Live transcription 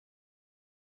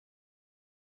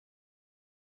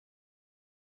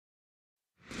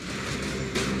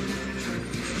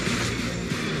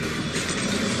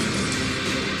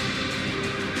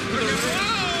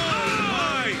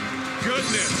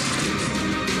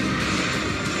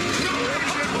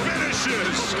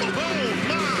Oh,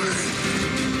 my.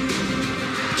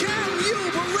 Can you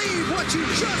believe what you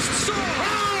just saw?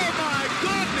 Oh, my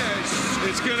goodness.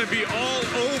 It's going to be all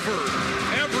over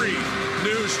every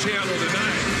news channel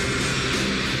tonight.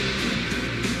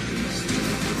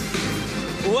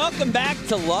 Welcome back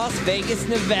to Las Vegas,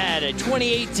 Nevada.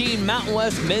 2018 Mountain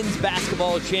West Men's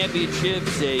Basketball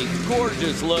Championships. A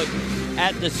gorgeous look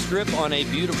at the Strip on a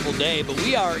beautiful day. But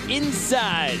we are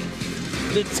inside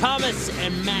the Thomas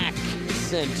and Mack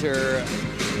Center.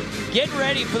 Getting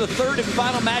ready for the third and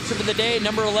final matchup of the day.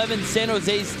 Number 11, San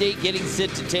Jose State getting set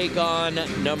to take on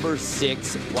number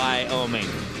 6, Wyoming.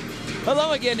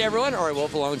 Hello again, everyone. All right,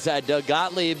 Wolf alongside Doug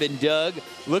Gottlieb. And Doug,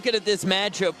 looking at this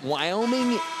matchup,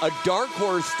 Wyoming, a dark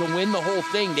horse to win the whole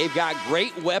thing. They've got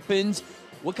great weapons.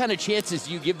 What kind of chances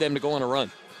do you give them to go on a run?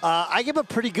 I give a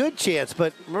pretty good chance,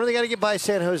 but remember they got to get by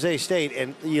San Jose State.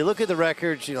 And you look at the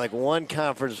records, you're like, one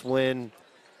conference win,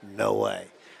 no way.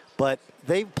 But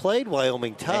they've played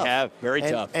Wyoming tough. They have, very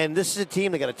tough. And this is a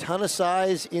team that got a ton of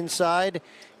size inside.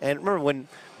 And remember,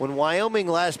 when Wyoming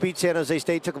last beat San Jose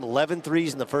State, took them 11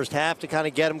 threes in the first half to kind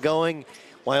of get them going.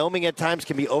 Wyoming at times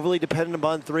can be overly dependent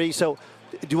upon three. So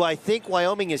do I think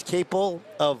Wyoming is capable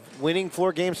of winning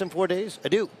 4 games in 4 days? I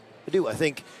do. I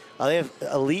think they have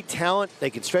elite talent.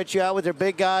 They can stretch you out with their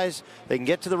big guys. They can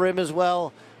get to the rim as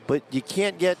well. But you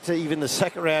can't get to even the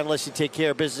second round unless you take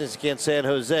care of business against San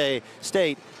Jose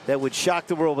State. That would shock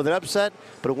the world with an upset,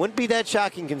 but it wouldn't be that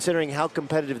shocking considering how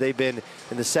competitive they've been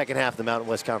in the second half of the Mountain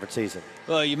West Conference season.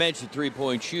 Well, you mentioned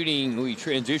three-point shooting. We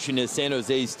transition to San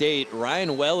Jose State. Ryan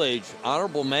Wellage,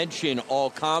 honorable mention,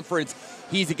 all-conference.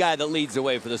 He's the guy that leads the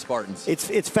way for the Spartans.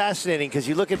 It's fascinating because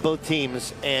you look at both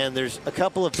teams, and there's a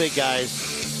couple of big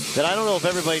guys that I don't know if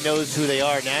everybody knows who they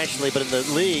are nationally, but in the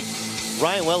league,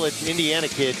 Ryan Wellage, Indiana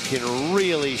kid, can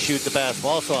really shoot the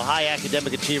basketball. Also a high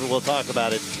academic achiever. We'll talk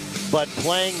about it. But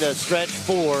playing the stretch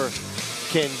 4,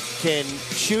 can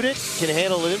shoot it, can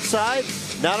handle it inside,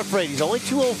 not afraid. He's only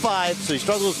 205, so he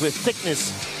struggles with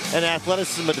thickness and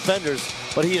athleticism of defenders,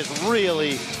 but he is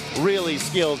really, really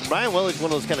skilled. Ryan Wellage is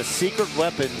one of those kind of secret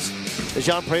weapons that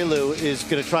Jean Prelou is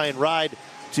going to try and ride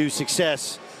to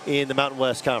success in the Mountain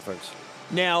West Conference.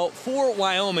 Now, for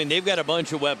Wyoming, they've got a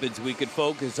bunch of weapons we could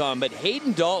focus on, but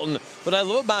Hayden Dalton, what I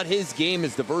love about his game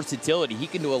is the versatility. He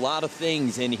can do a lot of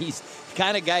things, and he's the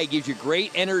kind of guy who gives you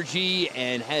great energy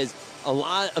and has a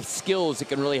lot of skills that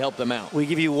can really help them out. We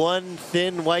give you one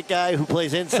thin white guy who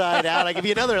plays inside out. I give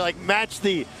you another, like match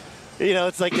the,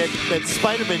 it's like that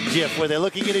Spider-Man gif where they're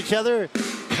looking at each other.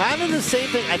 Kind of the same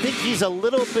thing. I think he's a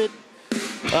little bit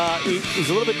he's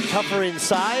a little bit tougher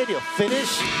inside. He'll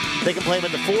finish. They can play him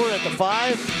at the 4, at the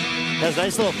 5. Has a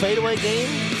nice little fadeaway game.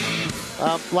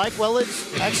 Like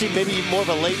Wellage, actually maybe more of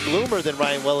a late bloomer than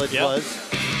Ryan Wellage was.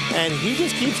 And he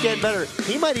just keeps getting better.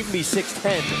 He might even be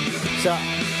 6'10". So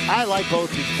I like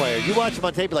both these players. You watch them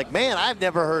on tape, you're like, man, I've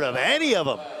never heard of any of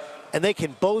them. And they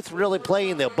can both really play,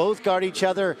 and they'll both guard each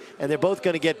other, and they're both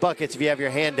going to get buckets if you have your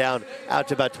hand down out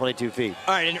to about 22 feet.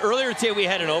 All right, and earlier today we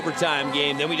had an overtime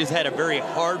game. Then we just had a very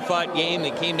hard-fought game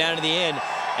that came down to the end.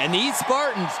 And these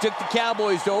Spartans took the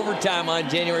Cowboys to overtime on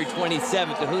January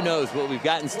 27th. And who knows what we've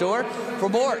got in store. For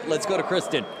more, let's go to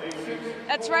Kristen.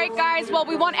 That's right, guys. Well,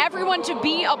 we want everyone to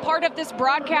be a part of this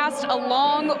broadcast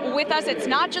along with us. It's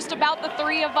not just about the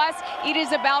 3 of us. It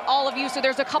is about all of you. So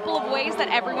there's a couple of ways that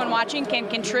everyone watching can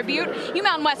contribute. You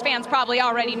Mountain West fans probably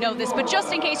already know this, but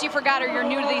just in case you forgot or you're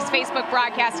new to these Facebook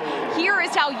broadcasts, here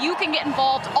is how you can get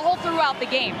involved all throughout the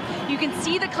game. You can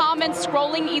see the comments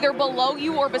scrolling either below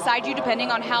you or beside you,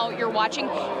 depending on how you're watching.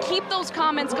 Keep those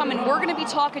comments coming. We're going to be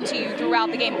talking to you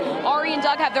throughout the game. Ari and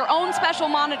Doug have their own special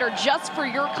monitor just for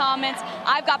your comments.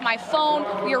 I've got my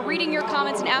phone. We are reading your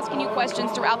comments and asking you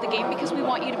questions throughout the game because we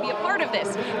want you to be a part of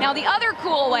this. Now, the other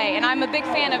cool way, and I'm a big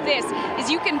fan of this, is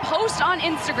you can post on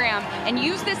Instagram and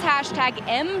use this hashtag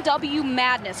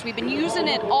MWMadness. We've been using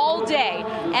it all day.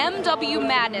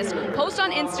 MWMadness. Post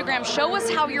on Instagram. Show us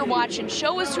how you're watching.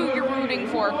 Show us who you're rooting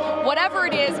for. Whatever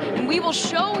it is, and we will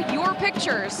show your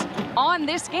pictures on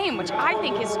this game, which I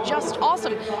think is just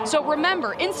awesome. So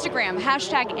remember, Instagram,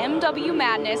 hashtag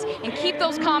MWMadness, and keep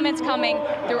those comments coming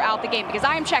throughout the game because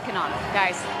I am checking on them,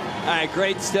 guys. All right,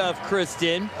 great stuff,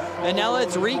 Kristen. And now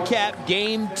let's recap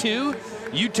Game 2.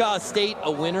 Utah State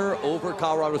a winner over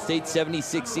Colorado State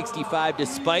 76-65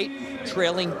 despite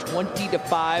trailing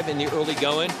 20-5 in the early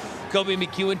going. Kobe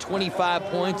McEwen 25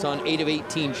 points on 8 of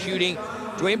 18 shooting.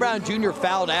 Dwayne Brown Jr.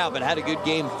 fouled out but had a good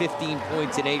game, 15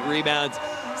 points and 8 rebounds.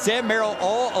 Sam Merrill,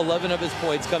 all 11 of his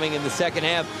points coming in the second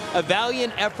half. A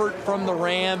valiant effort from the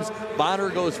Rams. Bonner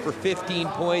goes for 15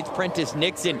 points. Prentice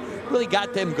Nixon really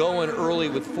got them going early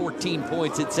with 14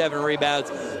 points and 7 rebounds,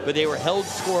 but they were held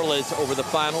scoreless over the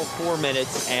final 4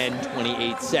 minutes and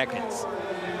 28 seconds.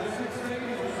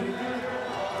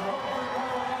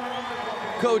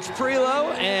 Coach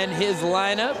Prelo and his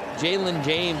lineup. Jalen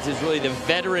James is really the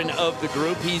veteran of the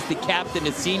group. He's the captain,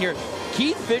 a senior.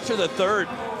 Keith Fisher III,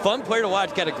 fun player to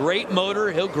watch, got a great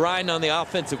motor. He'll grind on the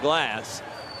offensive glass.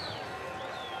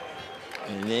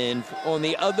 And then on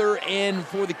the other end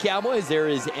for the Cowboys, there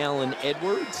is Allen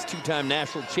Edwards, 2-time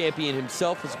national champion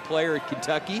himself as a player at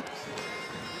Kentucky.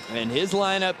 And his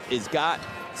lineup has got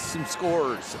some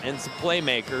scorers and some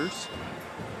playmakers.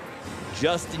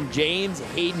 Justin James,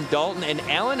 Hayden Dalton, and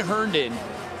Alan Herndon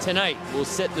tonight will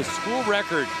set the school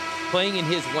record playing in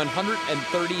his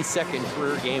 132nd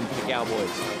career game for the Cowboys.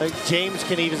 I think James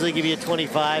can easily give you a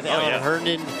 25. Alan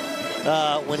Herndon,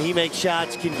 when he makes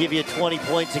shots, can give you 20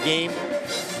 points a game.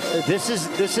 This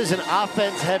is an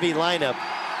offense-heavy lineup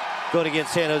going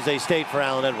against San Jose State for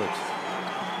Allen Edwards.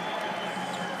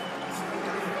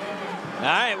 All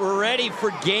right, we're ready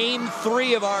for game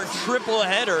 3 of our triple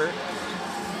header.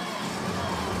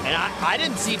 And I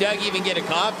didn't see Doug even get a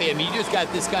coffee. I mean, you just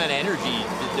got this kind of energy.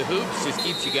 The hoops just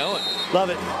keeps you going. Love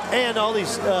it. And all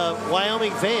these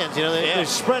Wyoming fans, you know, they're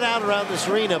spread out around this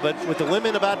arena, but with the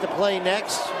women about to play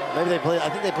next, maybe they play, I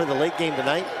think they play the late game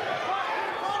tonight.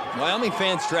 Wyoming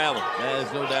fans travel.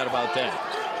 There's no doubt about that.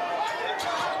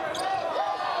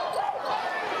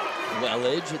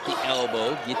 Wellage at the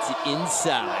elbow, gets it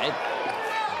inside.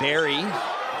 Barry.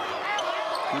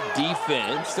 Good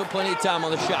defense. Still plenty of time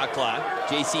on the shot clock.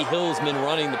 J.C. Hillsman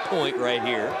running the point right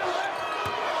here.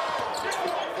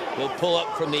 He'll pull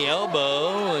up from the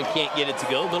elbow and can't get it to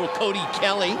go. Little Cody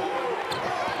Kelly,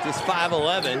 just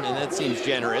 5'11", and that seems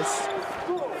generous.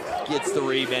 Gets the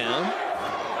rebound.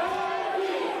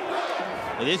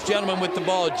 And this gentleman with the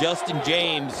ball, Justin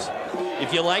James.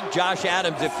 If you like Josh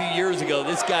Adams a few years ago,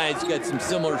 this guy's got some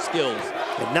similar skills.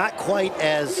 And not quite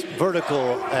as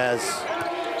vertical as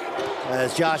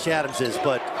Josh Adams is,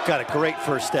 but got a great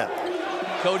first step.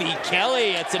 Cody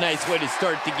Kelly, that's a nice way to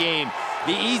start the game.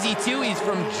 The easy 2, he's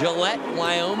from Gillette,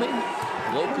 Wyoming.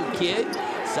 Local kid,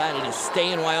 decided to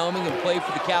stay in Wyoming and play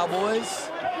for the Cowboys.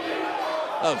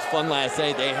 That was fun last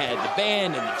night. They had the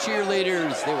band and the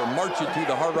cheerleaders. They were marching through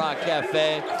the Hard Rock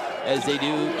Cafe, as they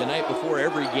do the night before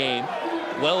every game.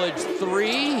 Wellage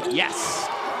 3, yes.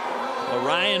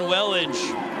 Ryan Wellage.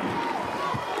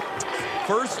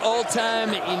 First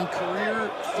all-time in career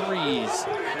threes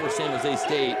for San Jose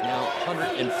State, now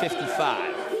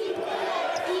 155.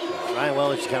 Ryan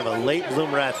Wellage is kind of a late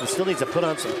bloomer athlete. Still needs to put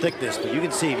on some thickness, but you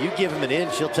can see if you give him an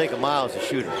inch, he'll take a mile as a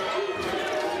shooter.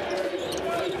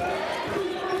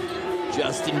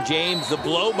 Justin James, the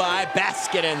blow-by,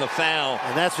 basket and the foul.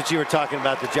 And that's what you were talking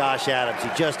about to Josh Adams. He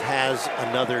just has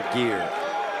another gear.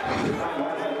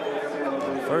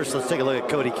 First, let's take a look at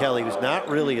Cody Kelly, who's not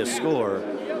really a scorer.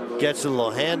 Gets a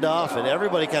little handoff, and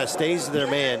everybody kind of stays to their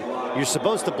man. You're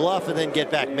supposed to bluff and then get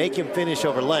back. Make him finish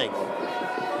over length.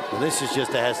 And this is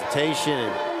just a hesitation.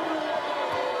 And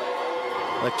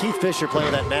like Keith Fisher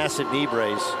playing that massive knee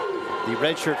brace, the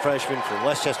redshirt freshman from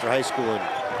Westchester High School in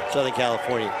Southern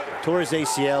California, tore his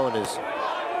ACL in his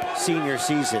senior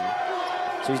season.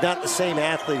 So he's not the same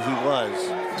athlete he was.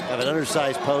 Have an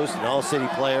undersized post, an all-city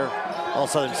player,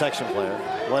 all-Southern section player,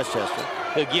 Westchester.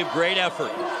 He'll give great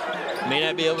effort. May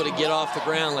not be able to get off the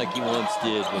ground like he once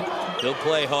did, but he'll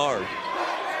play hard.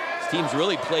 His team's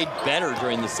really played better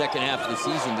during the second half of the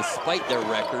season despite their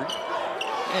record.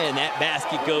 And that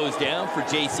basket goes down for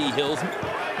J.C. Hillsman,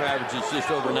 who averages just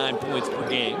over 9 points per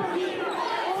game.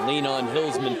 Lean on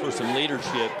Hillsman for some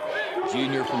leadership,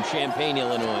 junior from Champaign,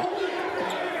 Illinois.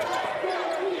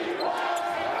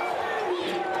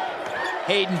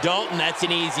 Hayden Dalton, that's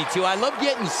an easy 2. I love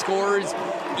getting scores,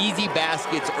 easy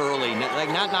baskets early, like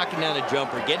not knocking down a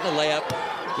jumper, getting a layup,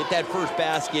 get that first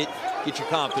basket, get your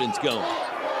confidence going.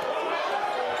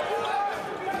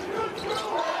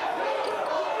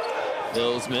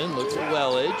 Hillsman looks at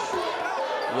Wellage.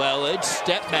 Wellage,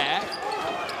 step back.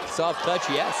 Soft touch,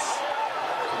 yes.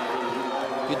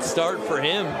 Good start for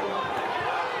him.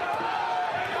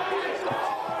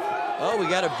 Oh, we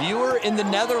got a viewer in the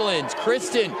Netherlands.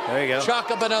 Kristen, there you go. Chalk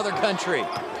up another country.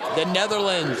 The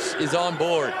Netherlands is on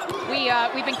board.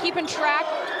 We've been keeping track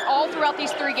all throughout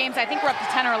these 3 games. I think we're up to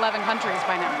 10 or 11 countries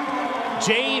by now.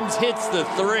 James hits the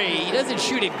 3. He doesn't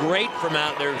shoot it great from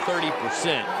out there,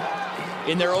 30%.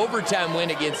 In their overtime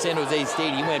win against San Jose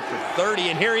State, he went for 30,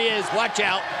 and here he is. Watch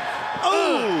out.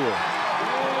 Oh!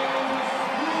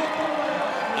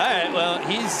 All right, right, well,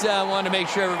 he's wanted to make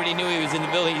sure everybody knew he was in the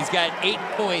building. He's got 8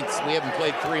 points. We haven't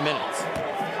played 3 minutes.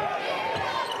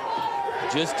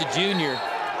 Just a junior.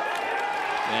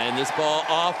 And this ball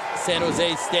off San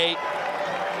Jose State.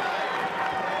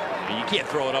 You can't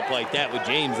throw it up like that with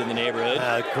James in the neighborhood.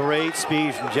 Great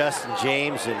speed from Justin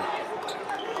James. And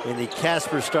in the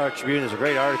Casper Star Tribune, there's a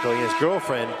great article. His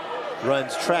girlfriend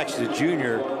runs track. She's a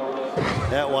junior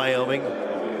at Wyoming.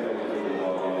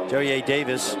 Jerry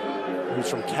Davis, who's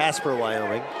from Casper,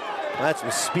 Wyoming. Well, that's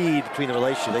some speed between the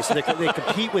relationship. They said they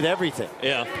compete with everything.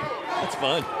 Yeah, that's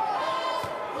fun.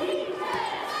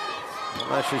 I'm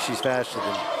not sure she's faster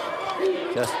than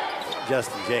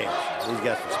Justin James. He's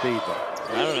got some speed, though.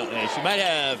 I don't know. She might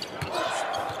have.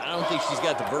 I don't think she's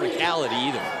got the verticality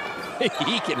either.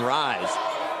 He can rise.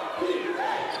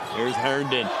 Here's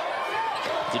Herndon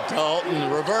to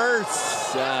Dalton.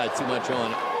 Reverse. Too much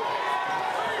on it.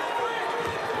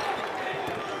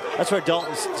 That's where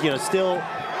Dalton, still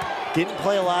didn't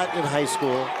play a lot in high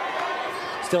school.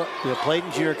 Still, played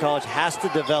in junior college. Has to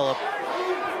develop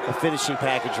a finishing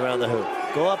package around the hoop.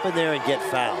 Go up in there and get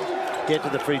fouled. Get to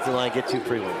the free throw line. Get 2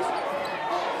 free wins.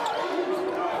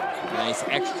 Nice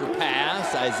extra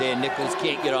pass. Isaiah Nichols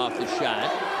can't get off the shot.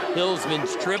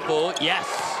 Hillsman's triple. Yes.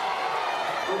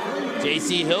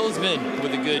 J.C. Hillsman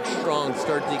with a good, strong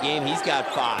start to the game. He's got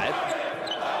 5.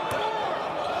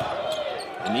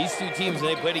 And these two teams,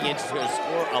 when they played against, are going to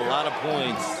score a lot of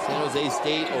points. San Jose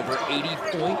State over 80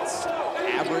 points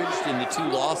averaged in the 2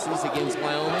 losses against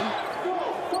Wyoming.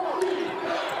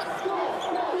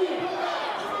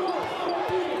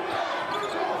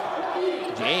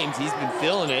 James, he's been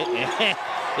feeling it.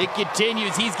 It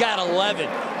continues. He's got 11.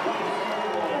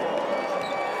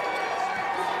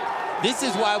 This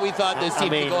is why we thought this team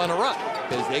could go on a run,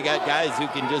 because they got guys who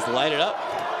can just light it up.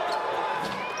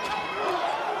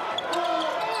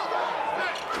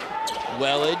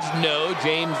 Wellage, no.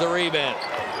 James the rebound.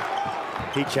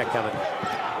 Heat check coming.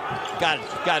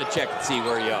 Got to check and see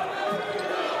where you are.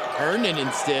 Herndon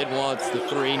instead wants the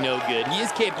 3, no good. He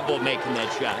is capable of making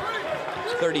that shot.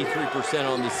 33%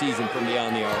 on the season from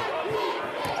beyond the arc.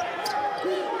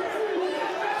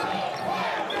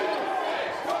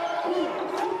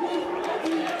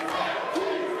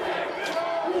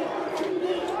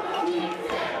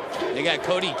 They got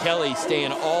Cody Kelly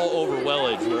staying all over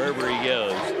Wellage wherever he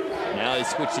goes. Now they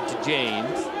switch it to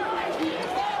James.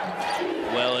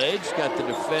 Wellage got the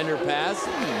defender pass.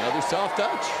 Another soft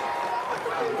touch.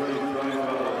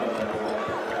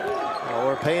 Well,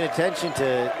 we're paying attention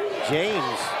to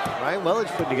James. Ryan Wellage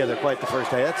putting together quite the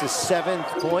first day. That's his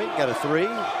 7th point. Got a 3.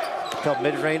 A couple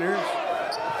mid-rangers.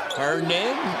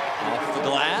 Herndon off the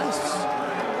glass.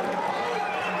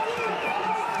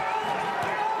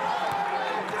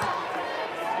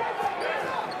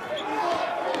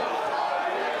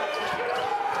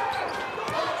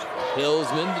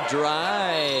 Hillsman to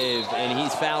drive, and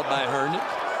he's fouled by Herndon.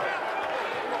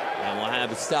 And we'll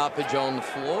have a stoppage on the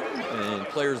floor, and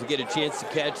players will get a chance to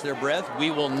catch their breath.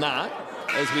 We will not,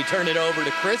 as we turn it over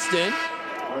to Kristen.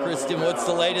 Kristen, what's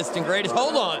the latest and greatest?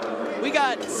 Hold on. We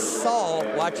got Saul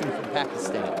watching from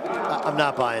Pakistan. I'm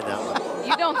not buying that one.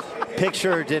 You don't.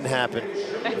 Picture or it didn't happen.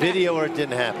 Video or it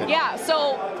didn't happen. Yeah,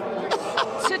 so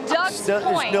to Doug's point.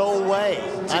 There's no way.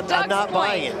 I'm not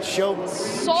buying it. Show me.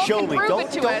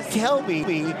 Don't tell me.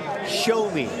 Show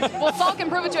me. Well, Saul can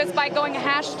prove it to us by going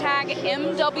hashtag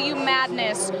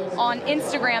MWMadness on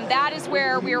Instagram. That is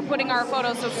where we are putting our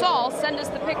photos. So Saul, send us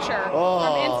the picture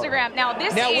from Instagram. Now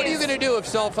what are you going to do if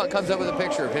Saul comes up with a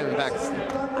picture of him in Pakistan?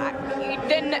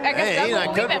 Then I guess Doug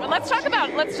will believe it. But let's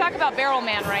talk about Barrel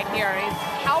Man right here.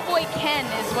 Cowboy Ken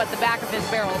is what the back of his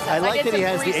barrel says. I like that he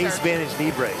has the Ace Vantage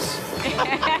knee brace.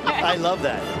 I love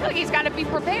that. Look, he's got to be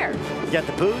prepared. You got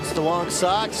the boots, the long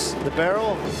socks, the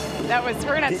barrel. We're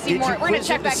gonna have to see more. We're gonna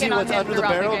check back in on him under the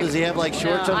barrel. Does he have like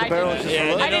shorts on the barrel?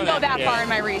 I didn't go that far in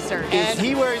my research. Is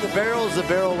he wearing the barrel? Is the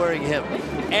barrel wearing him?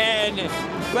 And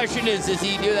question is, does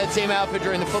he do that same outfit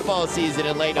during the football season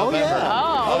in late November?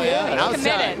 Yeah. He's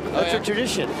committed. That's a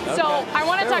tradition. So I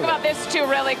want to talk about this too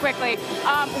really quickly.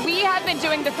 We have been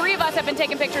doing, the 3 of us have been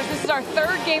taking pictures. This is our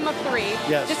 3rd game of 3.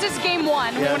 Yes. This is game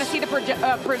 1. We want to see the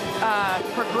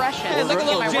progression. Hey, look at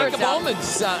little Jacob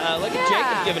Bowman's. Look at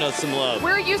Jacob giving us some love.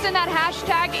 We're using that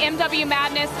hashtag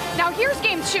MWMadness. Now here's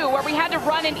game 2 where we had to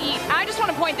run and eat. I just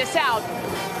want to point this out.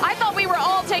 I thought we were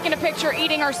all taking a picture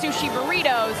eating our sushi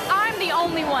burritos. I'm the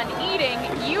only one eating.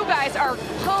 You guys are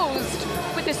posed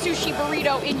with the sushi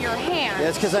burrito in your hand.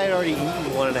 That's because I had already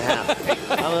eaten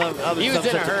 1.5. He was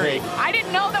in a hurry. I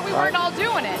didn't know that we weren't all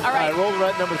doing it. All right. Roll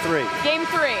right number 3. Game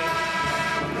 3.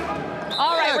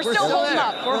 All right. back. We're still holding there.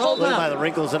 up. We're holding Look at up. the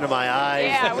wrinkles under my eyes,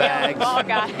 Yeah, the we've bags. all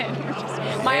got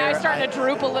it. My eyes starting to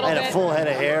droop a little I bit. had a full head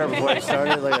of hair before I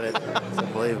started. Look at it. It's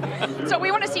unbelievable. So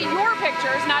we want to see your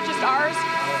pictures, not just ours.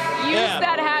 Use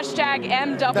that hashtag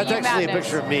MW That's actually a Madness.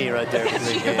 picture of me right there.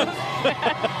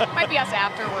 Might be us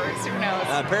afterwards. Who knows?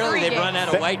 Apparently they've run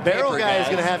out of white barrel paper, guy is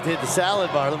guys. going to have to hit the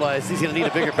salad bar, otherwise he's going to need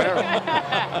a bigger barrel.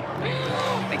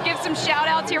 We give some shout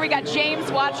outs here. We got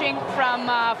James watching from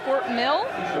Fort Mill.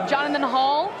 Jonathan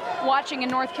Hall watching in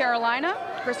North Carolina.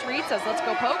 Chris Reed says, let's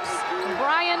go Pokes. And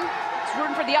Brian is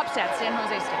rooting for the upset, San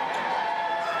Jose State.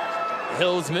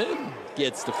 Hillsman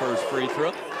gets the first free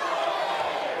throw.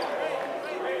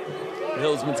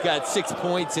 Hillsman's got 6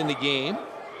 points in the game.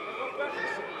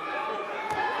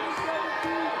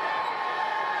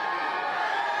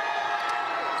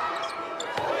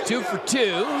 Two for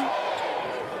two.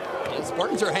 The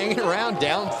Spartans are hanging around,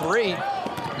 down 3.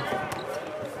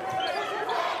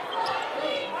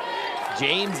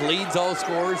 James leads all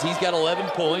scorers. He's got 11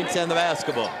 points and the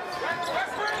basketball.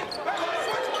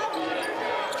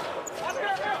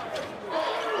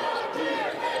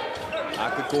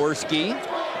 Akagorski.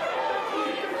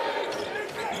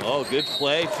 Oh, good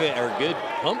play, or good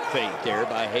pump fake there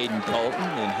by Hayden Dalton,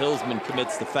 and Hillsman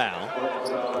commits the foul.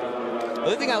 The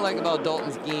other thing I like about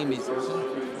Dalton's game is he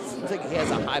seems like he has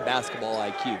a high basketball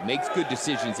IQ, makes good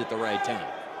decisions at the right time.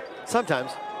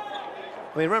 Sometimes.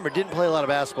 I mean, remember, didn't play a lot of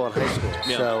basketball in high school,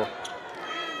 so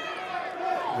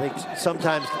I think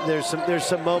sometimes there's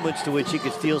some moments to which he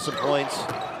could steal some points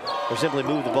or simply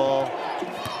move the ball.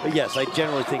 But yes, I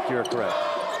generally think you're correct.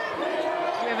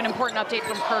 We have an important update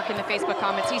from Kirk in the Facebook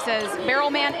comments. He says, Barrel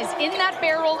Man is in that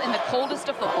barrel in the coldest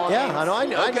of football games. Yeah, I know. I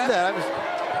knew that.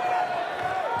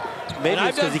 Maybe When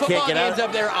it's I've done because he football can't get games out.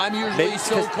 up there, I'm usually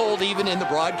so cold even in the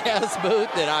broadcast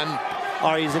booth that I'm...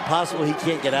 Or is it possible he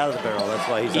can't get out of the barrel? That's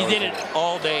why he's in it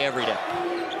all day, every day.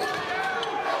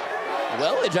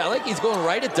 Wellage, I like he's going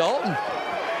right at Dalton.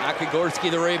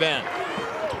 Akagorski the rebound.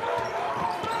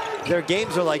 Their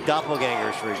games are like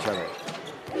doppelgangers for each other.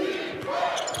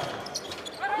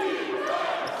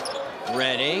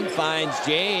 Redding finds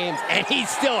James, and he's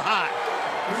still hot.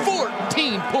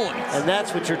 14 points. And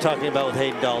that's what you're talking about with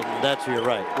Hayden Dalton. That's where you're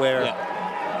right. Where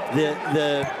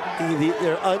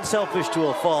they're unselfish to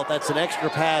a fault. That's an extra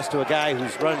pass to a guy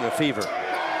who's running a fever.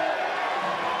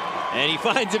 And he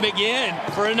finds him again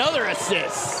for another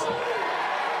assist.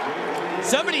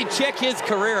 Somebody check his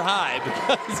career high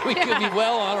because we could be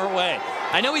well on our way.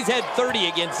 I know he's had 30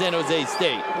 against San Jose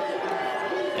State.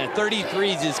 And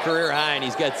 33 is his career high, and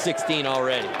he's got 16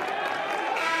 already.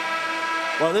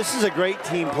 Well, this is a great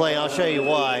team play. I'll show you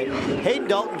why. Hayden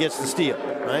Dalton gets the steal,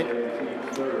 right?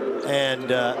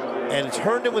 And it's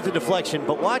Herndon with the deflection.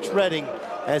 But watch Redding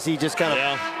as he just kind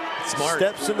of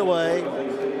steps in the way.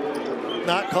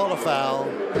 Not called a foul.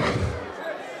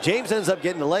 James ends up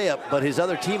getting the layup, but his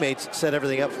other teammates set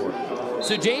everything up for him.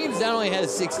 So James not only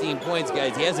has 16 points,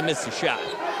 guys, he hasn't missed a shot.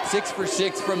 6 for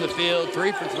 6 from the field,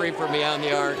 3 for 3 from beyond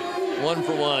the arc, 1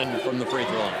 for 1 from the free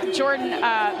throw line. Jordan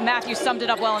Matthews summed it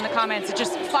up well in the comments. It's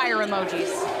just fire emojis.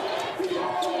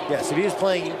 Yes, if he was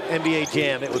playing NBA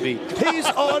Jam, it would be, he's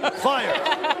on fire.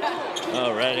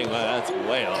 Oh, Redding, well, that's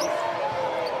way off.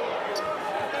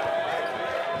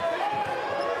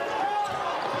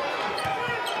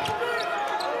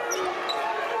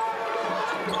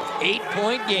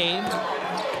 Eight-point game.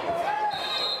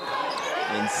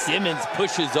 And Simmons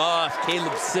pushes off.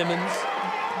 Caleb Simmons,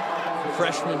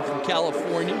 freshman from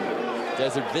California,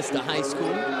 Desert Vista High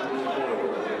School.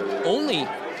 Only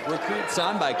recruit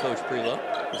signed by Coach Prelo.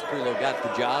 Coach Prelo got the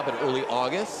job in early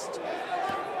August.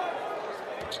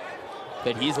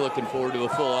 But he's looking forward to a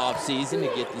full off-season to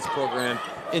get this program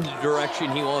in the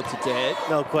direction he wants it to head.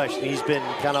 No question. He's been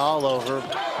kind of all over.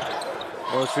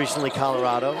 Most recently,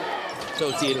 Colorado.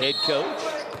 Associate head coach.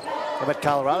 How about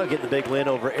Colorado getting the big win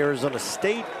over Arizona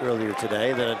State earlier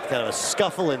today? Then kind of a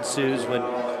scuffle ensues when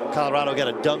Colorado got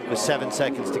a dunk with 7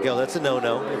 seconds to go. That's a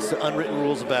no-no. It's the unwritten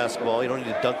rules of basketball. You don't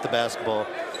need to dunk the basketball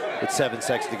with 7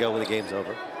 seconds to go when the game's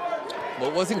over. Well,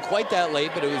 it wasn't quite that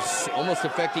late, but it was almost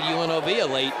affected UNLV, a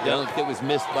late dunk that was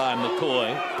missed by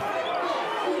McCoy.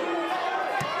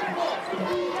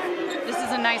 This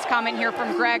is a nice comment here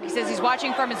from Greg. He says he's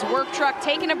watching from his work truck,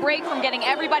 taking a break from getting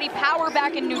everybody power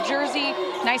back in New Jersey.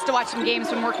 Nice to watch some games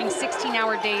when working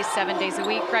 16-hour days, 7 days a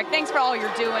week. Greg, thanks for all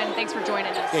you're doing. Thanks for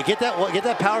joining us. Yeah, get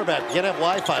that power back. You can't have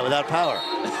Wi-Fi without power.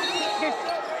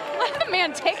 Let the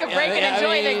man take a break and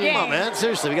enjoy the game. Come on, man.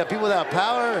 Seriously, we got people without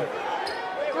power.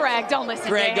 Greg, don't listen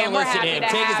Greg, to him. don't listen to him.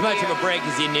 Take as much of a break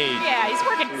as you need. Yeah, he's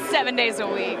working 7 days a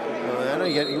week. I know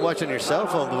you watch on your cell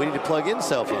phone, but we need to plug in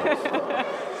cell phones.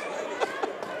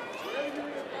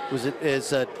 Was it?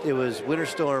 It was Winter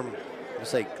Storm. It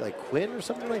was like Quinn or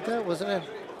something like that, wasn't it?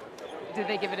 Did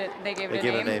they give it? They gave it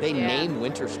gave a it a name. name. They named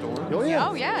Winter Storm. Oh yeah.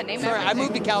 Oh yeah, name Sorry, I everything.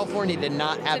 moved to California to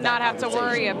not have To not have to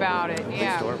worry about it.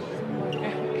 Yeah. Storm.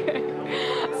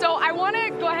 So I want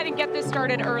to go ahead and get this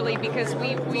started early because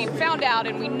we found out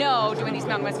and we know doing these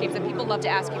Mountain West games that people love to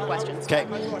ask you questions. Okay.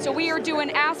 So we are doing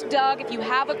Ask Doug. If you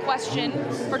have a question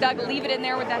for Doug, leave it in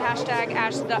there with that hashtag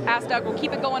Ask Doug. We'll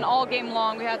keep it going all game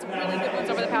long. We had some really good ones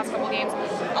over the past couple games.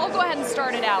 I'll go ahead and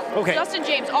start it out. Okay. Justin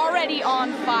James already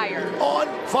on fire. On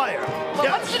fire. But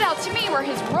Yes. what stood out to me were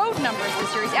his road numbers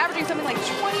this year. He's averaging something like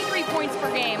 23 points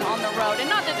per game on the road. And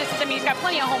not that this is, I mean, he's got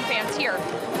plenty of home fans here.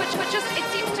 But just, it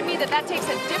seems to me that takes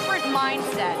a different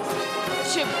mindset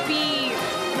to be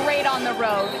great on the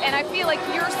road. And I feel like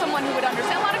you're someone who would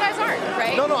understand. A lot of guys aren't,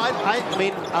 right? No, I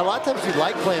mean, a lot of times you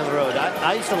like playing on the road.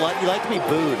 I used to you like to be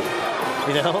booed,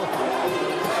 you know?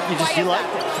 You like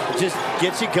it just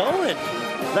gets you going.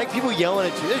 Like people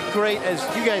yelling at you. It's great, as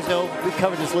you guys know, we've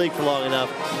covered this league for long enough.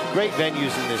 Great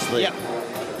venues in this league. Yep.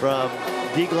 From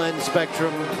D. Glen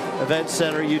Spectrum Event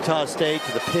Center, Utah State,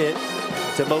 to the Pit,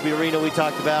 to Moby Arena we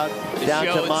talked about, down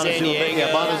show to in Montezuma, San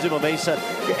Diego. Montezuma Mesa.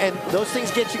 And those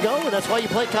things get you going. That's why you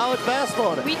play college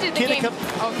basketball. We did the game.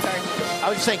 Oh, sorry. I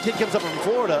was just saying, kid comes up from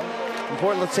Florida, from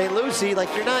Portland, St. Lucie,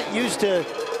 like you're not used to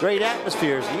great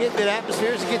atmospheres. You get good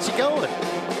atmospheres, it gets you going.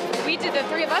 The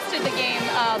three of us did the game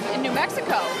in New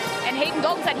Mexico, and Hayden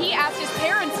Dalton said he asked his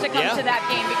parents to come to that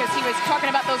game because he was talking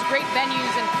about those great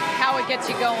venues and how it gets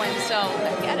you going. So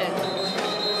I get it.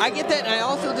 I get that, and I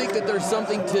also think that there's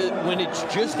something to when it's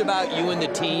just about you and the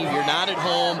team. You're not at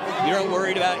home. You're not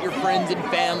worried about your friends and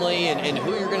family and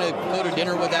who you're going to go to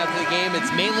dinner with after the game.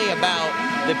 It's mainly about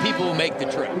the people who make the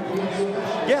trip.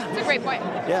 Yeah. That's a great point.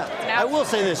 Yeah. I will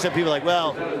say this. Some people are like,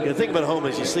 well, the thing about home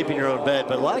is you sleep in your own bed.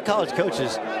 But a lot of college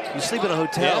coaches, you sleep in a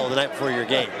hotel the night before your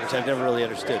game, which I've never really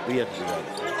understood. We have to do that.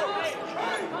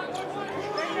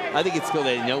 I think it's cool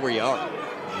they know where you are.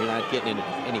 You're not getting into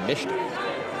any mischief.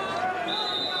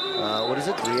 What is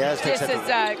it? The Aztecs. This is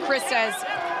Chris says,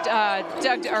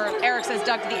 Doug or Eric says,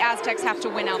 Doug, the Aztecs have to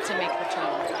win out to make the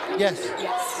tournament. Yes.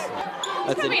 Yes.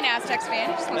 That's Could be an Aztecs fan.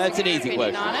 Just wants That's to an get your easy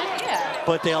opinion question. on it. Yeah.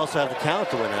 But they also have the talent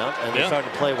to win out, and they're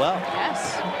starting to play well.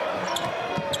 Yes.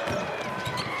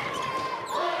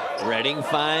 Redding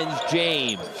finds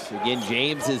James. Again,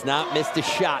 James has not missed a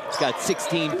shot. He's got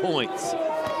 16 points.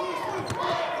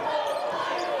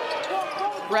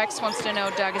 Rex wants to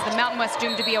know, Doug, is the Mountain West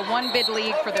doomed to be a one-bid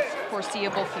league for the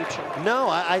foreseeable future? No,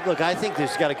 look, I think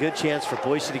there's got a good chance for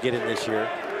Boise to get in this year.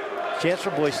 Chance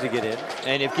for Boise to get in.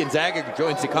 And if Gonzaga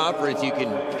joins the conference, you can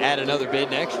add another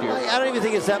bid next year. I don't even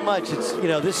think it's that much. It's,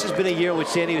 this has been a year in which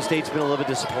San Diego State's been a little bit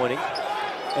disappointing.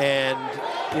 And,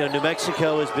 New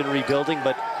Mexico has been rebuilding,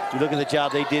 but you look at the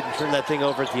job they did and turn that thing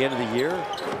over at the end of the year.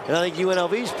 And I think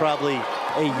UNLV is probably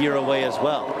a year away as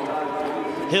well.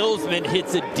 Hillsman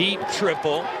hits a deep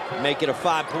triple, make it a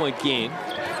 5-point game.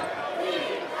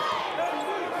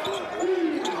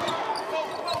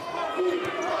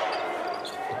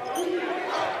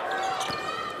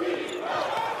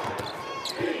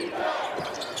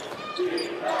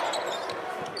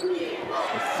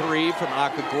 A 3 from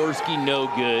Okagorski, no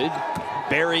good.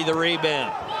 Barry the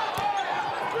rebound.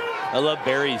 I love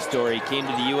Barry's story. He came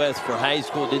to the U.S. for high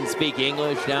school, didn't speak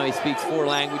English. Now he speaks 4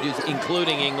 languages,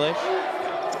 including English.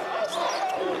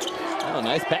 Oh,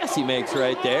 nice pass he makes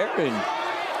right there. And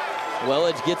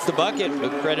Welledge gets the bucket, but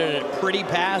credit a pretty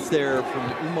pass there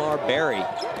from Umar Barry.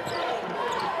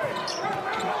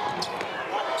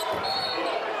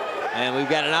 And we've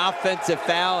got an offensive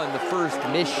foul and the first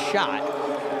missed shot.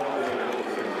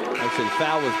 Actually, the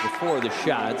foul was before the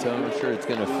shot, so I'm not sure it's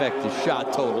going to affect the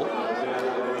shot total.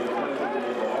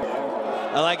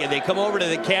 I like it. They come over to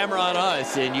the camera on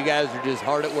us, and you guys are just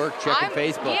hard at work checking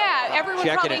Facebook. Yeah, everyone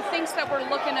checking probably thinks that we're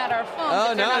looking at our phones.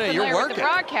 Oh, if they're no, not no, familiar you're with working. the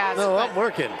broadcast. No, I'm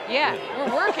working. Yeah,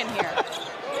 we're working here.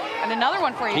 And another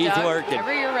one for you, He's Doug. working.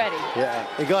 Whenever you're ready. Yeah.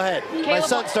 Hey, go ahead. My Caleb,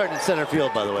 son's starting in center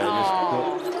field, by the way.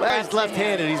 Well, he's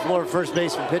left-handed. He's more first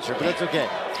baseman pitcher, but that's okay.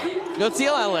 Don't see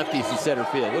a lot of lefties in center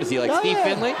field. What is he, like Steve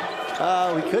Finley?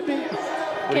 We could be.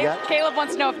 What do you got? Caleb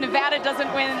wants to know if Nevada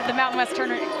doesn't win the Mountain West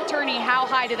tourney, how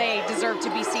high do they deserve to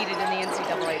be seeded in the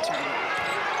NCAA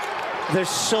tournament? There's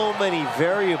so many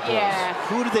variables. Yeah.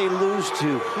 Who do they lose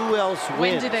to? Who else wins?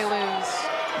 When do they lose?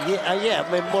 Yeah,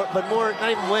 but more,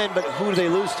 not even when, but who do they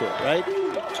lose to, right?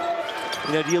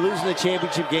 Do you lose in the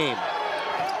championship game?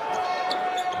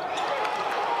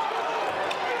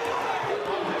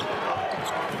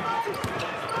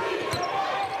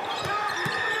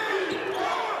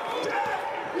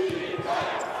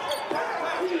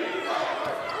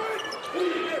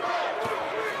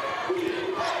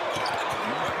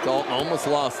 Almost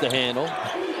lost the handle.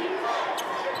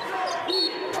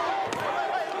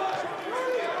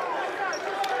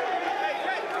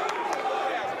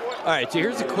 All right, so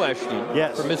here's a question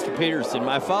for Mr. Peterson.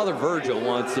 My father, Virgil,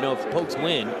 wants to know if the Pokes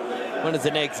win, when is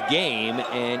the next game?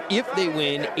 And if they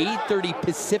win 8:30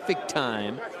 Pacific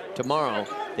time tomorrow,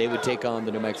 they would take on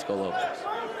the New Mexico Lobos.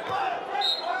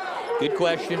 Good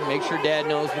question. Make sure Dad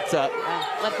knows what's up.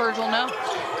 Let Virgil know.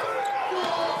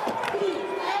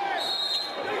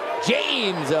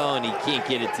 James, oh, and he can't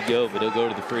get it to go, but he'll go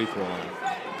to the free throw line.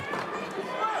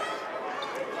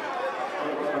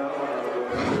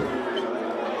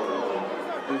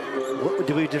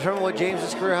 Did we determine what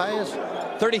James's career high is?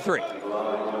 33.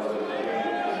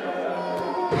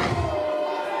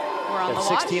 We're on the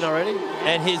 16 already?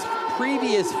 And his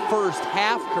previous first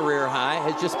half career high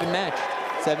has just been matched,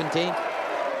 17.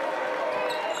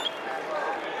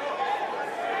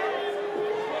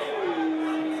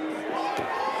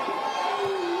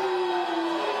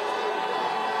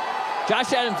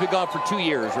 Josh Adams been gone for 2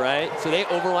 years, right? So they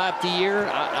overlapped a year.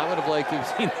 I would have liked to have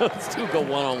seen those two go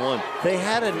one-on-one. They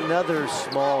had another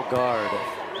small guard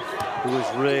who was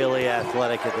really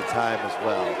athletic at the time as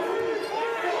well.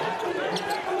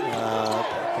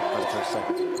 Think about it for a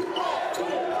second.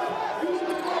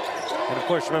 And of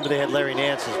course, remember they had Larry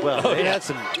Nance as well. Oh, they had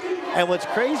some. And what's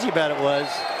crazy about it was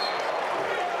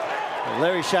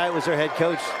Larry Scheidt was their head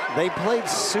coach. They played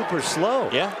super slow.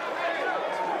 Yeah.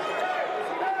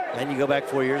 And you go back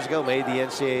 4 years ago, made the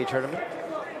NCAA tournament.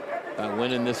 By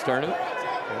winning this tournament.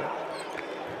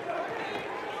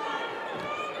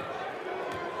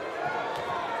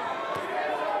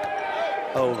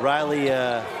 Oh, Riley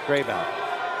Graybow.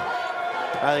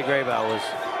 Riley Graybow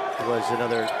was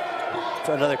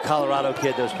another Colorado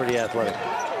kid that was pretty athletic.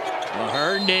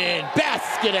 Herndon,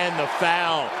 basket and the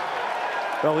foul.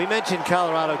 Well, we mentioned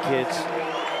Colorado kids.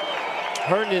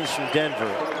 Herndon's from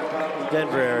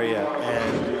Denver area,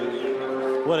 and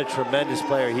what a tremendous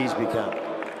player he's become.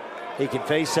 He can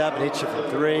face up and hit you from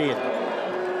 3, and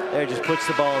there just puts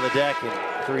the ball on the deck and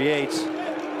creates.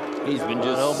 He's been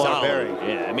just Omar solid. Berry.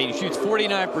 Yeah, I mean, he shoots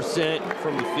 49%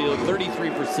 from the field,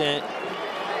 33%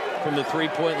 from the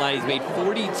three-point line. He's made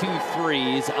 42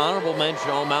 threes, honorable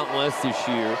mention all Mountain West this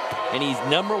year, and he's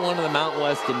 #1 in the Mountain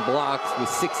West in blocks with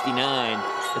 69.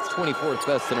 That's 24th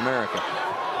best in America.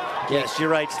 Yes, you're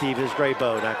right, Steve. It was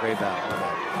Graybow, not Graybow.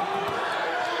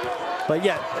 But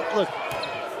yeah, look,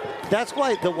 that's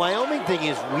why the Wyoming thing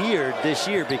is weird this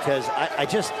year, because I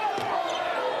just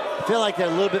feel like they're a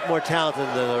little bit more talented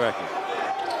than the record.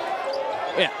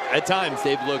 Yeah, at times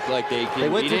they've looked like they can. They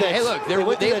went through that, hey, look, they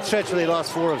went through that stretch where they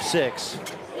lost 4 of 6.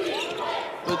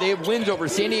 But they have wins over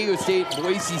San Diego State,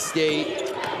 Boise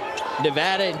State,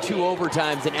 Nevada in 2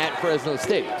 overtimes, and at Fresno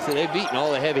State. So they've beaten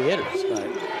all the heavy hitters.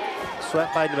 Right.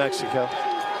 Swept by New Mexico.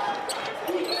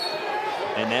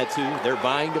 And that's who they're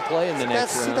vying to play in the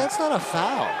next round. That's not a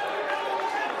foul.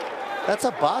 That's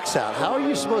a box out. How are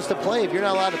you supposed to play if you're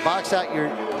not allowed to box out your...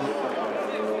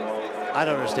 I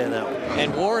don't understand that one.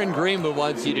 And Warren Greenwood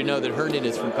wants you to know that Herndon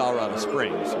is from Colorado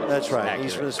Springs. That's right. Accurate.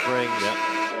 He's from the Springs. Yep.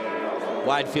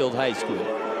 Widefield High School.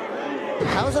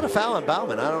 How is that a foul on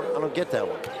Bauman? I don't get that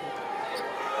one.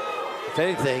 If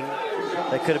anything,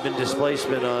 that could have been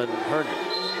displacement on Herndon.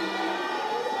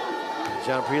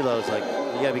 John Prelo's like,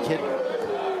 you gotta be kidding me.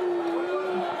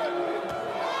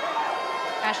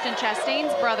 Ashton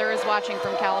Chastain's brother is watching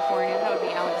from California. That would be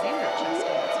Alexander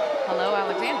Chastain. Hello,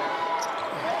 Alexander.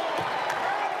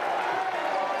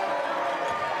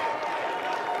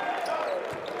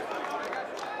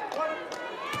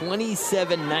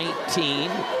 (27-19).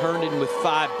 Herndon with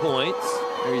 5 points.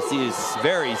 There you see his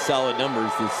very solid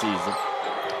numbers this season.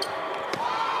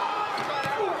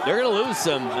 They're going to lose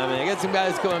some. I mean, they got some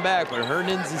guys coming back, but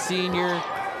Herndon's a senior.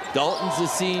 Dalton's a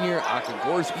senior.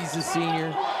 Okagorski's a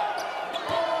senior.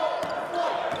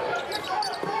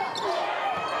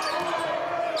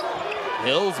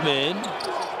 Hillsman.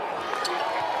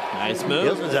 Nice move.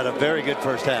 Hillsman's had a very good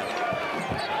first half.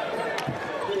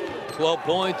 12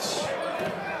 points.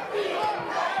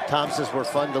 Tom says we're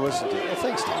fun to listen to. Well,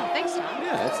 thanks, Tom. Thanks, Tom.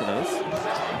 Yeah, that's nice.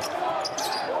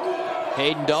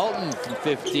 Hayden Dalton from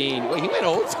 15. Wait, he went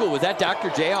old school. Was that Dr.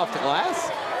 J off the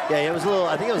glass? Yeah, it was a little.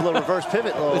 I think it was a little reverse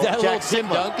pivot. Was that a Jack little Tim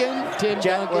Sikma. Duncan?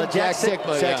 Jack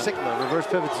Sikma. Jack yeah. Sikma. Reverse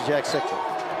pivot to Jack Sikma.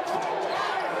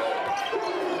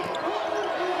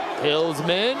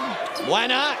 Hillsman. Why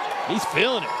not? He's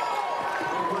feeling it.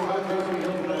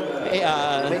 Hey,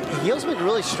 Hillsman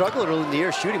really struggled early in the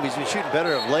year shooting. He's been shooting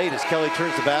better of late as Kelly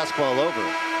turns the basketball over.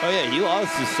 oh, yeah, he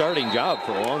lost his starting job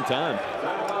for a long time.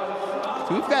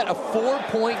 So we've got a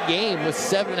 4-point game with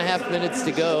 7.5 minutes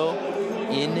to go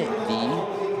in the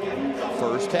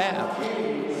first first half.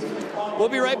 We'll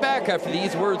be right back after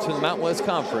these words from the Mountain West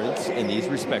Conference in these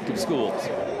respective schools.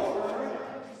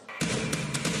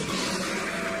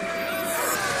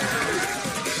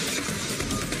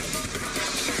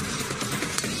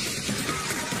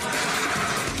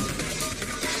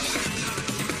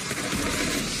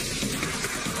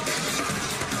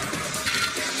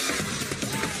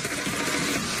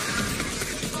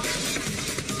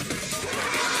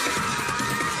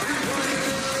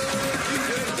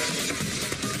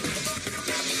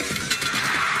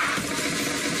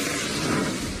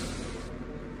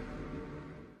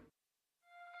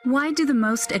 Why do the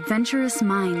most adventurous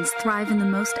minds thrive in the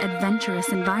most adventurous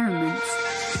environments?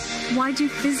 Why do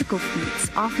physical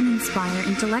feats often inspire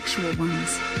intellectual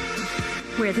ones?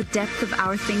 Where the depth of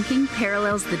our thinking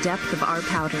parallels the depth of our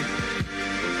powder.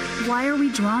 Why are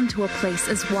we drawn to a place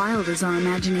as wild as our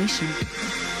imagination?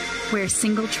 Where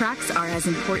single tracks are as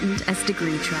important as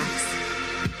degree tracks.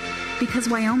 Because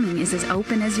Wyoming is as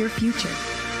open as your future.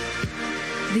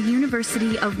 The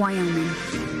University of Wyoming.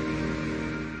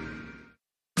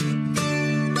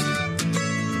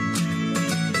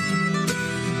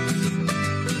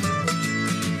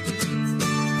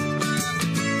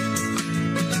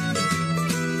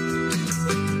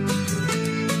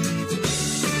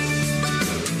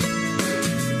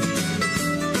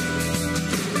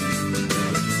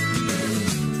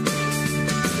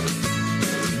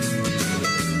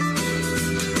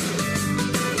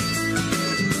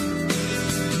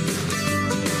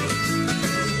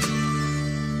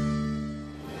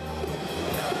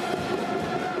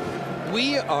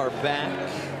 We are back.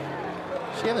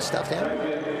 Does she have a stuffed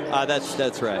animal?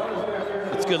 That's right.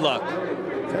 It's good luck.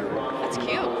 That's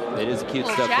cute. It is a cute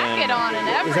Little stuffed jacket animal. on and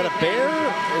everything. Is that a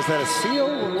bear? Is that a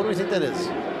seal? What do we think that is?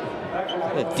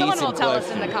 Someone will tell us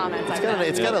in the comments.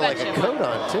 It's got like a coat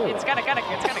on too. It's got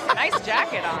a nice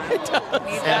jacket on.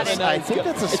 He's got it. I think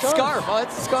that's a It's scarf. Oh,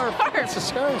 it's a scarf. It's a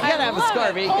scarf. You gotta have a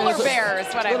scarf. It. Polar bear is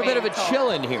what I mean. A little bit of a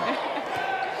chill in here.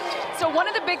 So one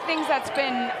of the big things that's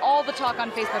been all the talk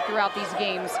on Facebook throughout these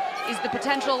games is the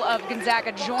potential of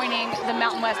Gonzaga joining the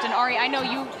Mountain West. And Ari, I know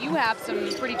you have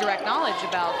some pretty direct knowledge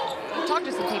about. You've talked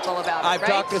to some people about it, I've right?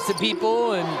 talked to some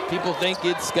people, and people think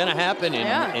it's going to happen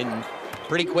in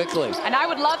pretty quickly. And I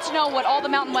would love to know what all the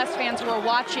Mountain West fans who are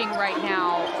watching right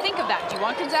now think of that. Do you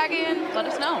want Gonzaga in? Let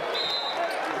us know.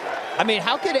 I mean,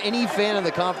 how could any fan of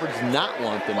the conference not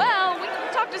want them? Well, we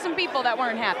talked to some people that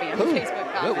weren't happy in the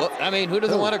Facebook comments. Well, I mean, who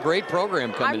doesn't want a great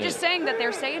program coming in? I'm just saying that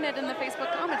they're saying it in the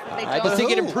Facebook comments that they I don't. just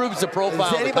think it improves the profile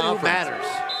of the Anybody who conference. matters.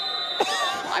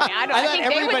 I think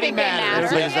everybody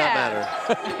matters. Everybody does not matter.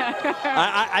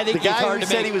 I think The it's guy hard who to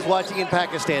said make. he was watching in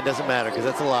Pakistan doesn't matter because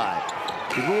that's a lie.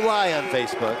 People lie on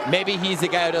Facebook. Maybe he's the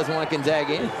guy who doesn't want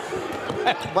Gonzaga in.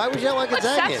 Why would you not want Look,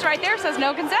 Gonzaga? Seth's right there says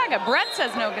no Gonzaga. Brett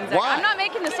says no Gonzaga. Why? I'm not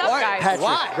making this up, Why? guys. Patrick,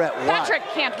 Why? Brett, why? Patrick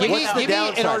can't Give play me- no. give me an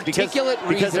downside? articulate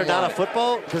because they're reason not why. a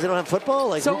football? Because they don't have football?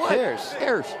 Like, So who what? cares? Who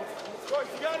cares?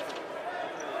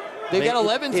 They've got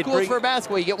 11 schools for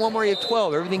basketball. You get one more, you have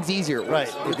 12. Everything's easier. Right.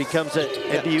 It becomes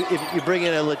if you bring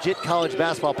in a legit college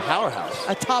basketball powerhouse.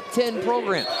 A top 10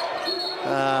 program.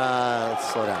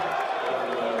 Let's slow down.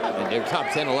 I mean, they were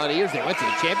top 10 a lot of years. They went to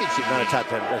the championship. Not a top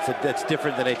 10. That's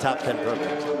different than a top 10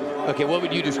 program. Okay, what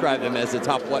would you describe them as? A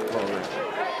top what program?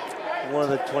 One of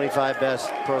the 25 best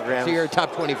programs. So you're a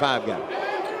top 25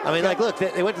 guy. I mean, like, look,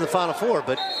 they went to the Final Four,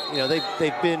 but you know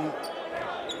they've been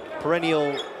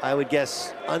perennial, I would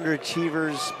guess,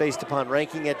 underachievers based upon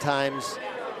ranking at times.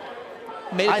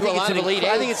 Made it to a lot of Elite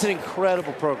I think Eights. it's an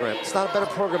incredible program. It's not a better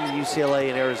program than UCLA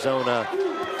and Arizona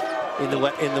in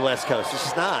the West Coast. It's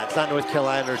just not. It's not North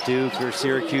Carolina or Duke or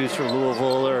Syracuse or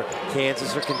Louisville or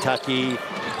Kansas or Kentucky.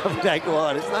 I mean, I go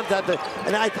on. It's not that.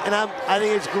 And I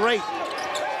think it's great.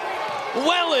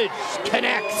 Wellage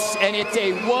connects, and it's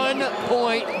a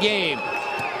 1-point game.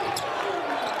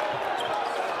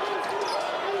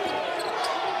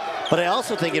 But I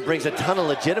also think it brings a ton of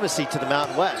legitimacy to the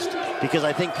Mountain West because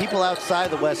I think people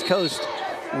outside the West Coast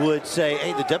would say,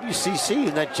 hey, the WCC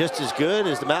is not just as good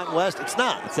as the Mountain West. It's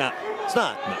not. It's not. It's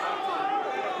not.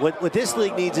 No. What this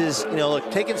league needs is, look,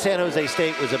 taking San Jose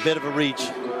State was a bit of a reach.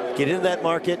 Get into that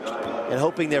market and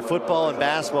hoping their football and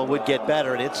basketball would get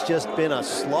better, and it's just been a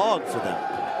slog for them.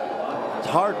 It's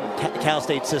hard in Cal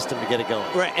State system to get it going.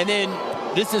 Right, and then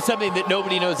this is something that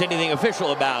nobody knows anything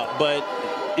official about, but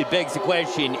it begs the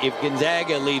question, if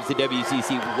Gonzaga leaves the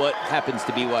WCC, what happens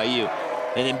to BYU?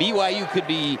 And then BYU could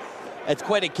be, that's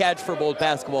quite a catch for both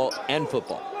basketball and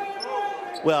football.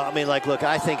 Well, I mean, like, look,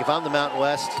 I think if I'm the Mountain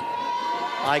West,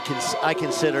 I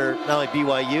consider not only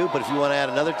BYU, but if you want to add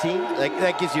another team,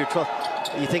 that gives you a 12.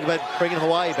 You think about bringing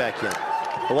Hawaii back in.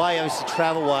 Hawaii, obviously,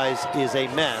 travel-wise, is a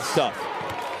mess. Tough.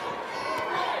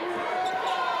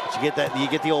 You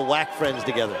get the old whack friends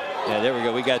together. Yeah, there we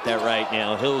go. We got that right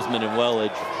now. Hillsman and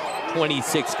Wellage,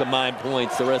 26 combined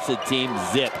points. The rest of the team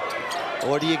zip.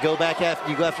 Or do you go back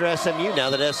after SMU now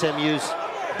that SMU's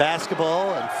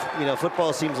basketball and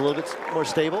football seems a little bit more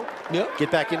stable? Yep.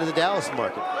 Get back into the Dallas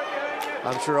market.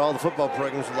 I'm sure all the football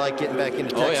programs would like getting back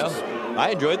into Texas. Yeah. I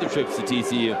enjoyed the trips to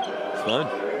TCU. It's fun.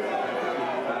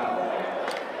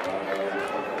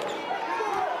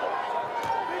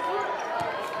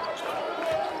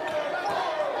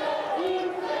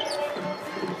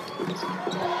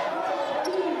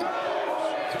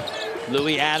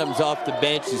 Louis Adams off the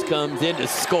bench just comes in to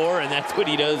score, and that's what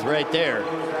he does right there.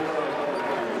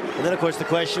 And then, of course, the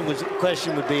question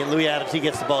would be, and Louis Adams, he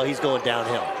gets the ball, he's going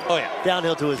downhill. Oh, yeah.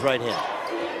 Downhill to his right hand.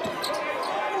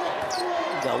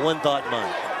 He's got one thought in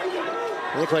mind.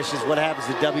 And the question is, what happens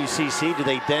to WCC? Do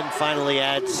they then finally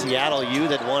add Seattle U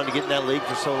that wanted to get in that league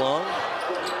for so long?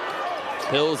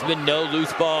 Hillsman, no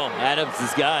loose ball. Adams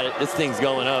has got it. This thing's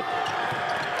going up.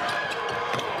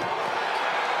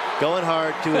 Going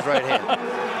hard to his right hand.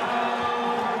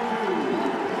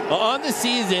 Well, on the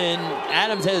season,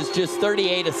 Adams has just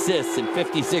 38 assists and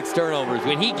 56 turnovers.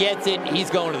 When he gets it,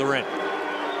 he's going to the rim.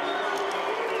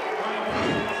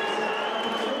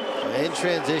 In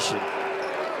transition.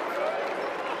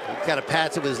 He kind of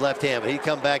pats it with his left hand, but he'd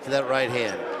come back to that right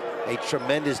hand. A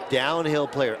tremendous downhill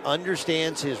player.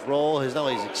 Understands his role. Not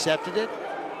only has accepted it,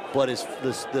 but is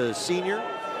the senior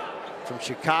from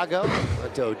Chicago,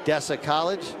 went to Odessa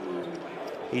College.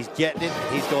 He's getting it.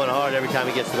 He's going hard every time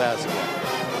he gets the basketball.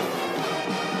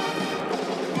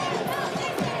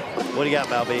 What do you got,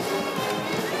 Malby?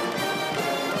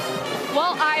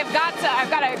 Well, I've got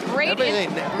a great.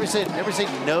 Never say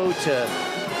no to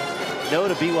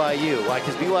BYU. Why?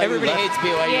 Because BYU. Everybody hates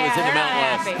BYU. Yeah, was in the they're Mountain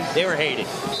not West. happy. They were hated.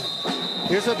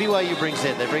 Here's what BYU brings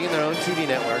in. They bring in their own TV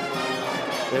network.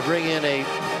 They bring in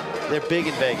they're big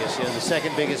in Vegas. The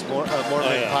second biggest Mormon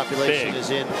population is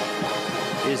in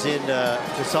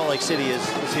Salt Lake City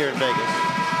is here in Vegas.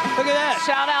 Look at that.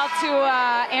 Shout out to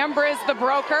Ambriz the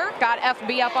broker. Got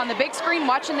FB up on the big screen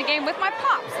watching the game with my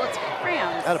pops. Let's go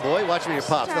Rams. Attaboy, watch with your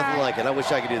pops. Nothing like it. I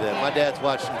wish I could do that. My dad's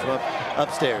watching from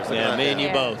upstairs. Yeah, me and you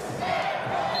both.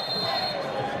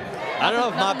 I don't know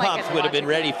if my pops would have been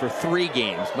ready for 3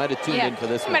 games. Might have tuned in for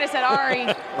this one. Might have said, Ari.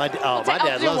 my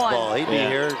dad loves ball. He'd be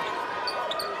here.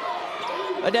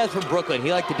 My dad's from Brooklyn.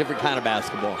 He liked a different kind of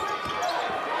basketball.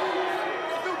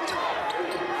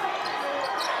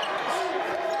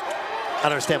 I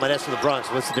don't understand. My dad's from the Bronx.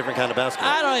 What's the different kind of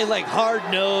basketball? I don't know, like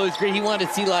hard-nosed. He wanted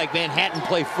to see like Manhattan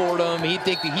play Fordham. He'd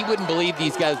think that he wouldn't believe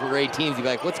these guys were great teams. He'd be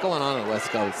like, what's going on the West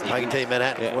Coast? I can tell you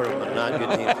Manhattan, Fordham are not good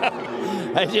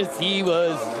teams. He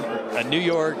was a New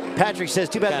York. Patrick says,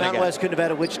 too bad Mountain West couldn't have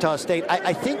had a Wichita State.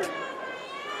 I think,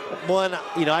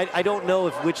 I don't know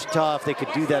if Wichita, if they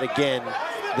could do that again,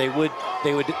 they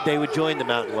would join the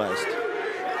Mountain West.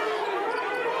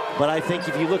 But I think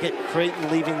if you look at Creighton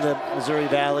leaving the Missouri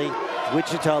Valley,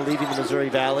 Wichita leaving the Missouri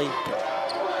Valley,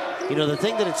 the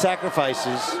thing that it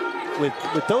sacrifices with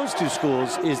those two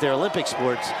schools is their Olympic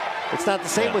sports. It's not the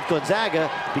same with Gonzaga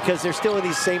because they're still in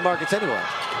these same markets anyway.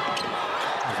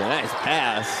 It was a nice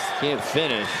pass. Can't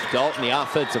finish. Dalton, the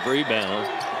offensive rebound.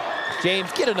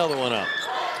 James, get another one up.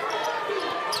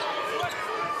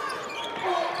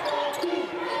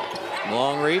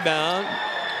 Long rebound.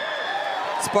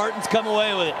 Spartans come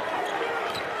away with it.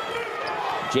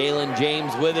 Jalen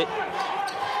James with it.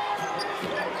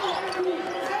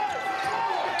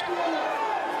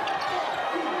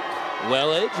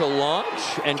 Wellage will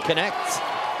launch and connect.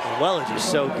 Wellage is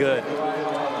so good.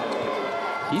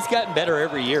 He's gotten better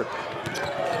every year.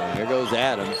 And there goes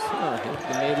Adams.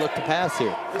 He may look to pass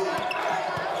here.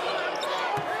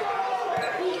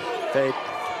 Fade.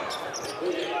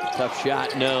 Tough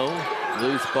shot, no.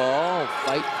 Loose ball,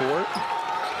 fight for it.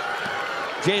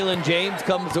 Jalen James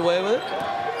comes away with it.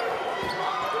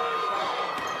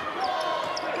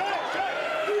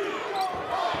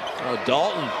 Oh,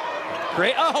 Dalton.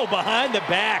 Great. Oh, behind the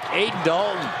back. Hayden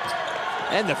Dalton.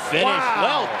 And the finish. Wow.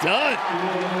 Well done.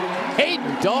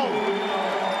 Hayden Dalton.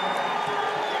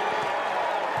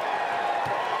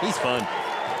 He's fun.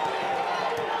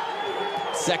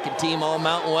 Second team All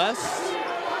Mountain West.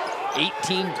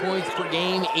 18 points per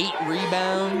game, 8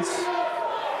 rebounds.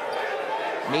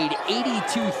 Made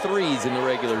 82 threes in the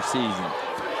regular season.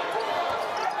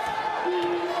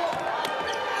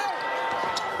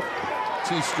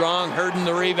 Too strong, hurting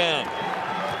the rebound.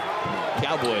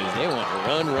 Cowboys, they want to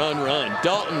run, run, run.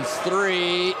 Dalton's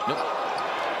 3. Nope.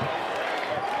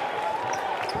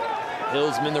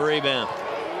 Hillsman the rebound.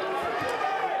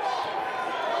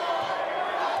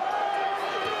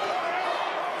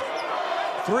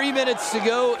 3 minutes to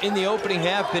go in the opening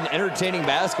half. Been entertaining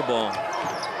basketball.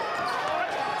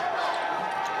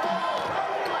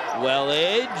 Well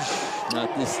edge,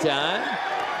 not this time.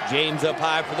 James up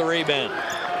high for the rebound.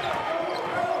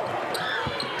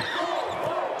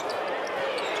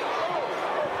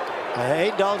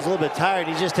 Hayden Dalton's a little bit tired.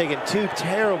 He's just taken 2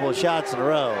 terrible shots in a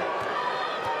row.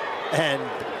 And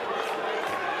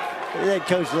the head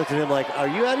coach looked at him like, are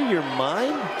you out of your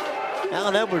mind?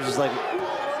 Allen Edwards is like,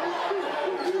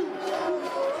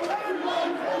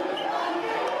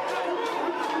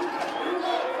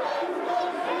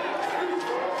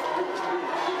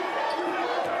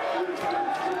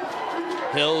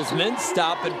 Hillsman,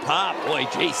 stop and pop. Boy,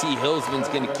 J.C. Hillsman's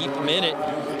going to keep him in it.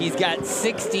 He's got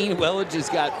 16. Wellage has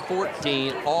got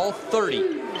 14. All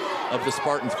 30 of the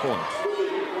Spartans' points.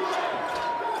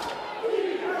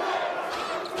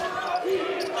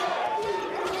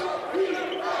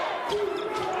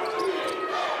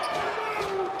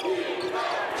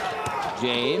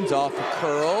 James off a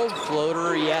curl.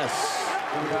 Floater,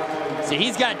 yes. See,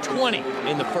 he's got 20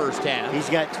 in the first half. He's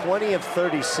got 20 of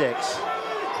 36.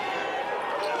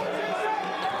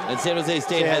 And San Jose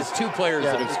State has 2 players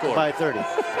that have scored. By 30.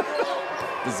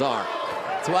 Bizarre.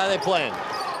 That's why they play him.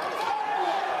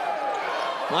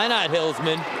 Why not,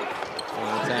 Hillsman?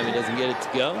 One time he doesn't get it to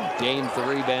go. James the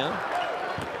rebound.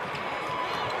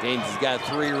 James has got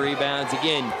 3 rebounds.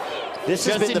 Again, this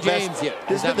has been the best.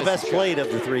 This has been the best played of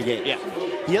the 3 games. Yeah.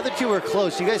 The other 2 were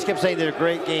close. You guys kept saying they're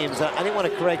great games. I didn't want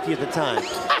to correct you at the time.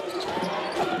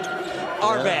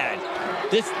 Are bad.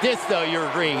 This though, you're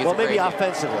agreeing is well, maybe great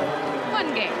offensively.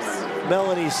 Fun games.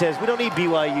 Melanie says, we don't need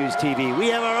BYU's TV. We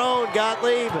have our own,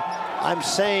 Gottlieb. I'm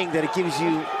saying that it gives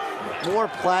you more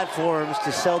platforms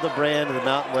to sell the brand of the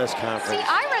Mountain West Conference. See,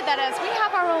 I read that as we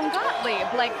have our own Gottlieb.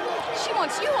 Like, she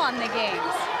wants you on the games.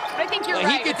 But I think you're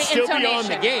right. He could still be on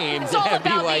the games and have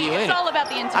BYU in it. It's all about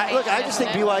the intonation. Look, I just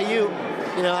think BYU,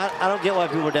 you know, I don't get why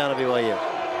people are down on BYU.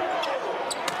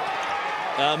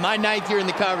 My 9th year in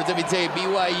the conference, let me tell you,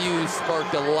 BYU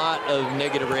sparked a lot of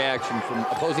negative reaction from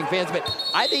opposing fans. But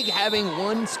I think having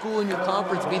one school in your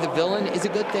conference be the villain is a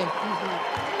good thing.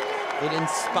 It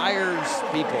inspires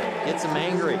people, gets them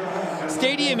angry.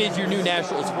 Stadium is your new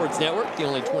national sports network, the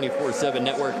only 24/7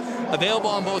 network available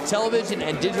on both television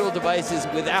and digital devices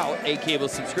without a cable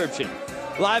subscription.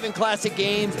 Live and classic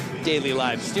games, daily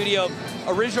live studio,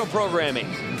 original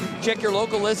programming. Check your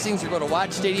local listings. You're going to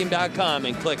watchstadium.com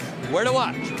and click where to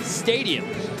watch. Stadium.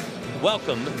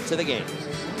 Welcome to the game.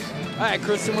 All right,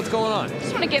 Kristen, what's going on?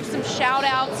 Just want to give some shout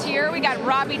outs here. We got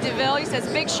Robbie DeVille. He says,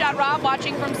 big shot, Rob,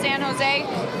 watching from San Jose.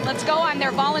 Let's go. I'm their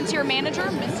volunteer manager,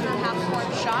 Mr.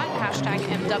 Half-Court Shot, hashtag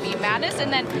MW Madness.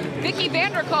 And then Vicky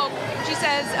Vanderkoop, she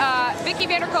says, Vicky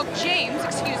Vanderkoop James,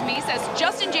 says,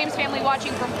 Justin James family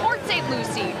watching from Port St.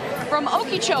 Lucie, from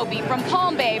Okeechobee, from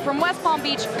Palm Bay, from West Palm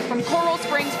Beach, from Coral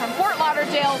Springs, from Fort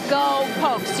Lauderdale. Go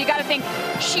Pokes. You got to think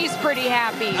she's pretty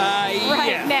happy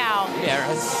right now.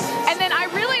 Yes. And then I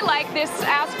really like this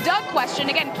Ask Doug question.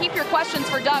 Again, keep your questions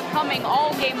for Doug coming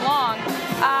all game long.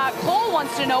 Cole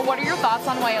wants to know, what are your thoughts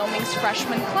on Wyoming's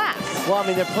freshman class? Well, I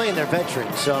mean, they're playing their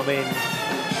veterans, so I mean,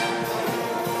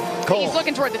 Cole, he's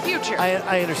looking toward the future.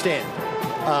 I understand.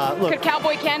 Look, could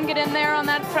Cowboy Ken get in there on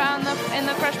that in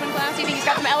the freshman class? You think he's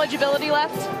got some eligibility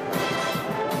left?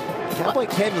 Cowboy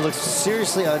Ken looks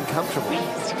seriously uncomfortable.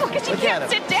 Look, he can't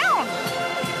sit down.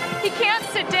 He can't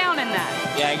sit down in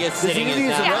that. Yeah, I guess sitting is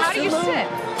not. Yeah, how do you sit?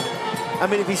 I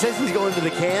mean, if he says he's going to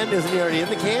the can, isn't he already in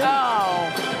the can? Oh.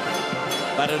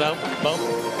 I don't know. Boom.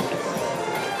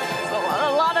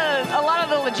 A lot of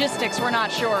the logistics we're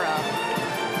not sure of.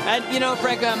 And, you know,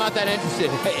 frankly, I'm not that interested.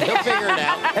 He'll figure it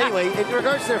out. Anyway, in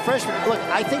regards to their freshmen, look,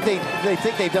 I think they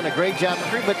think they've done a great job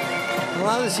recruiting, but a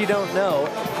lot of this you don't know.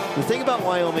 The thing about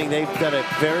Wyoming, they've done a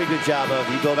very good job of,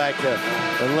 you go back to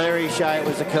when Larry Shyatt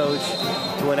was the coach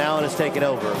to when Allen has taken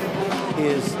over,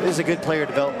 is a good player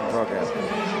development program.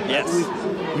 Yes.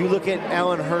 You look at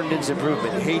Alan Herndon's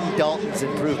improvement, Hayden Dalton's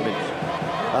improvement,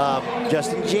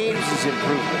 Justin James's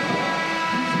improvement.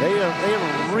 They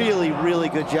have a really, really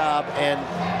good job, and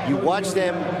you watch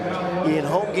them in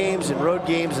home games and road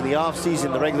games in the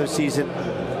offseason, the regular season.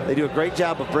 They do a great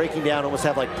job of breaking down, almost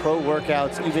have like pro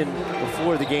workouts even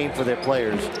before the game for their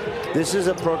players. This is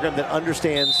a program that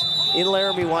understands, in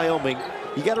Laramie, Wyoming,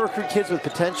 you got to recruit kids with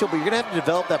potential, but you're going to have to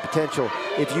develop that potential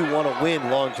if you want to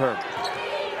win long term.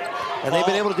 And they've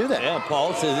been able to do that. Yeah,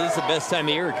 Paul says this is the best time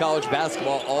of year in college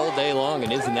basketball all day long,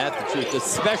 and isn't that the truth,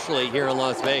 especially here in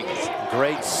Las Vegas?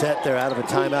 Great set there out of a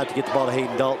timeout to get the ball to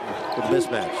Hayden Dalton with a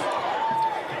mismatch.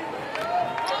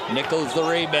 Nichols the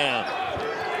rebound.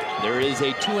 There is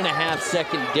a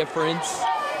 2.5-second difference.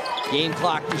 Game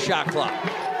clock to shot clock.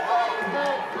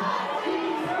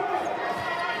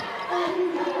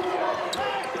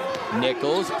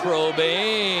 Nichols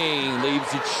probing,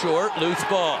 leaves it short, loose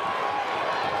ball.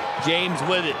 James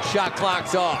with it, shot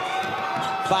clock's off.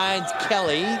 Finds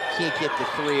Kelly, can't get the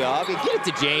 3 off. Get it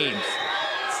to James.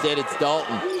 Instead it's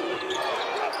Dalton.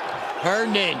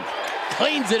 Herndon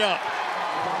cleans it up.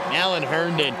 Alan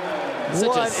Herndon,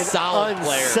 such a solid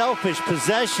player. Unselfish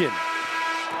possession.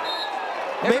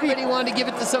 Everybody wanted to give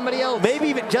it to somebody else. Maybe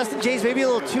even Justin James, maybe a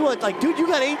little too much. Like, dude, you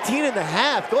got 18 and a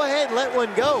half. Go ahead and let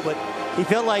one go. But he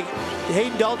felt like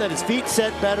Hayden Dalton had his feet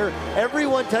set better.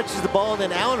 Everyone touches the ball, and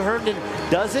then Alan Herndon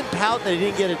doesn't pout that he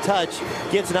didn't get a touch.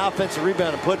 Gets an offensive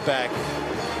rebound and putback.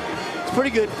 It's pretty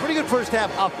good first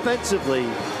half offensively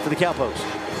for the Cowpokes.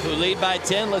 Who lead by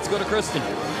 10? Let's go to Kristen.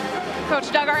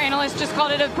 Coach Doug, our analyst, just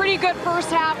called it a pretty good first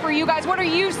half for you guys. What are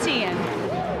you seeing?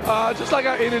 Just like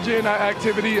our energy and our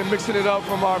activity and mixing it up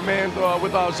from our man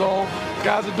with our zone.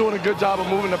 Guys are doing a good job of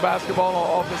moving the basketball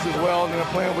on offense as well, and they're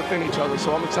playing within each other,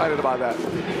 so I'm excited about that.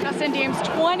 Justin James,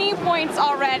 20 points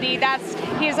already. That's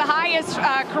his highest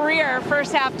career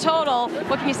first half total.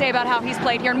 What can you say about how he's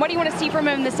played here, and what do you want to see from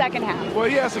him in the second half? Well,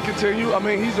 he has to continue. I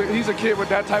mean, he's a kid with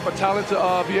that type of talent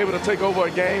to be able to take over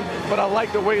a game, but I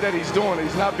like the way that he's doing it.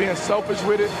 He's not being selfish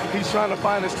with it. He's trying to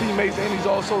find his teammates, and he's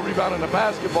also rebounding the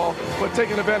basketball, but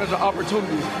taking advantage of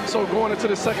opportunities. So going into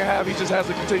the second half, he just has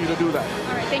to continue to do that.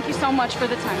 All right, thank you so much for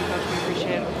the time, Coach. We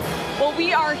appreciate it. Well,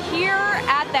 we are here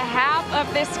at the half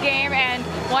of this game, and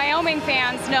Wyoming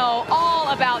fans know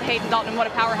all about Hayden Dalton and what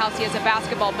a powerhouse he is at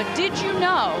basketball. But did you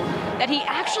know that he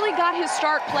actually got his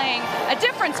start playing a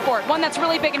different sport, one that's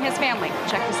really big in his family?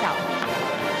 Check this out.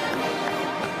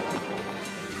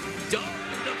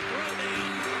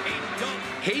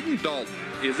 Hayden Dalton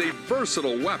is a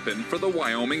versatile weapon for the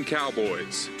Wyoming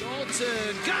Cowboys.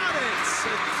 Dalton got it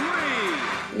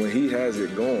at 3. When he has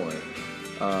it going,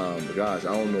 gosh,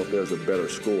 I don't know if there's a better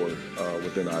scorer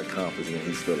within our conference when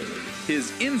he's feeling it.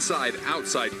 His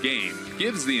inside-outside game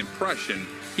gives the impression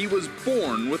he was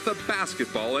born with a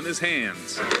basketball in his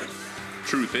hands.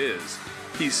 Truth is,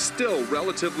 he's still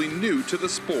relatively new to the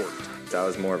sport. I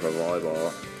was more of a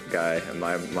volleyball guy.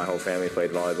 My whole family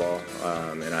played volleyball,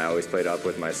 and I always played up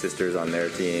with my sisters on their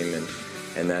team.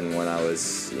 And then when I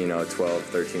was, 12,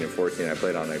 13, and 14, I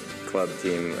played on a club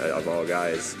team of all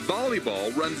guys.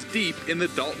 Volleyball runs deep in the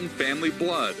Dalton family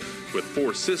blood, with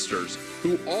 4 sisters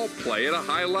who all play at a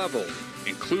high level,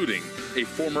 including a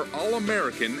former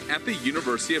All-American at the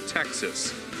University of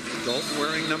Texas. Dalton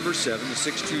wearing number 7, the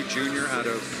 6'2" junior out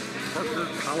of Parker,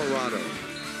 Colorado.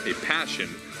 A passion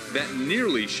that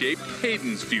nearly shaped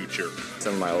Hayden's future.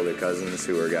 Some of my older cousins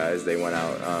who were guys, they went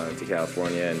out to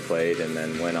California and played, and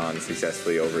then went on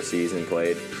successfully overseas and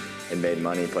played and made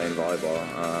money playing volleyball.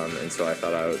 And so I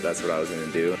thought that's what I was going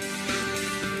to do.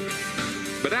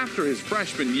 But after his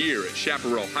freshman year at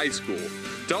Chaparral High School,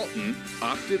 Dalton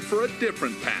opted for a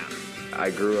different path.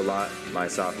 I grew a lot my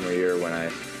sophomore year when I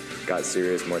got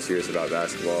more serious about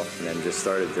basketball, and then just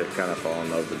started to kind of fall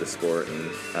in love with the sport, and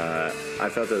I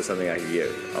felt it was something I could get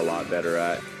a lot better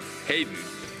at. Hayden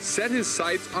set his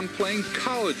sights on playing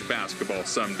college basketball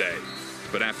someday,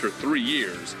 but after 3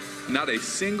 years, not a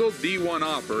single D1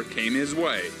 offer came his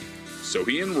way. So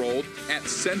he enrolled at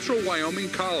Central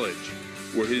Wyoming College,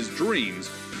 where his dreams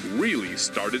really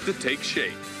started to take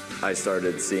shape. I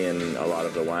started seeing a lot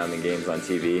of the Wyoming games on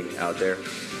TV out there,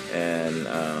 and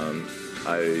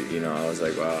I was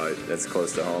like, wow, that's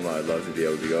close to home. I'd love to be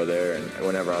able to go there. And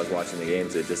whenever I was watching the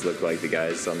games, it just looked like the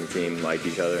guys on the team liked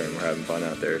each other and were having fun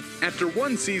out there. After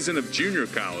 1 season of junior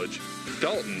college,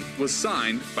 Dalton was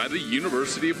signed by the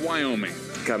University of Wyoming.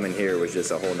 Coming here was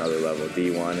just a whole nother level,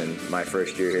 D1. And my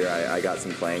first year here, I got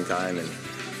some playing time, and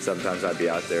sometimes I'd be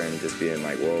out there and just being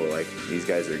like, whoa, like, these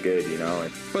guys are good,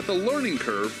 But the learning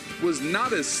curve was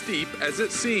not as steep as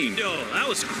it seemed. No, that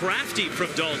was crafty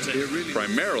from Dalton.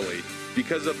 Primarily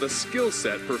because of the skill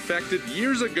set perfected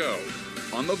years ago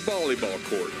on the volleyball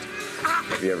court.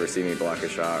 If you ever see me block a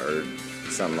shot or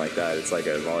something like that, it's like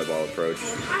a volleyball approach,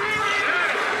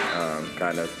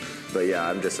 kind of. But yeah,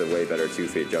 I'm just a way better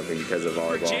 2-feet jumping because of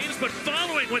volleyball. James, but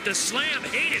following with the slam,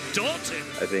 Hayden Dalton.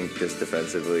 I think just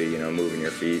defensively, moving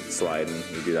your feet, sliding,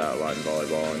 we do that a lot in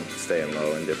volleyball, and staying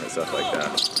low and different stuff like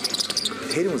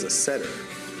that. Hayden was a setter,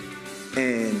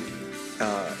 and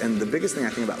the biggest thing I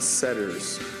think about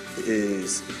setters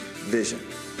is vision,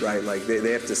 right? Like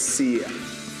they have to see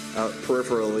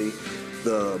peripherally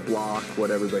the block, what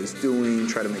everybody's doing,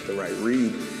 try to make the right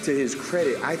read. To his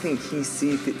credit, I think he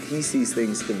sees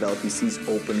things develop. He sees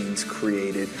openings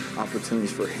created,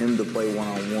 opportunities for him to play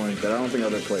one-on-one that I don't think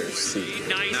other players see.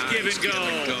 Nice give and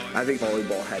go. I think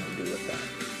volleyball had to do with that.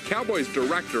 Cowboys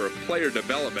Director of Player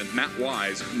Development, Matt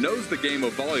Wise, knows the game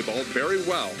of volleyball very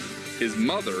well. His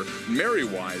mother, Mary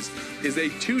Wise, is a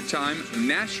two-time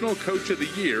National Coach of the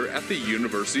Year at the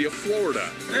University of Florida.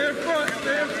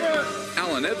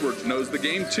 Alan Edwards knows the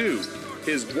game too.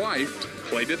 His wife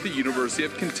played at the University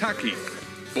of Kentucky.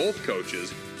 Both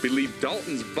coaches believe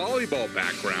Dalton's volleyball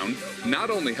background not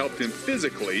only helped him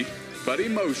physically, but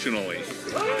emotionally.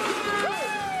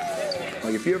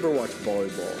 Like, if you ever watch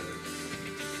volleyball,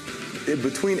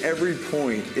 between every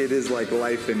point, it is like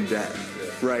life and death,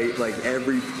 right? Like,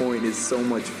 every point is so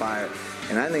much fire.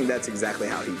 And I think that's exactly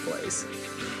how he plays.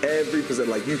 Every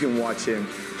possession, like, you can watch him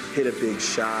hit a big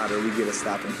shot or we get a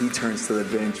stop and he turns to the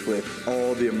bench with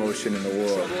all the emotion in the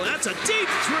world. That's a deep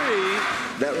three.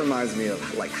 That reminds me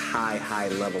of, like, high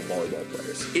level volleyball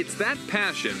players. It's that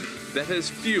passion that has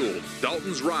fueled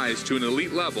Dalton's rise to an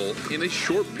elite level in a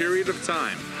short period of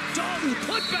time. Dalton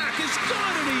putback is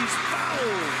good and he's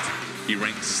fouled. He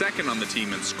ranks second on the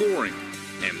team in scoring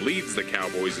and leads the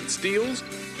Cowboys in steals,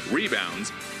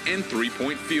 rebounds, and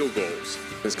three-point field goals.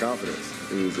 His confidence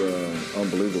is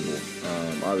unbelievable.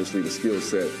 Obviously, the skill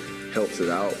set helps it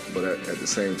out, but at the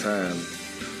same time,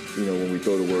 you know, when we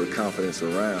throw the word confidence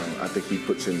around, I think he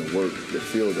puts in the work to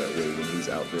feel that way when he's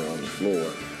out there on the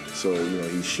floor. So, you know,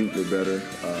 he's shooting it better,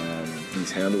 he's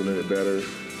handling it better,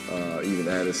 even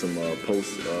added some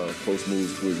post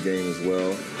moves to his game as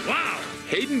well. Wow!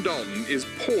 Hayden Dalton is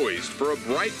poised for a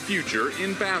bright future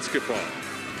in basketball,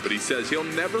 but he says he'll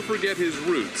never forget his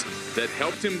roots that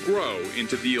helped him grow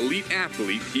into the elite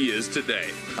athlete he is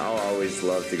today. I'll always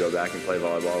love to go back and play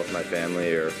volleyball with my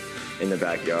family or in the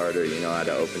backyard or, you know, at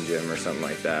an open gym or something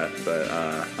like that. But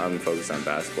I'm focused on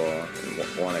basketball and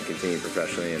want to continue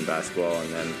professionally in basketball,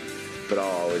 but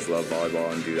I'll always love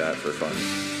volleyball and do that for fun.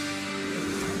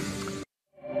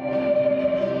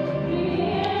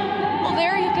 Well,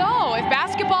 there you go. If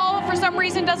basketball for some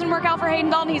reason doesn't work out for Hayden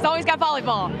Dalton, he's always got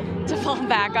volleyball to fall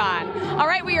back on. All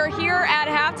right, we are here at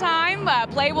halftime.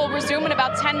 Play will resume in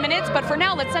about 10 minutes, but for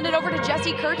now, let's send it over to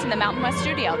Jesse Kurtz in the Mountain West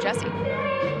studio. Jesse.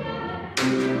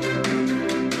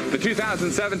 The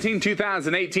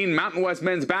 2017-2018 Mountain West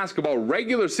men's basketball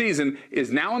regular season is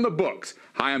now in the books.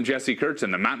 Hi, I'm Jesse Kurtz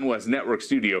in the Mountain West Network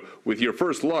studio with your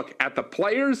first look at the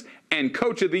players and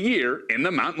coach of the year in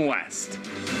the Mountain West.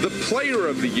 The player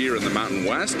of the year in the Mountain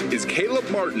West is Caleb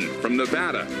Martin from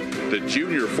Nevada. The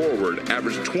junior forward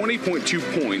averaged 20.2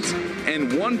 points and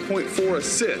 1.4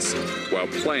 assists while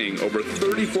playing over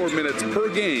 34 minutes per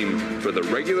game for the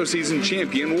regular season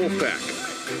champion Wolfpack.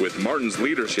 With Martin's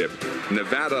leadership,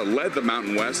 Nevada led the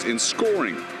Mountain West in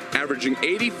scoring, averaging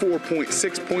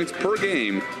 84.6 points per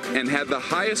game and had the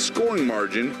highest scoring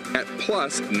margin at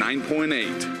plus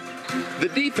 9.8. The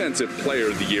defensive player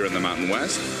of the year in the Mountain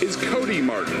West is Cody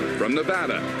Martin from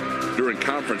Nevada. During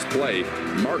conference play,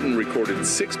 Martin recorded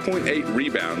 6.8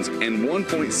 rebounds and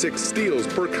 1.6 steals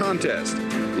per contest,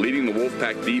 leading the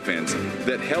Wolfpack defense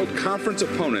that held conference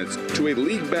opponents to a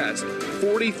league best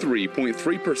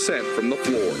 43.3% from the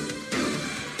floor.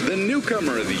 The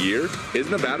newcomer of the year is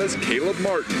Nevada's Caleb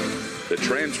Martin. The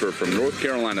transfer from North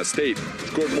Carolina State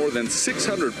scored more than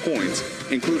 600 points,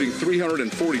 including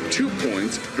 342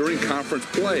 points during conference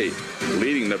play,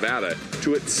 leading Nevada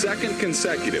to its second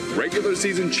consecutive regular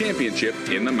season championship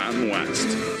in the Mountain West.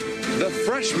 The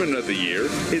freshman of the year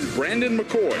is Brandon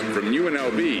McCoy from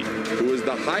UNLV, who is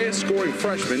the highest scoring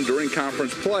freshman during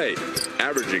conference play,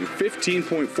 averaging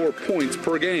 15.4 points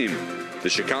per game. The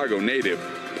Chicago native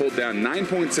pulled down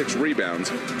 9.6 rebounds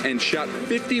and shot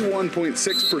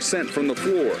 51.6% from the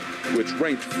floor, which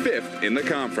ranked 5th in the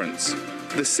conference.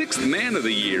 The sixth man of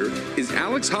the year is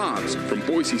Alex Hobbs from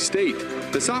Boise State.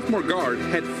 The sophomore guard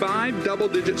had 5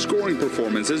 double-digit scoring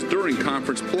performances during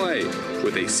conference play,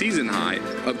 with a season high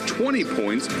of 20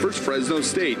 points versus Fresno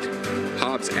State.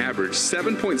 Hobbs averaged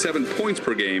 7.7 points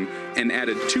per game and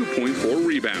added 2.4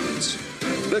 rebounds.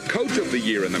 The coach of the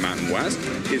year in the Mountain West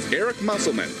is Eric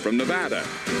Musselman from Nevada.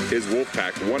 His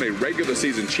Wolfpack won a regular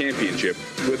season championship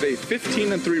with a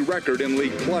 15-3 record in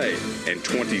league play and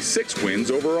 26 wins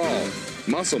overall.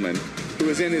 Musselman, who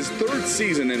is in his 3rd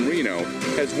season in Reno,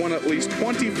 has won at least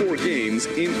 24 games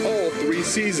in all 3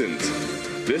 seasons.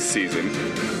 This season,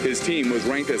 his team was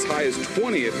ranked as high as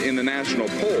 20th in the national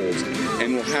polls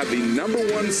and will have the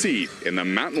 #1 seed in the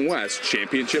Mountain West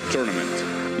Championship Tournament.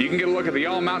 You can get a look at the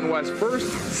All-Mountain West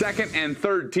 1st, 2nd, and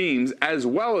 3rd teams, as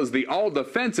well as the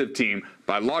All-Defensive team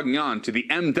by logging on to the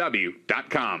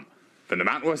MW.com. From the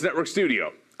Mountain West Network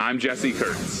studio, I'm Jesse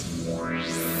Kurtz.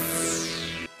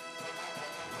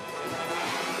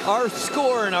 Our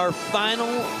score in our final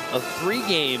of 3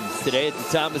 games today at the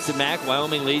Thomas and Mack.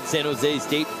 Wyoming leads San Jose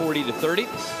State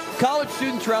 40-30. College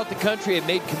students throughout the country have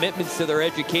made commitments to their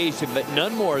education, but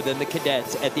none more than the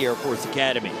cadets at the Air Force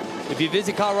Academy. If you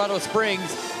visit Colorado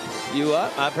Springs,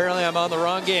 apparently I'm on the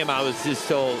wrong game, I was just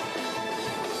told.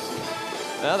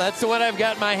 Well, that's the one I've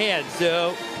got in my hand,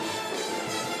 so.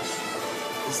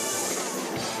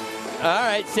 All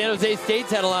right, San Jose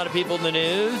State's had a lot of people in the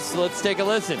news. Let's take a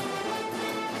listen.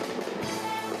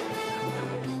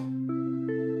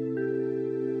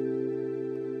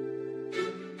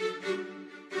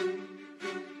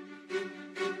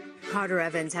 Carter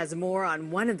Evans has more on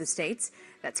one of the states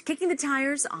that's kicking the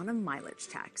tires on a mileage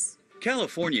tax.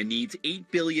 California needs $8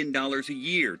 billion a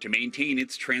year to maintain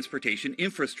its transportation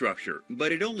infrastructure,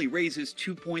 but it only raises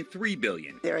 $2.3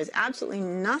 billion. There is absolutely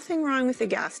nothing wrong with the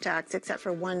gas tax except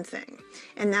for one thing,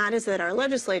 and that is that our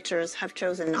legislatures have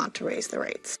chosen not to raise the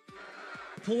rates.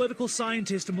 Political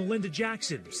scientist Melinda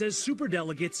Jackson says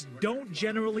superdelegates don't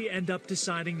generally end up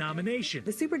deciding nominations.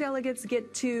 The superdelegates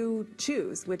get to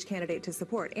choose which candidate to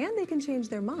support, and they can change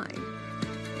their mind.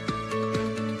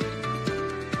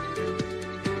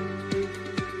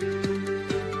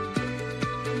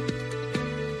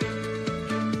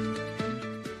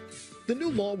 The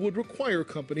new law would require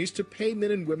companies to pay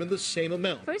men and women the same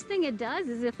amount. First thing it does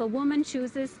is if a woman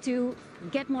chooses to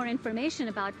get more information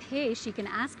about pay, she can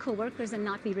ask coworkers and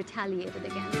not be retaliated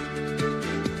against.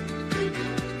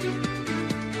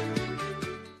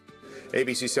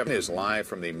 ABC 7 is live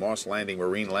from the Moss Landing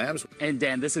Marine Labs. And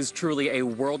Dan, this is truly a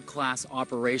world-class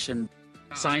operation.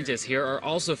 Scientists here are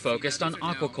also focused on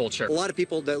aquaculture. A lot of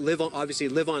people that obviously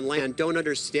live on land don't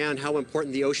understand how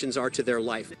important the oceans are to their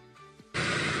life.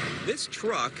 This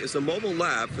truck is the mobile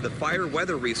lab for the Fire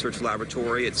Weather Research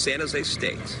Laboratory at San Jose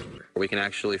State. We can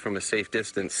actually, from a safe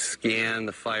distance, scan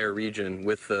the fire region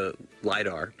with the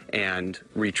LiDAR and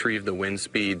retrieve the wind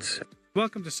speeds.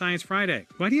 Welcome to Science Friday.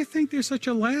 Why do you think there's such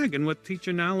a lag in what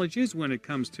teacher knowledge is when it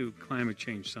comes to climate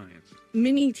change science?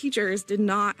 Many teachers did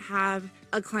not have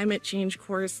a climate change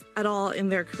course at all in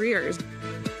their careers.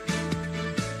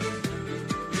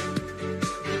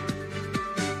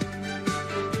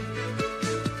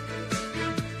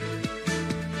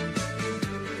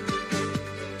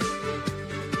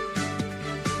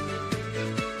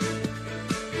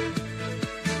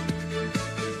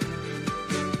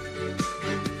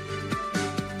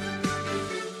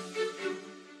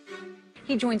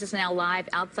 He joins us now live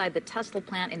outside the Tesla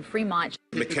plant in Fremont.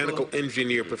 Mechanical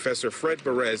engineer Professor Fred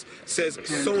Perez says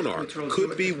sonar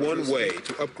could be one way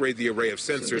to upgrade the array of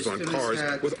sensors on cars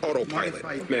with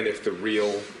autopilot. Man, if the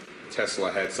real Tesla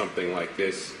had something like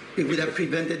this, it would have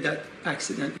prevented that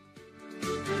accident.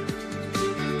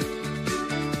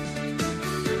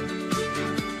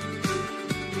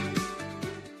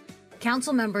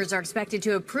 Council members are expected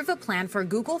to approve a plan for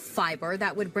Google Fiber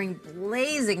that would bring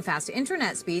blazing fast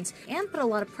internet speeds and put a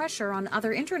lot of pressure on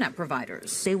other internet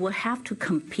providers. They will have to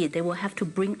compete. They will have to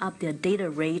bring up their data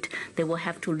rate. They will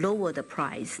have to lower the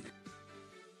price.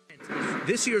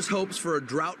 This year's hopes for a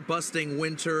drought-busting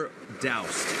winter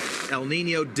doused. El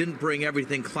Nino didn't bring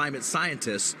everything climate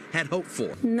scientists had hoped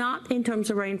for. Not in terms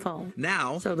of rainfall.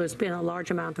 Now, so there's been a large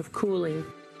amount of cooling.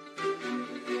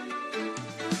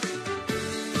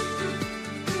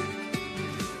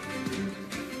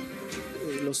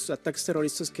 Los ataques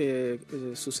terroristas que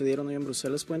sucedieron hoy en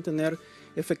Bruselas pueden tener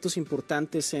efectos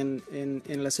importantes en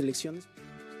las elecciones.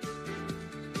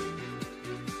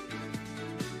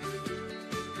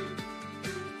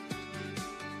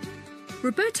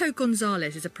 Roberto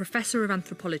Gonzalez is a professor of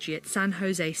anthropology at San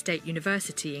Jose State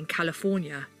University in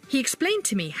California. He explained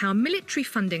to me how military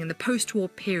funding in the post-war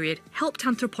period helped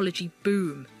anthropology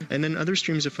boom. And then other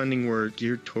streams of funding were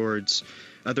geared towards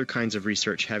other kinds of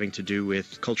research having to do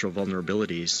with cultural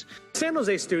vulnerabilities. San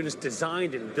Jose students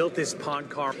designed and built this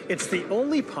pond car. It's the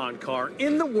only pond car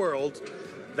in the world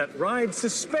that rides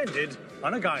suspended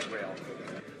on a guide rail.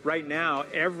 Right now,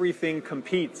 everything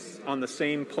competes on the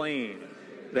same plane.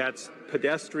 That's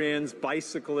pedestrians,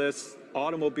 bicyclists,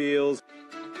 automobiles.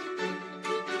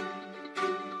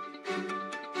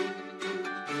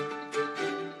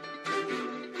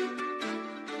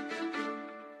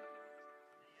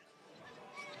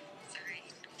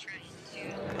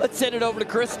 Let's send it over to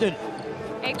Kristen.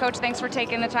 Hey, Coach, thanks for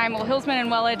taking the time. Well, Hillsman and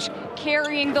Welledge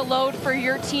carrying the load for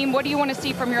your team. What do you want to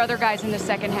see from your other guys in the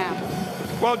second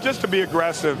half? Well, just to be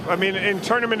aggressive. I mean, in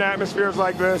tournament atmospheres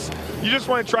like this, you just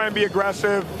want to try and be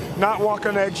aggressive, not walk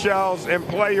on eggshells, and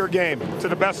play your game to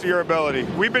the best of your ability.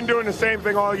 We've been doing the same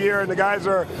thing all year, and the guys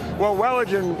are, well,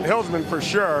 Welledge and Hillsman for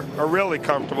sure are really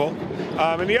comfortable.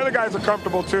 And the other guys are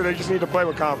comfortable, too. They just need to play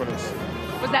with confidence.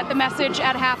 Was that the message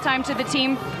at halftime to the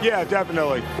team? Yeah,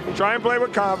 definitely. Try and play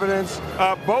with confidence.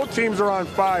 Both teams are on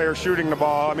fire shooting the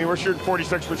ball. I mean, we're shooting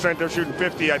 46%. They're shooting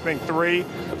 50, I think, 3.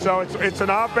 So it's an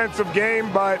offensive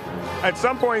game, but at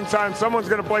some point in time, someone's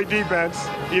going to play defense,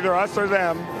 either us or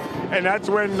them, and that's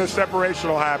when the separation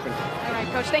will happen. All right,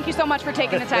 Coach, thank you so much for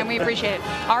taking the time. We appreciate it.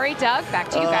 All right, Doug, back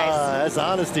to you guys. That's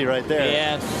honesty right there.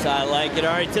 Yes, I like it.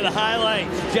 All right, to the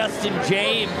highlights. Justin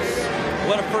James.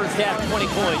 What a first half, 20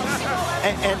 points.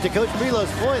 And to Coach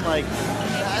Prelo's point, like,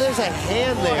 there's a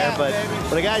hand there, but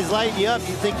when a guy's lighting you up,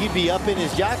 you think you'd be up in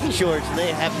his jockey shorts, and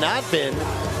they have not been.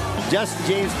 Justin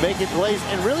James making plays,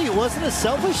 and really it wasn't a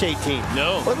selfish 18.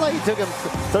 No. It wasn't like he took him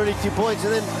 32 points,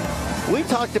 and then we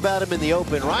talked about him in the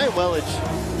open. Ryan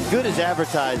Wellich, good as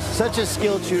advertised, such a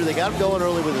skilled shooter. They got him going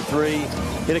early with a 3.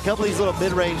 Hit a couple of these little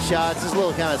mid-range shots, this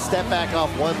little kind of step back off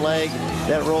one leg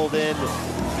that rolled in.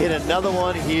 Hit another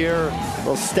one here,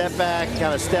 little step back,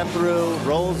 kind of step through,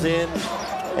 rolls in,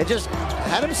 and just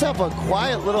had himself a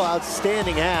quiet little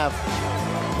outstanding half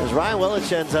as Ryan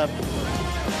Wellich ends up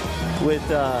with,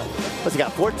 what's he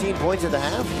got, 14 points at the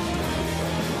half?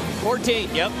 14,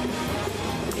 yep.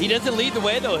 He doesn't lead the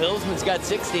way, though. Hillsman's got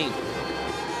 16.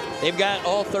 They've got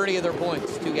all 30 of their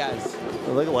points, 2 guys.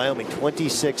 Well, look at Wyoming,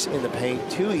 26 in the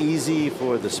paint. Too easy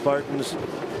for the Spartans.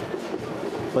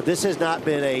 But this has not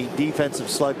been a defensive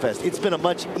slugfest. It's been a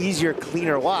much easier,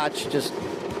 cleaner watch. Just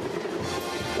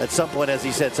at some point, as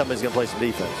he said, somebody's going to play some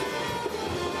defense.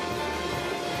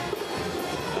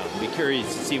 I'll be curious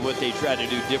to see what they try to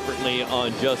do differently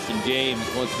on Justin James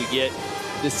once we get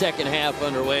the second half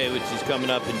underway, which is coming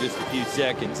up in just a few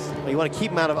seconds. Well, you want to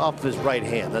keep him off of his right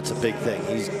hand. That's a big thing.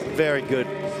 He's very good.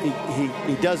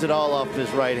 He does it all off of his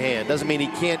right hand. Doesn't mean he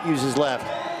can't use his left,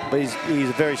 but he's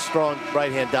a very strong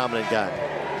right-hand dominant guy.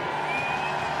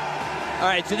 All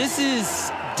right, so this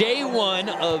is day 1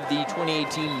 of the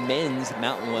 2018 Men's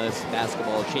Mountain West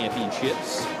Basketball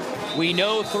Championships. We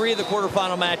know 3 of the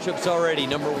quarterfinal matchups already.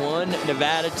 Number 1,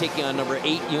 Nevada taking on number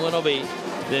 8, UNLV.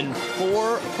 Then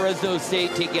 4, Fresno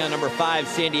State taking on number 5,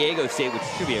 San Diego State, which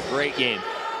should be a great game.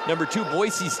 Number 2,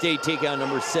 Boise State taking on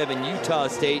number 7, Utah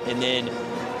State. And then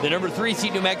the number 3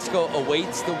 seed, New Mexico,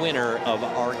 awaits the winner of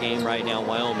our game right now,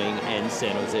 Wyoming and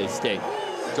San Jose State.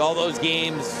 So all those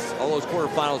games, all those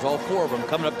quarterfinals, all 4 of them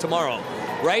coming up tomorrow,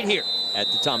 right here at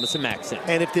the Thomas & Mack Center.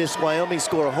 And if this Wyoming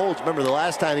score holds, remember the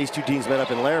last time these 2 teams met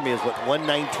up in Laramie is what,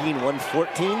 119,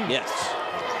 114? Yes.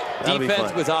 That'll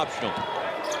Defense was optional.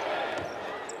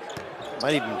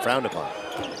 Might even be frowned upon.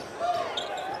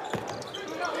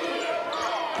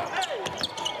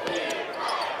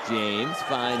 James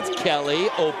finds Kelly,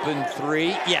 open 3,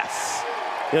 yes.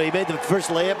 You know, he made the first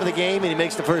layup of the game, and he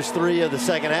makes the first 3 of the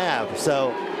second half.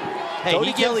 So, hey,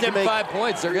 he gives them 5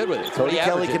 points. They're good with it. Cody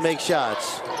Kelly can make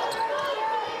shots.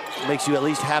 Makes you at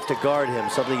least have to guard him,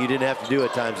 something you didn't have to do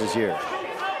at times this year.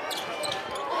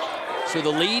 So the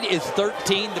lead is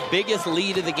 13, the biggest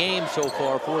lead of the game so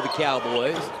far for the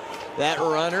Cowboys. That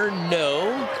runner,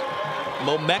 no.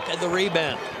 Momeka the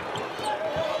rebound.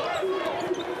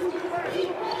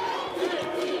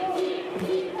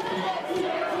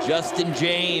 Justin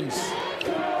James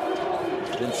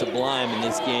been sublime in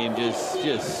this game,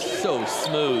 just so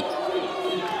smooth.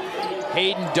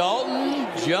 Hayden Dalton,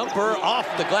 jumper off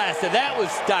the glass. So that was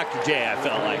Dr. J, I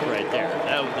felt like, right there.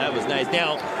 That was nice.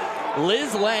 Now,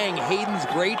 Liz Lang, Hayden's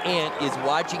great aunt, is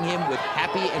watching him with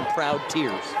happy and proud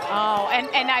tears. Oh,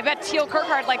 and I bet Teal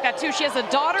Kirkhardt like that too. She has a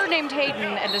daughter named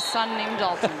Hayden and a son named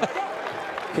Dalton.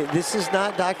 Okay, this is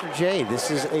not Dr. J. This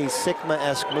is a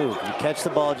Sigma-esque move. You catch the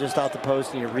ball just off the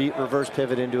post and you reverse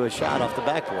pivot into a shot off the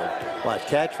backboard. Watch,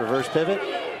 catch, reverse pivot,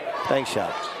 bank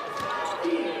shot.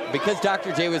 Because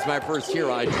Dr. J was my first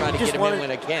hero, I try to get him in when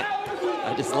I can.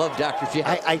 I just love Dr. J.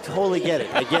 I totally get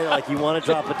it. I get it, like you want to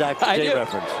drop a Dr. J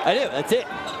reference. I do, that's it.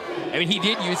 I mean, he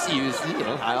did use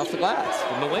high off the glass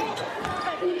from the wing.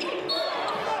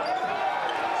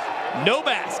 No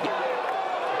basket.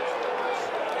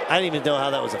 I didn't even know how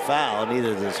that was a foul,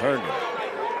 neither does Herndon.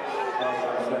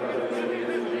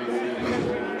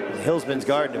 Hillsman's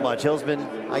guarding him. Watch,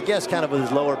 Hillsman, I guess kind of with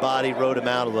his lower body, rode him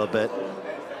out a little bit.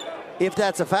 If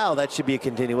that's a foul, that should be a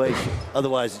continuation.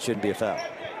 Otherwise, it shouldn't be a foul.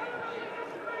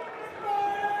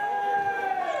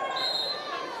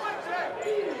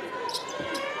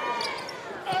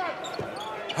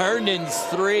 Herndon's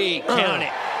 3, count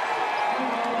it.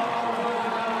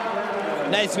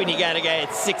 Nice when you got a guy at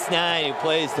 6'9" who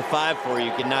plays the 5 for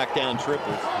you, can knock down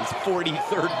triples. His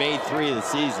 43rd made 3 of the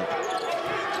season.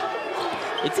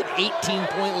 It's an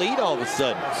 18-point lead all of a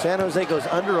sudden. San Jose goes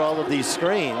under all of these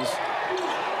screens.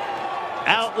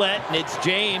 Outlet, and it's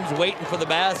James waiting for the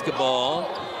basketball.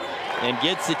 and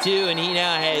gets the 2, and he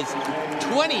now has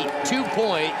 22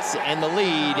 points, and the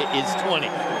lead is 20.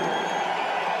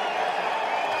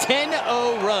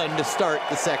 10-0 run to start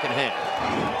the second half.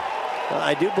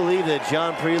 I do believe that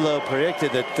John Prelo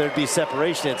predicted that there'd be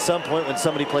separation at some point when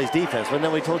somebody plays defense. Wasn't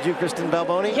that what we told you, Kristen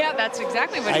Balboni? Yeah, that's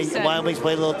exactly what he said. Wyoming's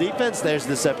played a little defense. There's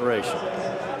the separation.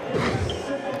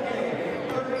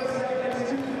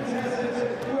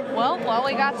 Well, while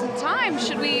we got some time,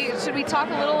 should we talk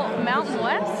a little Mountain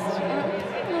West?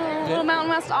 A little Mountain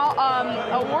West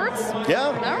awards? Yeah.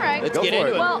 All right. Let's get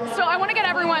into it. Well, so I want to get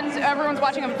everyone's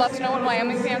watching. I would love to know what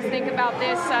Wyoming fans think about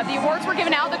this. The awards were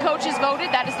given out. The coaches voted.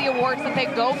 That is the awards that they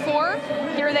go for.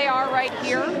 Here they are right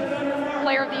here.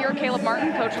 Player of the Year, Caleb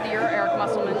Martin. Coach of the Year, Eric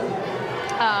Musselman.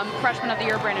 Freshman of the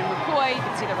Year, Brandon McCoy. You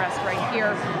can see the rest right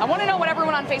here. I want to know what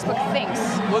everyone on Facebook thinks.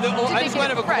 Well, I just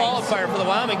want to have a qualifier for the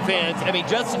Wyoming fans. I mean,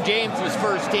 Justin James was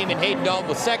first team and Hayden Dalton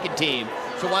was second team.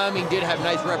 So Wyoming did have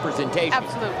nice representation.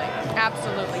 Absolutely,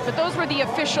 absolutely. But those were the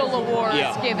official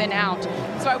awards given out.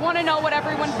 So I want to know what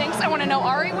everyone thinks. I want to know,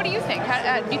 Ari, what do you think?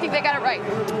 Do you think they got it right?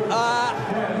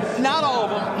 Not all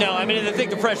of them. No, I mean, I think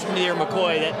the freshman of the year,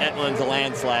 McCoy, that one's a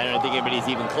landslide. I don't think anybody's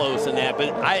even close in that.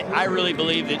 But I really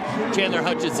believe that Chandler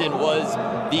Hutchison was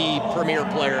the premier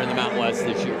player in the Mountain West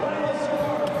this year.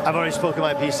 I've already spoken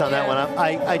my piece on that one.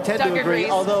 I tend Doug to agree,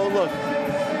 agrees. although, look,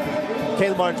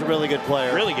 Caleb Martin's a really good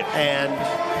player. Really good. And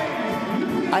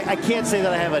I can't say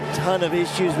that I have a ton of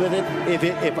issues with it.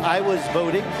 If I was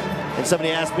voting and somebody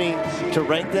asked me to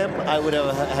rank them, I would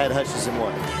have had Hutchison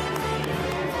 1.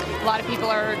 A lot of people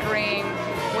are agreeing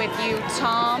with you.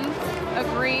 Tom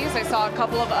agrees. I saw a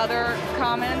couple of other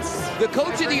comments. The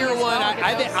coach of the year one,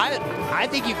 I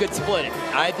think you could split it.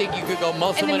 I think you could go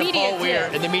Musselman and Paul Weir,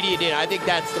 and the media did. I think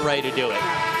that's the way to do it,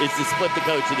 is to split the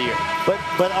coach of the year.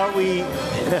 But are we,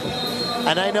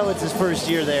 and I know it's his first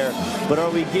year there, but are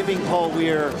we giving Paul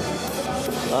Weir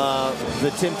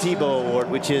the Tim Tebow Award,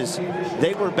 which is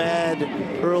they were bad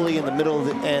early in the middle of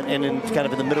the, and in kind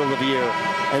of in the middle of the year,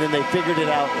 and then they figured it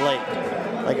out late.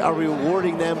 Like, are we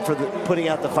rewarding them for putting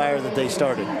out the fire that they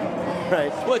started?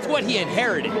 Right. Well, it's what he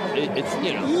inherited. It's,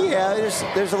 you know. Yeah,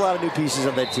 there's a lot of new pieces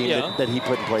on that team that he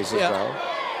put in place as well.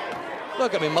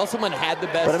 Look, I mean, Musselman had the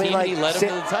best team, and he led him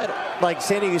to the title. Like,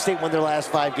 San Diego State won their last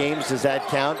 5 games. Does that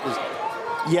count?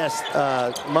 Yes,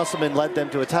 Musselman led them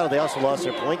to a title. They also lost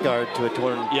their point guard to a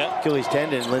torn Achilles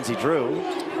tendon, Lindsey Drew.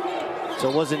 So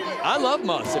it wasn't. I love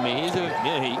Muss. I mean,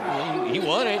 he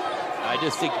won it. I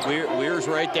just think Weir's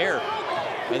right there.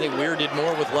 I think Weir did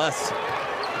more with less.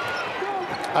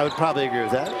 I would probably agree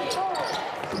with that.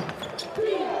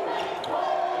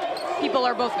 People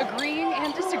are both agreeing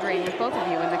and disagreeing with both of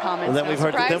you in the comments. Well, then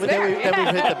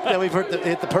we've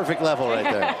hit the perfect level right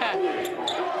there.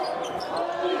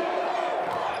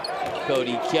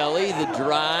 Cody Kelly, the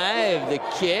drive, the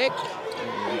kick.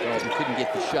 Dalton couldn't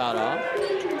get the shot off.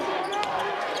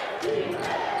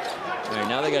 All right,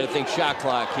 now they got to think shot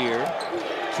clock here.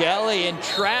 Kelly in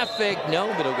traffic. No,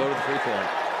 but he'll go to the free throw.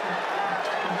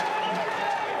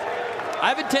 I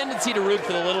have a tendency to root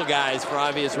for the little guys for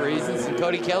obvious reasons, and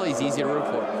Cody Kelly's easy to root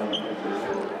for.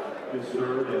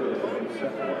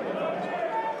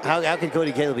 How can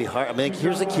Cody Kelly be hard? I mean,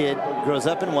 here's a kid, grows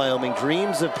up in Wyoming,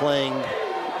 dreams of playing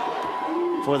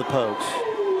for the Pokes.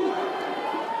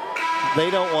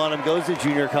 They don't want him, goes to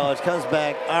junior college, comes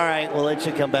back. All right, we'll let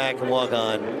you come back and walk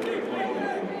on.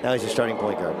 Now he's your starting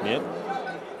point guard. Yep.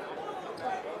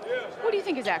 What do you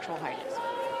think his actual height is?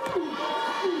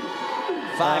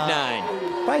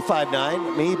 5'9". Probably 5'9". I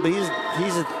mean, but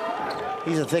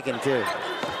he's a thick one too.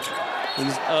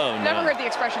 Never heard the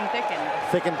expression thicken.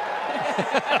 Thicken.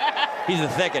 He's a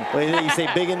thickin'. Wait, you say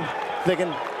biggin,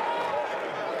 thicken?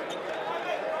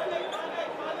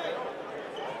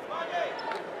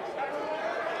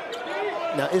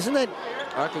 Now, isn't that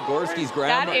Arkagorski's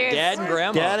grandma, dad and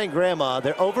grandma? Dad and grandma.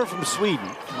 They're over from Sweden.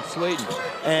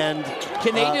 And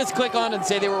can they just click on and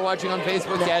say they were watching on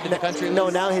Facebook, Dad in the country? No,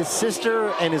 now his sister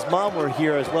and his mom were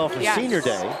here as well for senior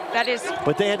day. That is.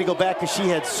 But they had to go back because she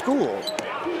had school.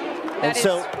 And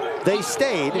so they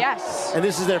stayed. Yes. And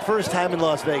this is their first time in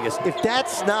Las Vegas. If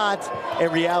that's not a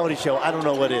reality show, I don't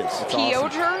know what is.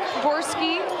 Piotr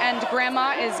Gorski and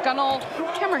grandma is Gunnel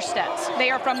Kemmerstedt. They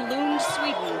are from Lund,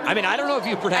 Sweden. I mean, I don't know if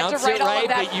you pronounced it right,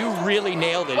 but you really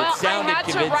nailed it. Well, it sounded I had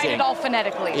convincing. to write it all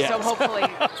phonetically, so hopefully.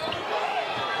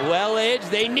 Well-Edge,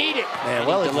 they need it. Man,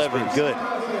 Well-Edge has been good.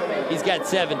 He's got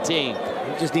 17.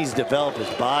 He just needs to develop his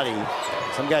body.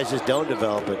 Some guys just don't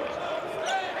develop it.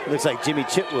 Looks like Jimmy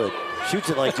Chitwood.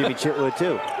 Shoots it like Jimmy Chitwood,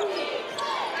 too.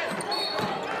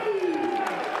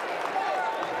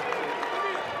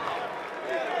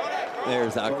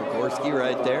 There's Arkagorski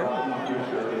right there.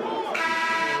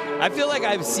 I feel like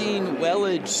I've seen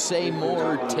Wellage say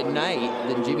more tonight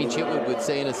than Jimmy Chitwood would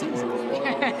say in a season.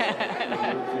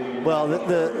 Well,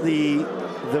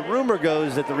 the rumor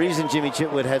goes that the reason Jimmy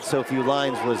Chitwood had so few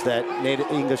lines was that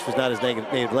English was not his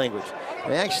native language.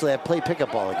 And actually, I played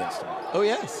pickup ball against him. Oh,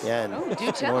 yes. Yeah, in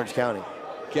Orange County.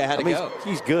 Okay, how'd it go?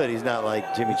 He's good. He's not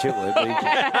like Jimmy Chitwood.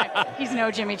 But he's no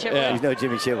Jimmy Chitwood. Yeah. He's no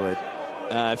Jimmy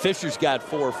Chitwood. Fisher's got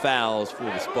 4 fouls for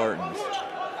the Spartans.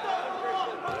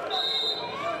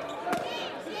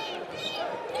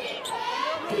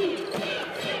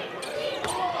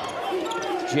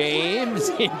 James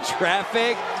in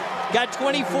traffic. Got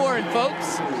 24, and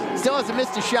folks, still hasn't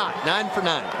missed a shot. 9 for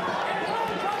 9.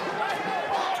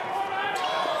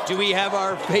 Do we have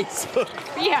our Facebook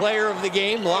player of the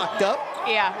game locked up?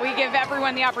 Yeah, we give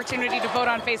everyone the opportunity to vote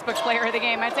on Facebook player of the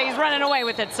game. I'd say he's running away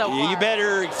with it so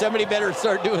far. Somebody better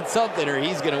start doing something or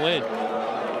he's going to win.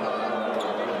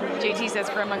 JT says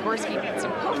Grandma Gorski needs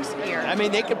some pokes here. I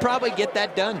mean, they could probably get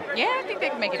that done. Yeah, I think they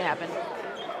can make it happen.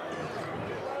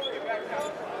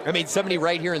 I mean, somebody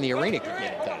right here in the arena could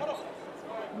get it done.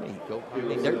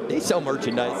 They sell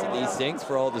merchandise at these things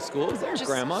for all the schools. There's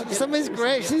Grandma. Somebody's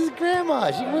great. She's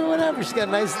grandma. She can wear whatever. She's got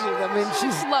a nice, I mean,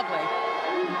 she's lovely.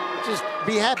 Just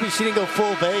be happy she didn't go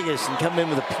full Vegas and come in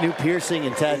with a new piercing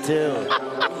and tattoo.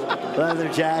 Leather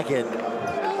jacket.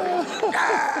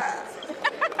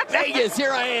 Vegas,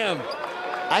 here I am.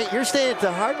 You're staying at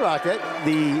the Hard Rock.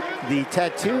 The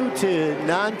tattoo to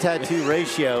non-tattoo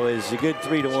ratio is a good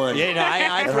 3 to 1. Yeah, no,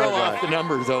 I throw off the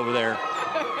numbers over there.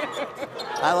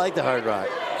 I like the Hard Rock.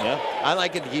 Yeah, I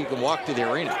like it that you can walk to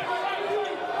the arena.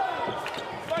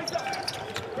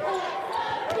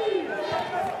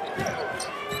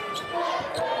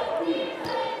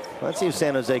 Let's see if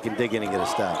San Jose can dig in and get a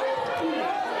stop.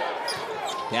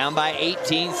 Down by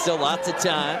 18, still lots of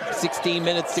time. 16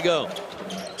 minutes to go.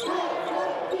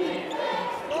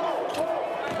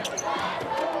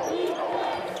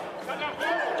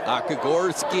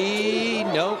 Akagorski,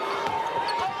 nope.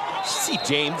 You see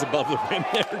James above the rim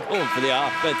there going for the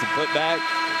offensive putback.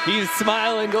 He's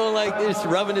smiling, going like this,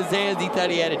 rubbing his hands. He thought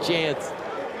he had a chance.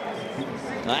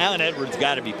 Allen Edwards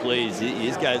got to be pleased.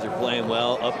 These guys are playing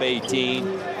well, up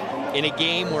 18. In a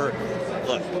game where,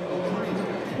 look,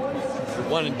 for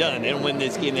one and done, they don't win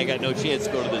this game, they got no chance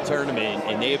to go to the tournament,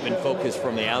 and they have been focused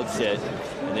from the outset,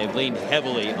 and they've leaned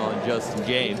heavily on Justin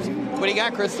James. What do you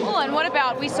got, Crystal? Well, and what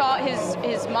about, we saw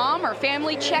his mom or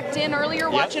family checked in earlier,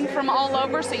 watching from all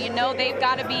over, so you know they've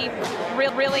got to be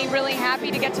really, really happy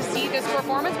to get to see this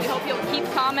performance. We hope you'll keep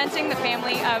commenting, the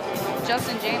family of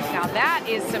Justin James. Now that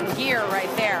is some gear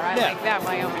right there. I like that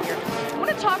Wyoming gear. I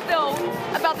want to talk, though,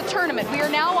 about the tournament. We are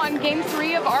now on Game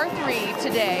 3 of R3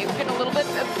 today. We're getting a little bit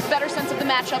better sense of the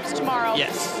matchups tomorrow.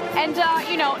 Yes. And,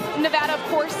 you know, Nevada, of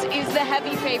course, is the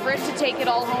heavy favorite to take it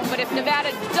all home. But if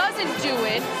Nevada doesn't do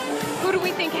it, who do we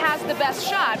think has the best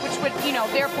shot? Which would, you know,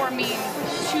 therefore mean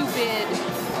two bids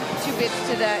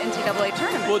to the NCAA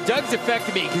tournament. Well, Doug's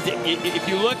affected me because if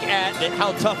you look at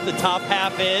how tough the top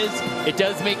half is, it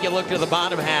does make you look to the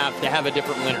bottom half to have a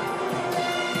different winner.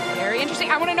 Very interesting.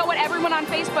 I want to know what everyone on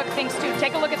Facebook thinks too.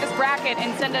 Take a look at this bracket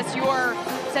and send us your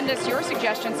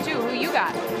suggestions too. Who you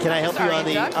got? Can I help you on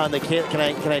the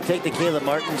can I take the Caleb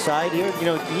Martin side here? You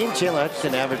know, he and Chandler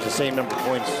Hutchinson averaged the same number of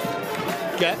points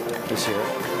this year.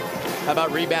 How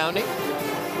about rebounding?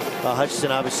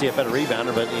 Hutchinson obviously a better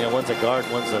rebounder, but you know, one's a guard,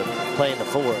 one's a playing the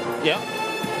 4. Yep.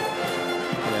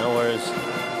 You know,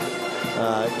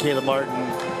 whereas Caleb Martin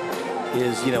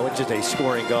is, you know, just a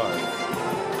scoring guard.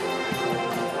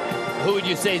 Who would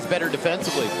you say is better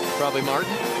defensively? Probably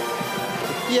Martin?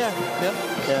 Yeah.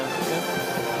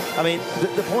 I mean,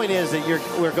 the point is that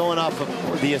we're going off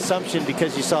of the assumption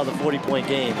because you saw the 40-point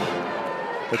game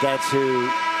that that's who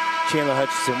Chandler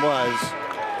Hutchinson was,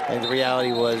 and the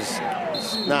reality was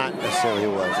not necessarily who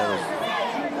it was.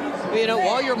 Well, you know,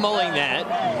 while you're mulling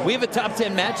that, we have a top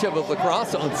 10 matchup of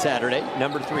lacrosse on Saturday.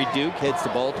 Number 3 Duke heads to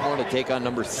Baltimore to take on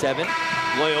number 7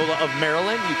 Loyola of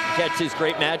Maryland. You can catch this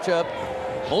great matchup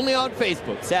only on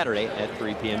Facebook Saturday at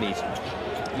 3 p.m. Eastern.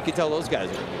 You can tell those guys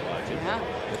are going to be watching. Yeah.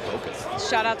 Focus.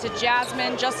 Shout out to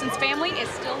Jasmine. Justin's family is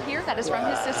still here. That is from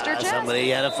his sister, Jasmine. Somebody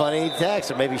had a funny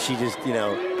text, or maybe she just, you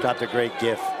know, dropped a great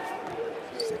gift.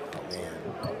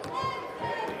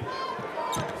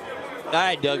 All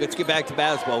right, Doug, let's get back to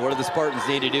basketball. What do the Spartans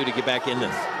need to do to get back in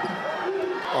this?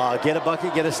 Get a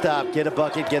bucket, get a stop. Get a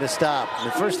bucket, get a stop.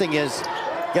 And the first thing is,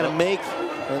 got to make.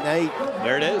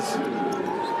 There it is.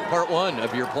 Part 1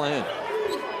 of your plan.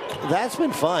 That's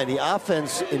been fine. The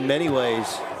offense, in many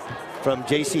ways, from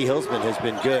J.C. Hillsman has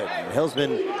been good.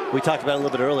 Hillsman, we talked about it a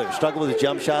little bit earlier, struggled with his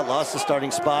jump shot, lost the starting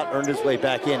spot, earned his way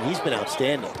back in. He's been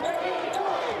outstanding.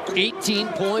 18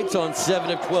 points on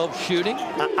 7 of 12 shooting.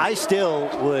 I still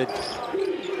would.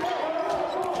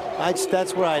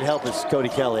 That's where I'd help is Cody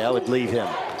Kelly. I would leave him.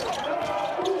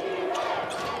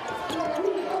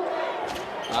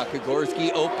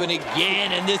 Akagorski open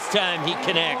again, and this time he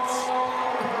connects.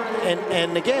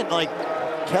 And again, like,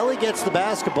 Kelly gets the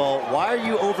basketball. Why are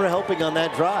you over-helping on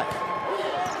that drive?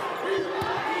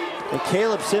 And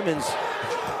Caleb Simmons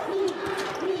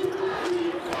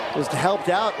was helped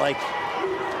out like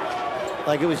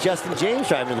it was Justin James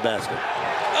driving to the basket.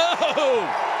 Oh!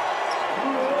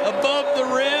 Above the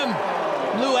rim,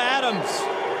 Lou Adams.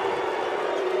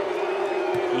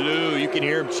 Lou, you can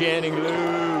hear him chanting,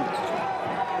 Lou.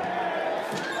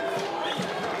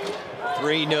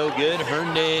 3 no good.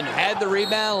 Herndon had the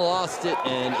rebound, lost it,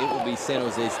 and it will be San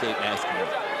Jose State basketball.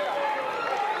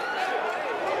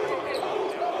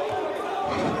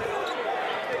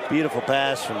 Beautiful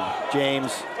pass from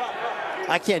James.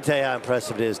 I can't tell you how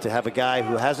impressive it is to have a guy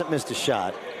who hasn't missed a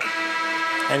shot.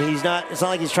 And it's not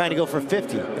like he's trying to go for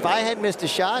 50. If I had missed a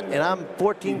shot and I'm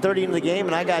 14-30 into the game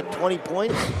and I got 20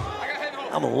 points,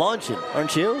 I'm launching,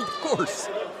 aren't you? Of course.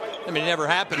 I mean, it never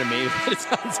happened to me, but it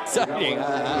sounds exciting.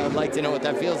 I'd like to know what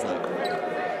that feels like.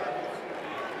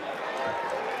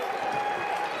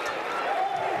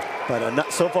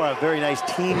 But so far, a very nice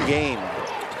team game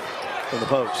from the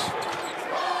Pokes.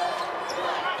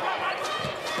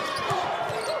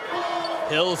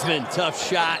 Hillsman, tough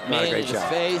shot, man, in his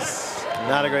face.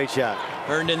 Not a great shot.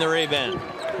 Herndon the rebound.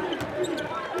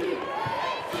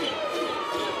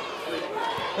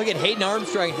 Look at Hayden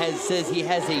Armstrong says he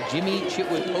has a Jimmy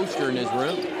Chitwood poster in his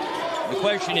room. The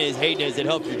question is, Hayden, has it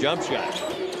helped your jump shot?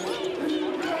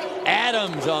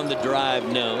 Adams on the drive,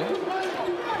 no.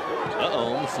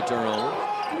 Uh-oh, it's a turnover.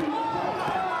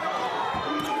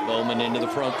 Bowman into the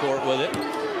front court with it.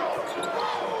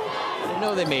 I didn't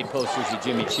know they made posters of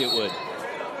Jimmy Chitwood.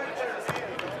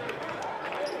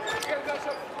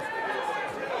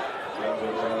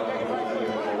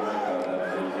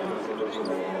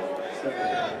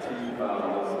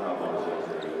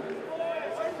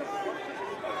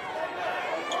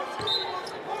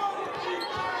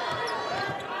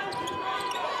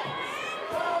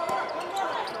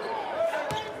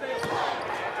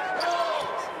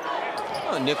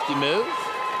 Nifty move.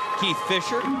 Keith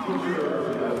Fisher.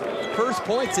 First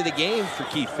points of the game for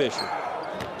Keith Fisher.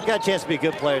 He got a chance to be a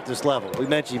good player at this level. We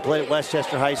mentioned he played at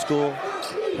Westchester High School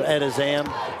for Ed Azam.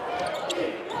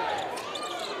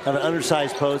 Have an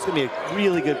undersized post. Going to be a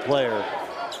really good player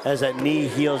as that knee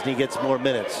heals and he gets more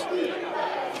minutes.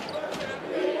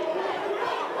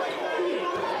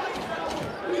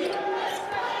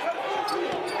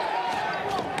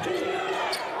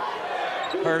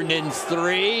 Herndon's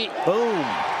 3. Boom.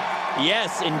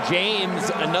 Yes, and James,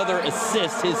 another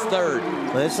assist, his 3rd.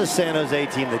 Well, this is a San Jose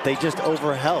team that they just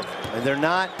overhelp. And they're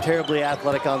not terribly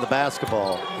athletic on the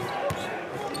basketball.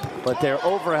 But they're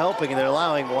overhelping and they're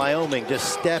allowing Wyoming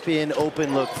just step in,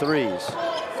 open look threes.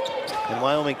 And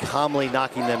Wyoming calmly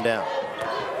knocking them down.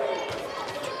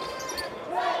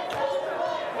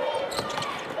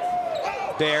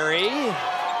 Barry.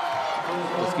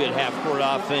 That's good half-court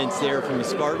offense there from the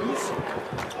Spartans.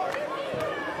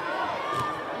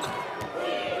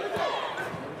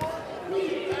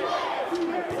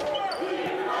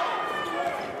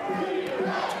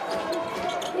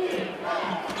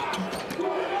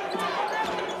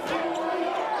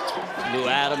 Lou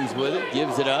Adams with it,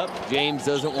 gives it up. James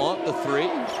doesn't want the 3.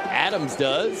 Adams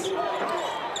does.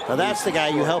 Now that's the guy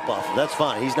you help off of. That's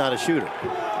fine. He's not a shooter.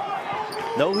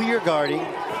 Know who you're guarding,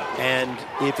 and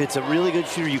if it's a really good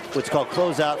shooter, what's called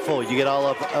close out full, you get all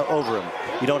up over him.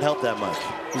 You don't help that much.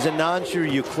 He's a non-shooter,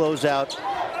 you close out.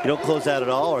 You don't close out at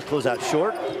all or close out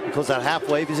short. You close out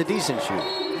halfway if he's a decent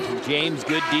shooter. James,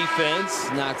 good defense,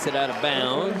 knocks it out of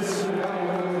bounds.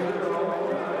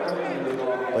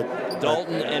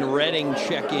 Dalton and Redding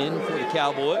check in for the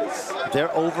Cowboys. They're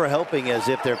overhelping as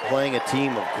if they're playing a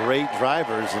team of great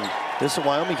drivers, and this is a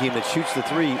Wyoming team that shoots the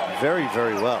 3 very,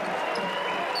 very well.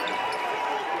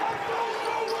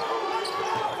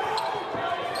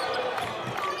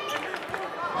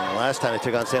 And last time they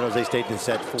took on San Jose State, they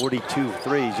set 42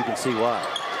 threes. You can see why.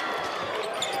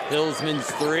 Hillsman's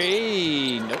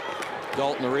 3. Nope.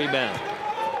 Dalton the rebound.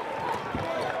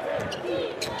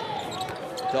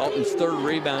 Dalton's 3rd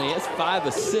rebound. He has 5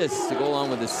 assists to go along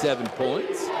with his 7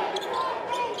 points.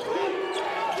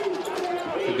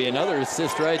 Could be another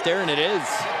assist right there, and it is.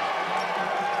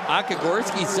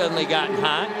 Akagorski suddenly gotten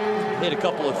hot. Hit a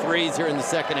couple of 3s here in the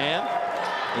second half.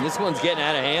 And this one's getting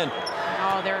out of hand.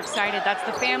 Oh, they're excited. That's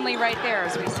the family right there,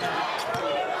 as we said,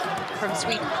 from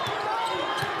Sweden.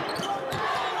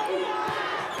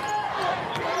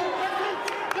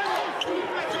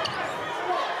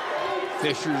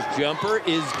 Fisher's jumper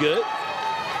is good.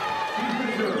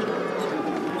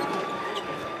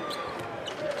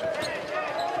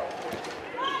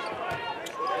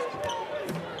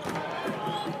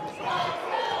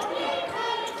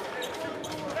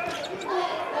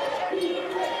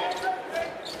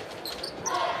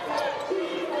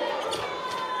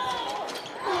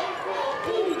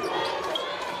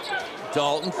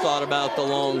 Dalton thought about the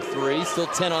long three. Still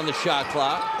 10 on the shot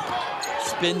clock.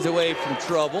 Spins away from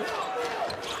trouble.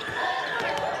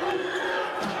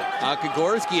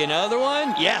 Akagorski, another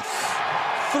one. Yes.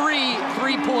 3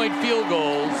 3-point field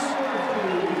goals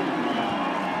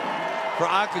for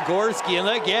Akagorski. And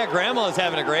look, yeah, Grandma's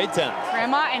having a great time.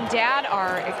 Grandma and Dad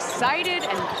are excited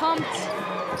and pumped.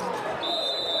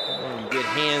 And good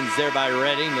hands there by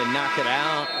Redding to knock it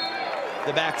out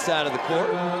the backside of the court.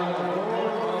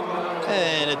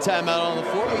 And a timeout on the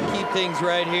floor. We keep things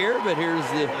right here, but here's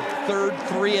the third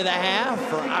three of the half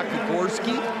for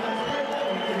Akagorski.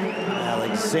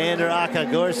 Alexander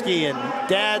Akagorski, and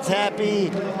Dad's happy,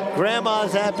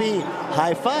 Grandma's happy.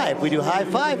 High five. We do high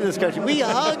five in this country. We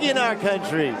hug in our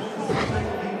country.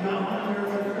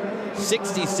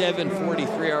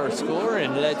 67-43 our score,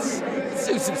 and let's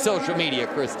do some social media,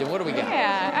 Kristen. What do we got?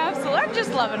 Yeah, absolutely. I'm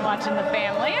just loving watching the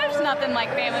family. There's nothing like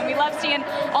family. We love seeing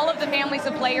all of the families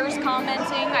of players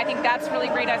commenting. I think that's really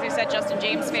great. As I said, Justin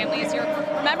James' family is here.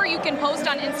 Remember, you can post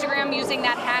on Instagram using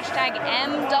that hashtag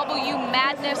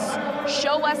MWMadness.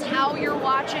 Show us how you're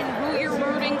watching, who you're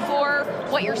rooting for,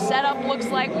 what your setup looks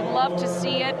like. We'd love to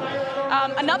see it.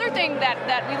 Another thing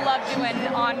that we love doing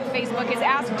on Facebook is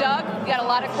Ask Doug. We got a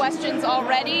lot of questions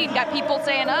already. Got people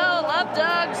saying, oh, love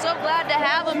Doug, so glad to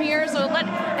have him here. So let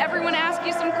everyone ask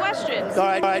you some questions. All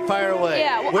right, fire away.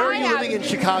 Yeah, well, where are you living in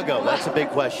Chicago? That's a big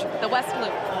question. The West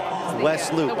Loop.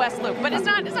 West Loop. The West Loop. But it's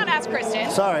not Ask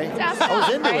Kristen. Sorry. It's Ask I was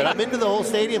Doug, into right? it. I'm into the whole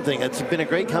stadium thing. It's been a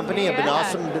great company. I've been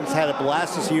awesome. It's had a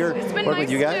blast this year working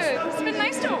with you guys. It's been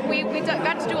nice to we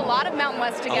got to do a lot of Mountain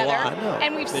West together. I know.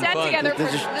 And we've Been sat fun. together Does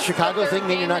for the this Chicago is the thing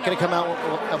mean you're not going to come out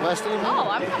West anymore? Oh,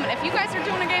 I'm coming. If you guys are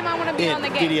doing a game, I want to be on the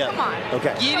game. Giddy up. Come on.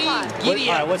 Okay. Come on. All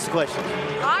right, what's the question?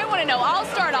 I want to know. I'll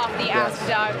start off the Ask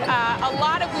Doug.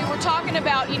 We were talking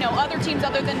about, other teams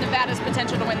other than Nevada's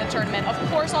potential to win the tournament. Of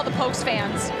course, all the Pokes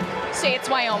fans say it's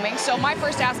Wyoming. So my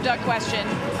first Ask Doug question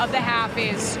of the half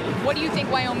is, what do you think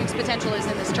Wyoming's potential is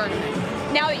in this tournament?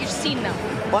 Now that you've seen them.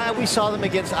 Well, we saw them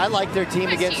against. I like their team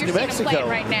against New Mexico. You're seeing them play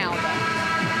right now.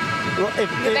 Well, if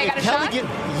they got a shot?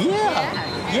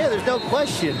 Yeah, there's no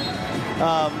question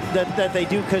that they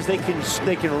do, because they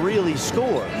can really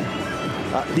score.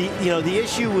 The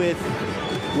issue with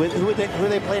who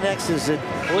they play next is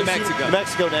New Mexico. New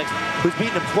Mexico next, who's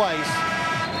beaten them twice.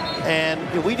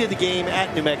 And we did the game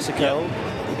at New Mexico,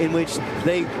 in which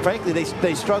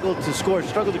they struggled to score,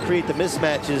 struggled to create the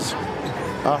mismatches.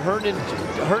 Herndon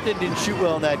didn't shoot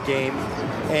well in that game,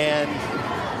 and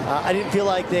I didn't feel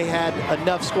like they had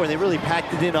enough scoring. They really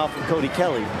packed it in off of Cody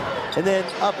Kelly. And then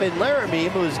up in Laramie,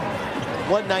 it was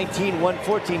 119,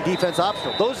 114 defense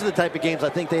optional. Those are the type of games I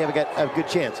think they have a good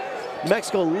chance. New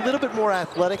Mexico, a little bit more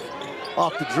athletic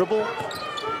off the dribble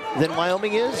than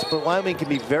Wyoming is, but Wyoming can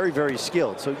be very, very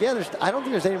skilled. So yeah, I don't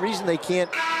think there's any reason they can't.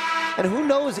 And who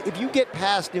knows, if you get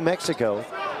past New Mexico,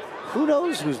 who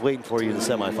knows who's waiting for you in the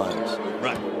semifinals?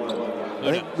 Right.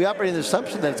 I think we operate in the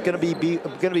assumption that it's going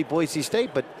to be Boise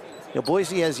State, but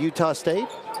Boise has Utah State,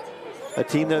 a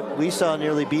team that we saw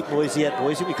nearly beat Boise at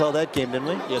Boise. We called that game, didn't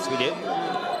we? Yes, we did.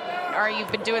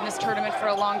 You've been doing this tournament for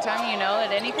a long time. You know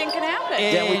that anything can happen.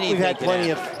 Yeah, we've had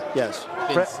plenty of, yes.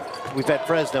 We've had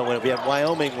Fresno win it. We had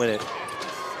Wyoming win it.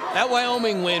 That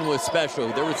Wyoming win was special.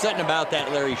 There was something about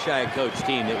that Larry Shyatt coach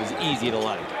team that was easy to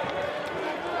like.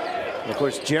 And of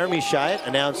course, Jeremy Shyatt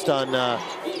announced on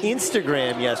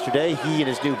Instagram yesterday, he and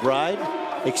his new bride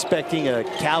expecting a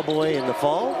cowboy in the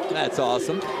fall. That's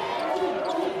awesome.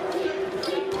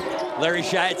 Larry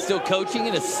Shyatt still coaching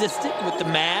and assistant with the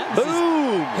Mavs.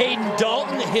 Boom! Hayden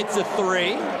Dalton hits a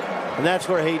three. And that's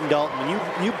where Hayden Dalton,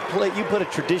 when you put a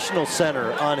traditional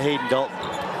center on Hayden Dalton.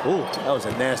 Ooh, that was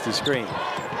a nasty screen.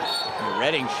 And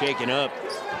Redding shaking up.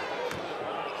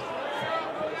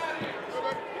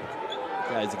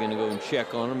 Guys are going to go and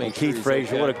check on him. And Keith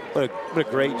Frazier, what a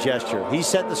great gesture. He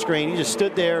set the screen. He just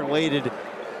stood there and waited.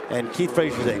 And Keith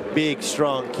Frazier's a big,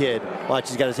 strong kid. Watch,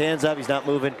 he's got his hands up. He's not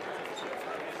moving.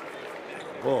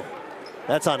 Whoa,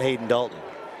 that's on Hayden Dalton.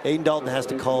 Hayden Dalton has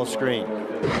to call a screen.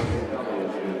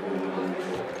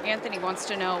 Anthony wants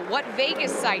to know, what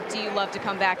Vegas site do you love to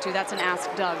come back to? That's an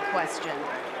Ask Doug question.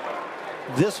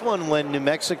 This one, when New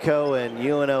Mexico and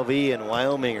UNLV and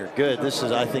Wyoming are good, this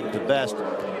is, I think, the best.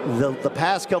 The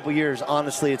past couple years,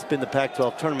 honestly, it's been the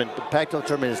Pac-12 tournament. The Pac-12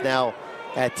 tournament is now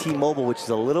at T-Mobile, which is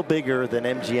a little bigger than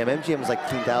MGM. MGM was like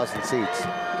 10,000 seats.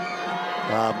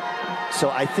 So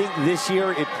I think this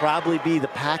year it'd probably be the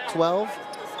Pac-12.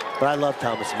 But I love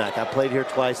Thomas & Mack. I played here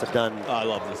twice. I've done I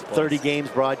love this place. 30 games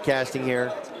broadcasting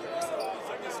here.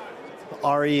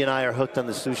 Ari and I are hooked on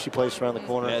the sushi place around the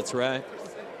corner. That's right.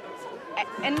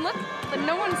 And look,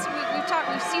 no one's,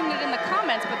 we've seen it in the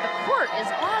comments, but the court is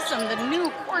awesome. The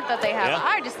new court that they have, Yeah.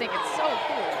 I just think it's so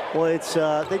cool. Well, it's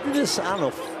they did this, I don't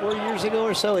know, 4 years ago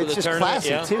or so. For It's the just tournament,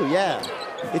 classic too, yeah.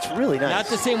 It's really nice. Not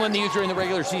the same one they used during the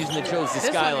regular season that shows the This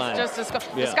skyline. one is just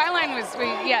the skyline was,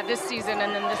 this season,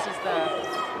 and then this is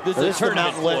the. This So is the the tournament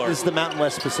Mountain West. floor. This is the Mountain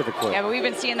West Pacific floor. Yeah, but we've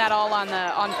been seeing that all on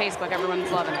Facebook.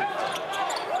 Everyone's loving it.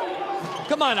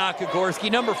 Come on, Akagorski,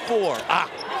 number 4. I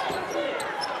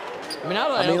mean,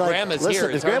 I know Grandma's listen, here.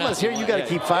 if It's hard Grandma's not here, to- you got to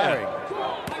keep firing.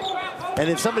 And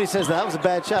if somebody says that was a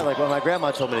bad shot, like, well, my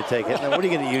grandma told me to take it. Now, what are you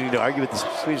going to do? You need to argue with the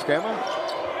Swedish grandma?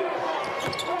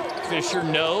 Fisher,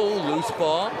 no. Loose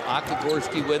ball.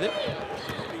 Akagorski with it.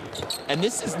 And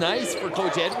this is nice for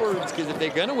Coach Edwards because if they're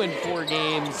going to win 4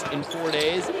 games in 4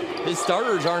 days, his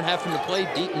starters aren't having to play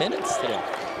deep minutes today.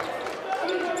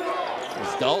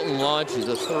 As Dalton launches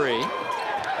a 3.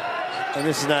 And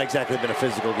this has not exactly been a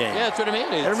physical game. Yeah, that's what I mean.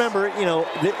 And remember, you know,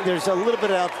 there's a little bit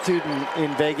of altitude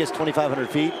in Vegas, 2,500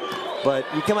 feet. But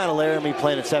you come out of Laramie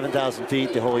playing at 7,000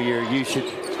 feet the whole year, you should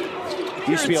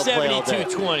be able to play all day.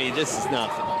 72-20, this is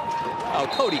nothing. Oh,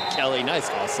 Cody Kelly, nice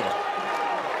hustle.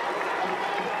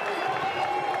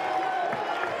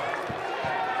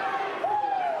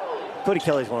 Cody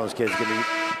Kelly's one of those kids going to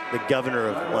be the governor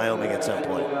of Wyoming at some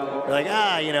point. You're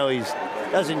like, you know, he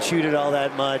doesn't shoot it all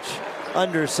that much,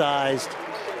 undersized.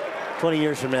 20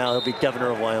 years from now, he'll be governor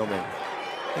of Wyoming.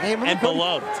 Hey,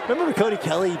 beloved. Remember Cody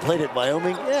Kelly? He played at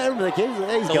Wyoming. Yeah, I remember the kid.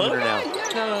 He's governor now.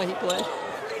 Yeah, no, he played.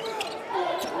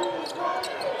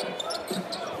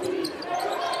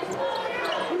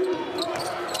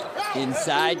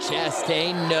 Inside,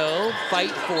 Chastain, no.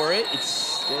 Fight for it.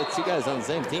 It's you guys on the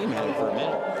same team had it for a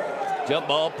minute. Jump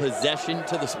ball, possession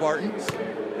to the Spartans.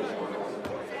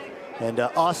 And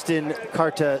Austin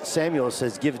Carta Samuel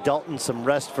says, give Dalton some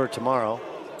rest for tomorrow.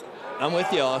 I'm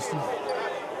with you, Austin.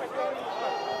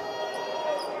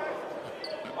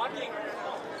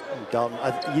 Dalton,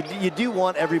 you do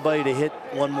want everybody to hit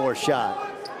one more shot,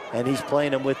 and he's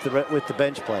playing them with the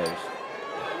bench players.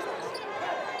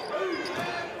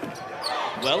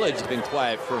 Welledge's been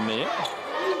quiet for a minute.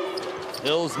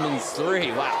 Hillsman's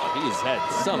 3. Wow, he's had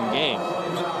some game.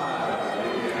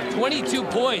 22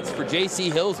 points for J.C.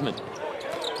 Hillsman.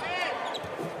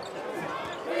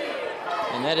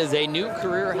 And that is a new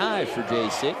career high for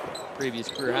J.C. Previous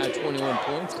career high, 21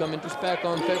 points, coming just back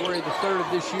on February the 3rd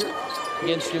of this year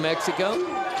against New Mexico.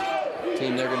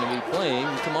 Team they're going to be playing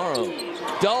tomorrow.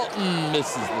 Dalton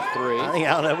misses the 3. I think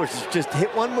Allen Edwards just hit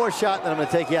one more shot, then I'm going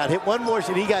to take you out. Hit one more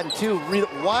shot. He got in 2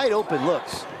 wide open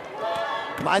looks.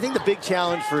 I think the big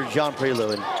challenge for Jean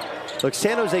Prelou, and look,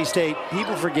 San Jose State,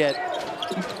 people forget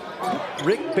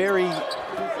Rick Barry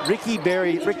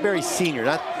Sr.,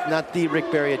 not the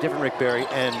Rick Barry, a different Rick Barry,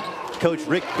 and Coach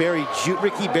Ricky Barry,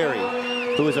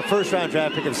 who was a first-round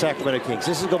draft pick of the Sacramento Kings.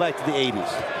 This is go back to the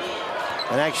 80s.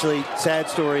 And actually, sad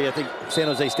story, I think San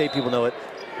Jose State people know it,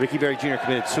 Ricky Barry Jr.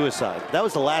 committed suicide. That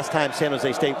was the last time San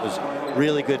Jose State was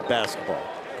really good basketball.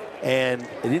 And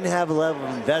they didn't have a level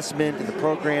of investment in the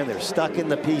program. They were stuck in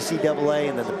the PCAA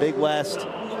and then the Big West.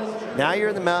 Now you're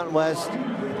in the Mountain West.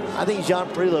 I think Jean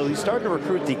Prelou, he's starting to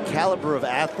recruit the caliber of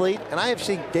athlete. And I have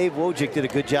seen Dave Wojcik did a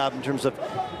good job in terms of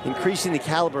increasing the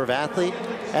caliber of athlete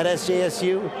at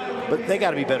SJSU. But they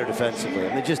got to be better defensively.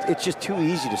 I mean, it's just too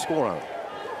easy to score on them.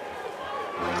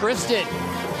 Kristen,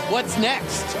 what's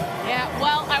next? Yeah,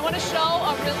 well, I want to show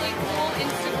a really cool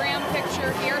Instagram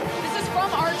picture here. This is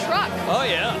from our truck. Oh,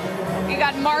 yeah. We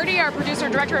got Marty, our producer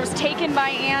director. It was taken by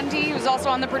Andy, who's also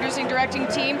on the producing directing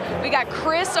team. We got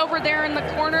Chris over there in the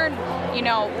corner. You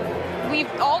know, we've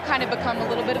all kind of become a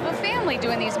little bit of a family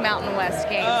doing these Mountain West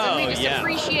games. Oh, and we just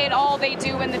appreciate all they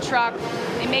do in the truck.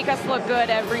 They make us look good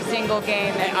every single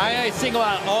game. I single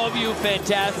out all of you,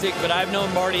 fantastic, but I've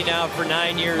known Marty now for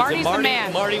 9 years. Marty's the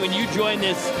man. Marty, when you joined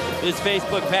this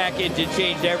Facebook package, it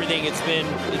changed everything. It's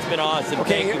been awesome.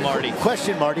 Okay, thank you, Marty.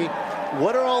 Question, Marty.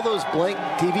 What are all those blank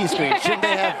TV screens? Shouldn't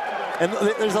they have? And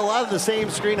there's a lot of the same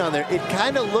screen on there. It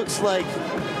kind of looks like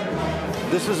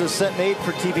this was a set made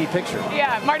for TV picture.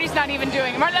 Yeah, Marty's not even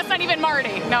doing it. That's not even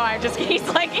Marty. No, he's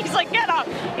like, get off.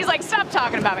 He's like, stop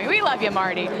talking about me. We love you,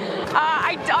 Marty.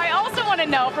 I also want to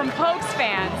know from Pokes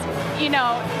fans, you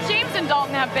know, James and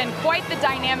Dalton have been quite the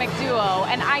dynamic duo,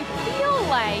 and I feel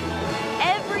like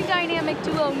every dynamic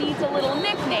duo needs a little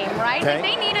nickname, right? Okay.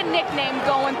 They need a nickname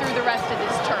going through the rest of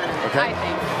this tournament, Okay. I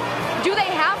think. Do they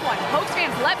have one? Pokes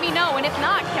fans, let me know. And if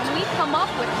not, can we come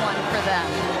up with one for them?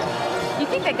 You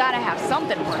think they got to have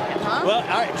something working, huh? Well,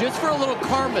 all right, just for a little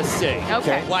karma's sake.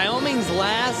 Okay. Wyoming's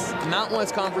last Mountain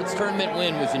West Conference tournament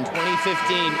win was in 2015.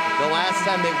 The last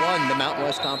time they won the Mountain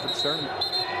West Conference tournament.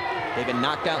 They've been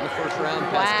knocked out in the first round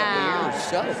the past couple of years.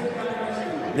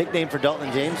 So, nickname for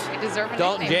Dalton James? They deserve a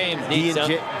Dalton nickname. James needs some.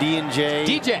 D&J.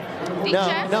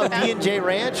 DJ. No, D&J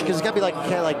Ranch, because it's got to be like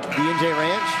kind of like D&J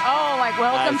Ranch. Oh, like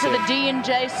welcome I to the see.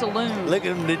 D&J Saloon. Look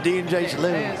at the D&J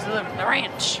Saloon. The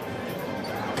ranch.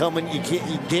 You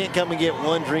can't come and get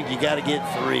one drink, you got to get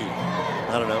 3.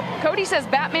 I don't know. Cody says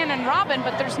Batman and Robin,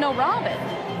 but there's no Robin.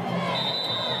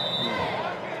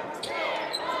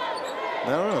 I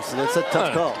don't know. So that's a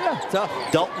tough call. Yeah, tough.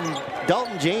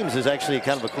 Dalton James is actually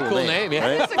kind of a cool name. Yeah.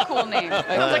 Right? It's a cool name.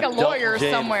 Sounds like a lawyer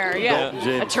somewhere. Yeah. Dalton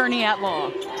James. Attorney at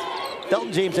law.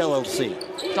 Dalton James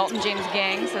LLC. Dalton James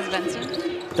Gang, says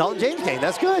Vincent. Dalton James Gang.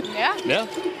 That's good. Yeah. Yeah.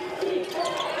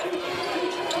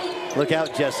 Look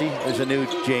out, Jesse. There's a new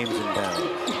James in town.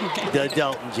 The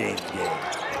Dalton James Gang.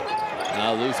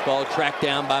 Now loose ball tracked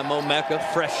down by Mo Mecca.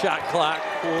 Fresh shot clock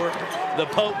for the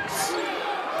Pokes.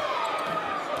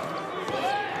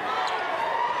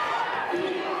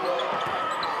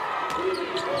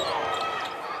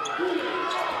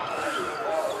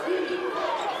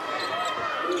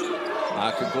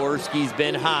 Akagorski's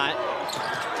been hot.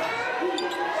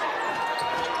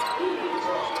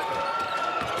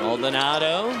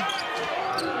 Maldonado.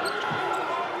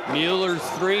 Mueller's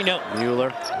 3. No.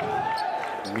 Mueller.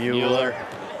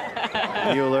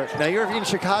 Now you're in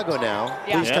Chicago now.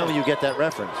 Yeah. Please tell me you get that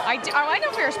reference. I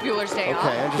know Ferris Bueller's Day Off.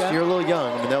 Okay, you're a little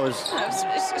young. I mean, that was.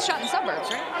 It's shot in the suburbs,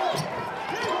 right?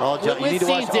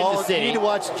 You need to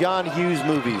watch John Hughes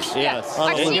movies. Yes.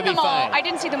 I've seen them all. I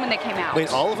didn't see them when they came out.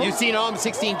 Wait, all of them? You've seen all of them,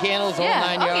 16 Candles, all Yeah.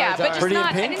 9 Oh, yards. yeah, but just Pretty in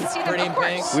not. Pink? I didn't see them. Pretty Of in course.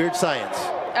 Pink. Weird Science.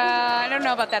 I don't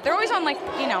know about that. They're always on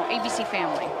ABC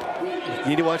Family. You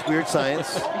need to watch Weird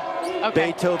Science.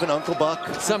 Okay. Beethoven, Uncle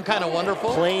Buck. Some Kind of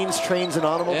Wonderful. Planes, Trains, and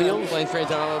Automobiles. Yeah, Planes,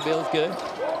 Trains, and Automobiles, good.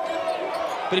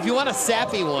 But if you want a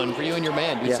sappy one for you and your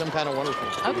man, do Some Kind of Wonderful.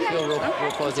 Okay. You feel real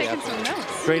fuzzy Taking after. some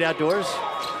notes. Great Outdoors.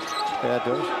 Great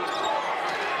Outdoors.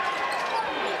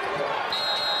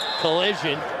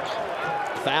 Collision.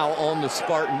 Foul on the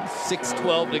Spartans.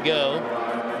 6:12 to go.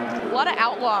 A lot of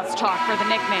Outlaws talk for the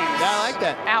nicknames. Yeah, I like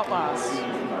that. Outlaws.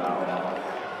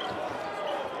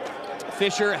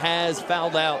 Fisher has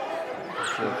fouled out.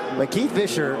 But Keith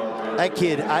Fisher, that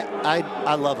kid,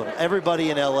 I love him. Everybody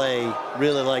in LA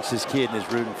really likes this kid and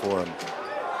is rooting for him.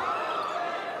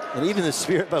 And even the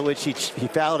spirit by which he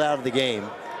fouled out of the game,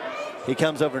 he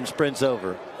comes over and sprints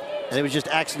over. And it was just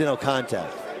accidental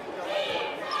contact.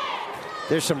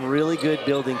 There's some really good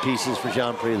building pieces for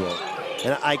John Prelo.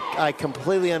 And I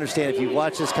completely understand if you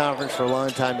watch this conference for a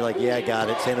long time, you're like, yeah, I got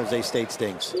it. San Jose State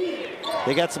stinks.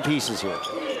 They got some pieces here.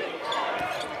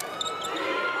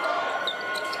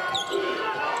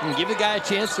 And give the guy a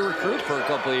chance to recruit for a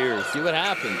couple of years. See what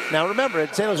happens. Now remember,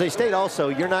 at San Jose State also,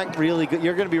 you're not really good.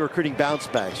 You're going to be recruiting bounce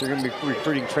backs. You're going to be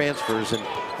recruiting transfers. And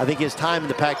I think his time in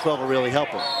the Pac-12 will really help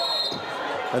him.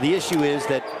 Now the issue is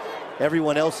that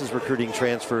everyone else is recruiting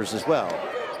transfers as well.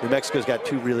 New Mexico's got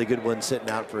 2 really good ones sitting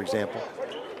out, for example.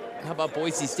 How about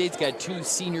Boise State's got 2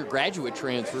 senior graduate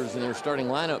transfers in their starting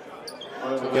lineup?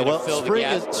 Yeah, well,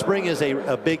 spring is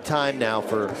a big time now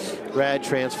for grad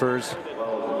transfers.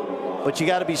 But you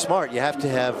got to be smart. You have to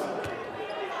have,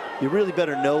 you really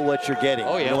better know what you're getting.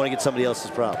 Oh, yeah. You don't want to get somebody else's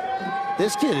problem.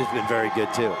 This kid has been very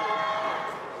good, too.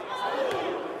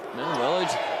 Well,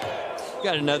 he's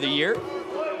got another year.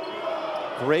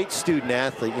 Great student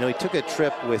athlete. You know, he took a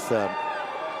trip with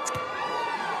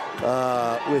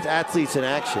Athletes in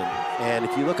Action. And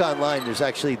if you look online, there's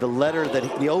actually the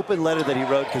open letter that he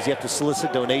wrote, because you have to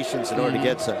solicit donations in order to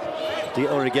get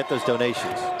those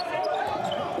donations.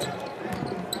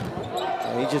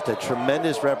 He's just a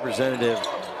tremendous representative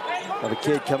of a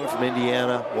kid coming from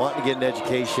Indiana, wanting to get an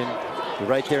education. You're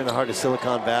right there in the heart of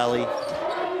Silicon Valley,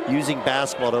 using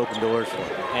basketball to open doors for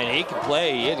him. And he can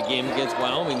play. He had a game against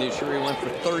Wyoming this year. He went for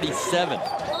 37.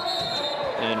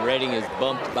 And Reading is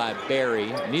bumped by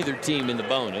Barry. Neither team in the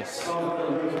bonus.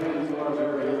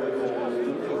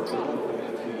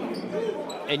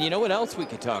 And you know what else we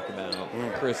could talk about,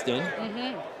 Kristen?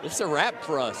 This is a wrap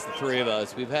for us, the 3 of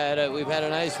us. We've had a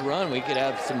nice run. We could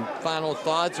have some final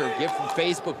thoughts or gift from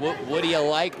Facebook. What do you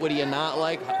like? What do you not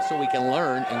like? So we can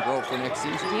learn and grow for next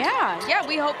season. Yeah.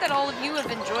 We hope that all of you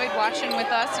have enjoyed watching with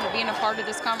us and being a part of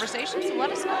this conversation. So let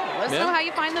us know. Let us know how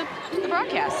you find the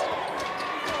broadcast.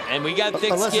 and we got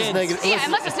thick Unless it's skins. negative. Yeah,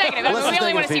 unless it's negative. Unless We it's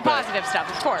only want to see negative positive stuff,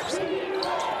 of course.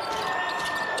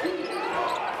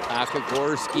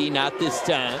 Akagorski, not this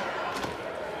time.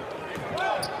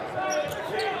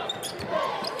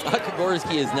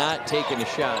 Akagorski has not taken a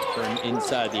shot from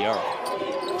inside the arc.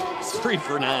 It's 3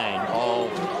 for 9, all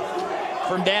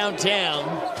from downtown.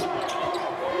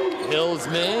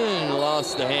 Hillsman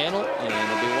lost the handle, and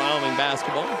it'll be Wyoming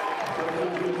basketball.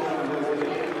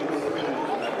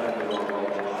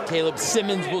 Caleb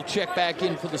Simmons will check back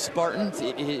in for the Spartans.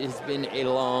 It has been a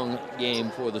long game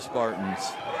for the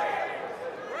Spartans.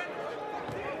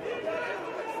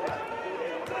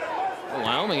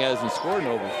 Wyoming hasn't scored in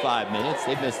over 5 minutes.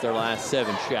 They've missed their last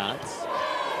 7 shots.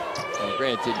 And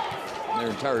granted, their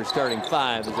entire starting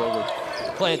 5 is over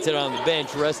planted on the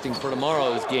bench, resting for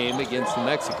tomorrow's game against New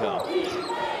Mexico.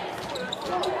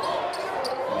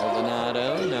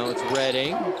 Maldonado, now it's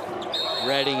Redding.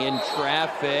 Redding in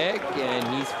traffic, and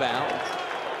he's fouled.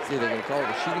 See, they're going to call it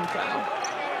a shooting foul.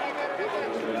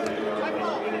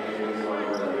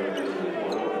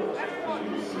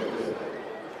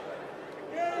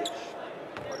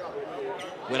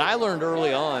 What I learned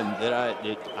early on that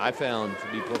I found to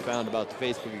be profound about the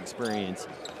Facebook experience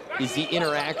is the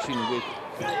interaction with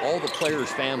all the players'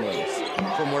 families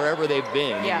from wherever they've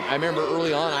been. Yeah. I remember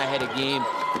early on I had a game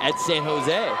at San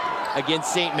Jose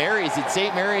against St. Mary's, and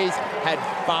St. Mary's had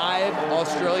 5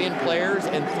 Australian players,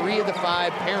 and 3 of the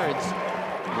 5 parents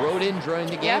wrote in during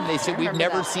the game. Yeah, they said, we've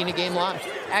never seen a game live.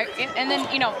 And then,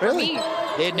 you know, for Really? me,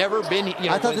 They had never been, you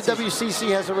know. I thought the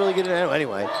WCC has a really good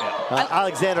anyway.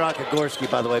 Alexander Akagorski,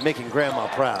 by the way, making Grandma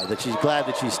proud that she's glad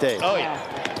that she stayed. Oh, yeah.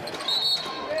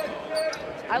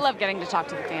 I love getting to talk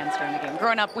to the fans during the game.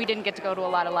 Growing up, we didn't get to go to a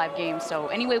lot of live games, so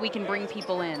any way we can bring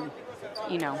people in,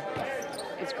 you know,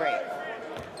 it's great.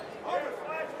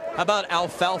 How about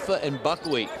alfalfa and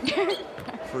buckwheat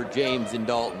for James and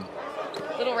Dalton?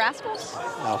 Little Rascals?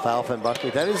 Alfalfa and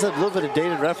buckwheat. That is a little bit of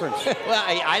dated reference. Well,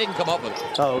 I didn't come up with it.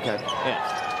 Oh, okay. Yeah.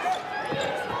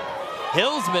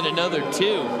 Hillsman, another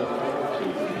 2.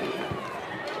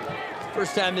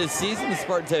 First time this season, the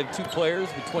Spartans have 2 players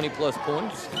with 20-plus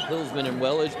points. Hillsman and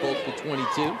Wellage both with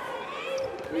 22.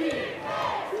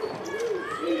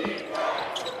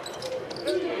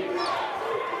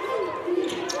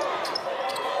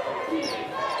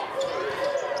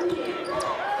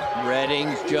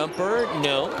 Redding's jumper,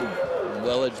 no.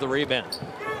 Wellage the rebound.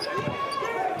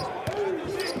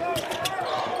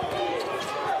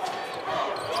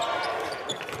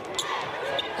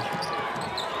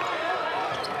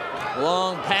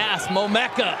 Long pass,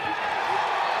 Momeka.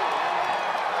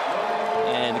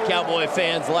 And the Cowboy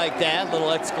fans like that.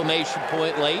 Little exclamation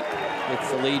point late.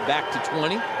 Gets the lead back to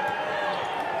 20.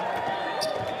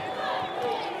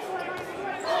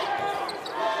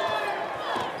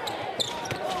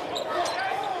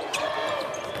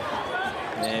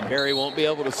 And Barry won't be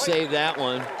able to save that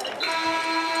one.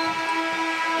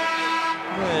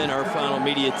 And our final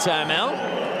media timeout.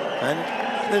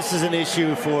 And this is an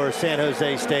issue for San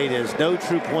Jose State, is no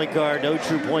true point guard, no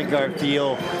true point guard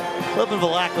feel, a little bit of a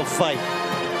lack of fight.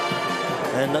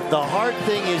 And the hard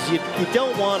thing is you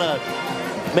don't want to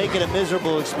make it a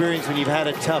miserable experience when you've had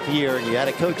a tough year and you had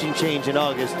a coaching change in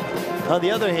August. On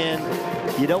the other hand,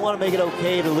 you don't want to make it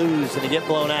okay to lose and to get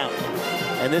blown out.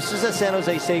 And this is a San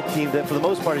Jose State team that for the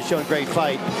most part has shown great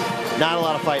fight. Not a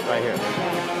lot of fight right here.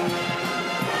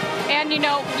 And, you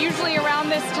know, usually around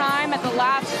this time at the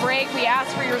last break, we ask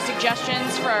for your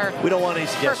suggestions for We don't want any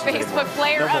suggestions for Facebook anymore.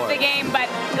 player No of more. the game. But,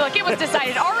 look, it was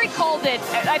decided. Ari called it,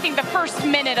 I think, the first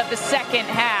minute of the second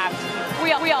half.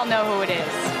 We all know who it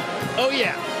is. Oh,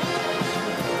 yeah.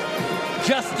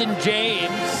 Justin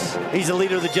James. He's the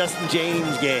leader of the Justin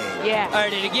James game. Yeah. All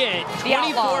right, and again, The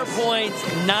 24 Outlaws.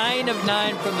 points, 9 of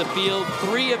 9 from the field,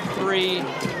 3 of 3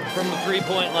 from the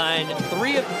three-point line,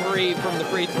 3 of 3 from the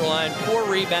free throw line, 4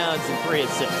 rebounds and 3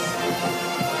 assists.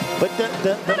 But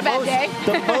Not a bad day.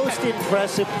 the most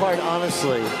impressive part,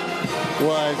 honestly,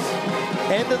 was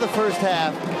end of the first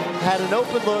half, had an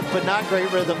open look, but not great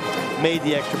rhythm, made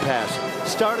the extra pass.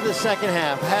 Start of the second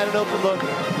half, had an open look,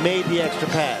 made the extra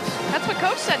pass. That's what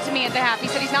Coach said to me at the half. He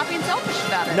said he's not being selfish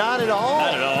about it. Not at all.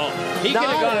 Not at all. He could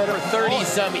have gone for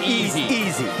 30-some easy.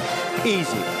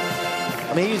 Easy.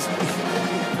 I mean,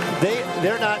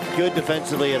 they're not good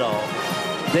defensively at all.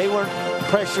 They weren't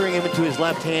pressuring him into his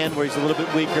left hand where he's a little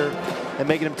bit weaker and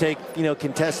making him take, you know,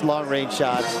 contest long-range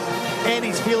shots. And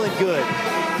he's feeling good.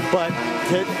 But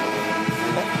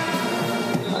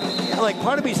like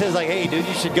part of me says like, hey, dude,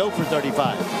 you should go for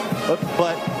 35.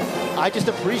 But I just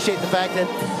appreciate the fact that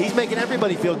he's making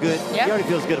everybody feel good. Yep. He already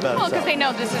feels good about Well, himself. because they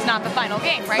know this is not the final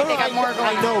game, right? No, They got more going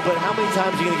on. I know, but how many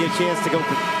times are you going to get a chance to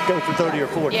go for 30 or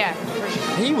 40? Yeah, for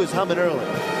sure. He was humming early.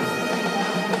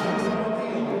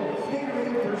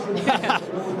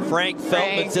 Frank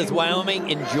Feldman says, Wyoming,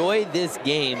 enjoy this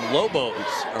game. Lobos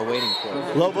are waiting for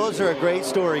it. Lobos are a great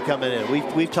story coming in.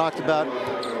 We've talked about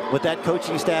what that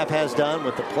coaching staff has done,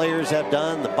 what the players have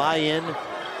done, the buy-in.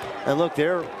 And look,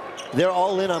 they're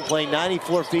all in on playing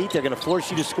 94 feet. They're going to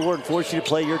force you to score and force you to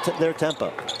play their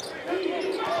tempo.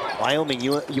 Wyoming,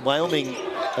 New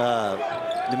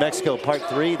Mexico Part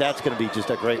 3, that's going to be just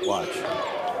a great watch.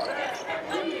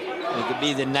 It could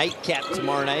be the nightcap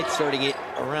tomorrow night, starting at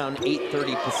around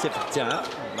 8:30 Pacific time.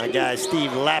 My guy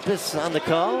Steve Lapis on the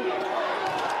call.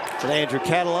 And Andrew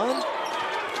Catalan.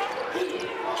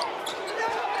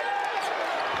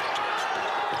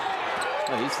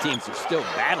 Well, these teams are still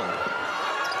battling.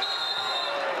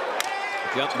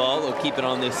 Jump ball, they'll keep it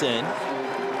on this end.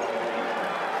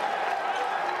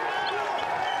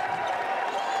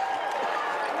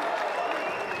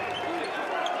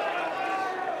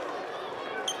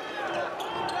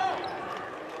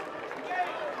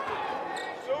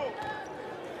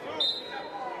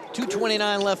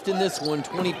 .229 left in this one,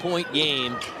 20-point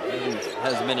game.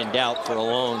 Hasn't been in doubt for a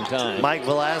long time. Mike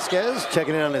Velasquez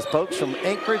checking in on his folks from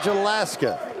Anchorage,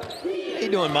 Alaska. How you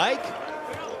doing, Mike?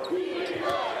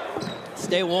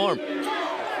 Stay warm. That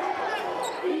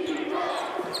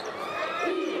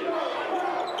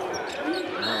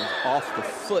was off the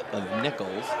foot of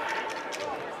Nichols.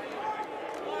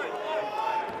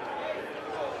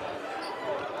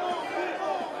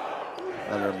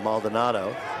 Under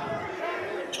Maldonado.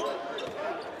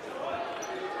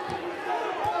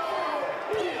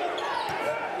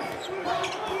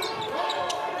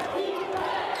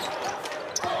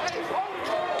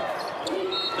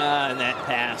 And that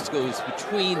pass goes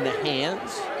between the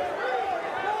hands.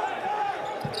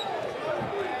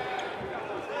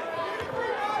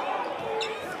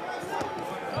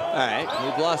 All right,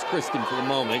 we've lost Kristen for the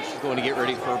moment. She's going to get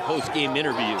ready for a post-game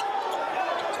interview.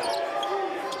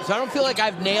 So I don't feel like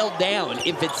I've nailed down,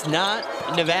 if it's not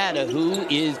Nevada, who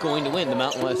is going to win the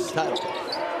Mountain West title.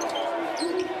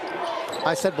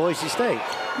 I said Boise State.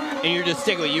 And you're just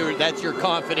sticking with that's your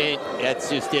confident, that's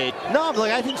just it. No,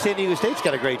 I think San Diego State's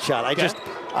got a great shot.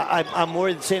 I'm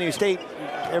worried that San Diego State,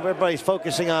 everybody's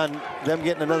focusing on them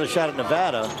getting another shot at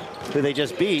Nevada, who they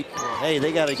just beat. Hey,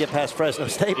 they got to get past Fresno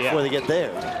State before they get there.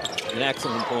 An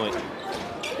excellent point.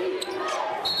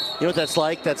 You know what that's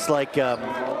like? That's like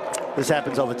this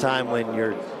happens all the time when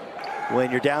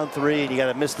you're down 3 and you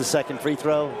got to miss the second free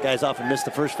throw. Guys often miss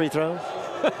the first free throw.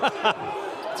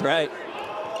 That's right.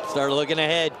 Start looking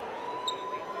ahead.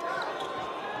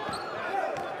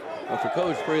 Well, for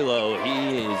Coach Freelo,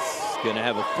 he is going to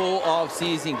have a full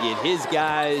offseason, get his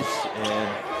guys, and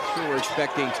I'm sure we're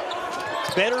expecting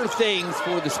better things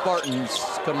for the Spartans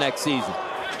come next season.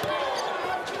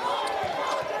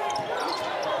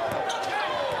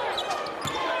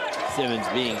 Simmons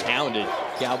being hounded.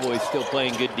 Cowboys still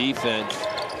playing good defense.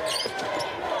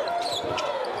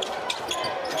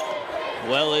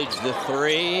 Wellage the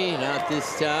 3, not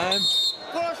this time.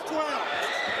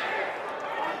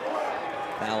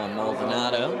 Foul on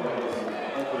Maldonado.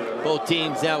 Both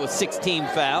teams now with 16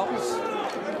 fouls.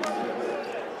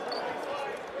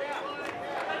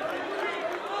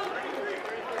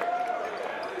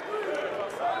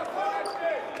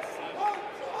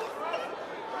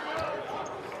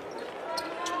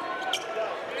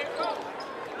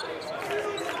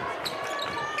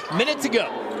 Minute to go.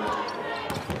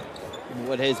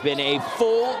 What has been a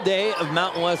full day of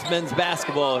Mountain West men's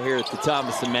basketball here at the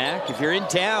Thomas & Mack. If you're in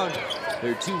town,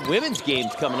 there are 2 women's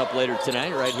games coming up later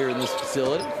tonight right here in this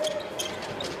facility.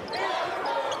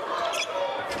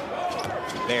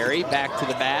 Barry back to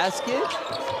the basket.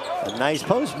 A nice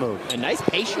post move. A nice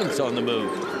patience on the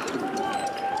move.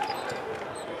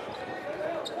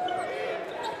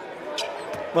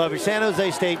 Well, for San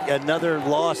Jose State, another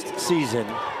lost season,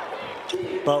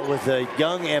 but with a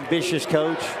young, ambitious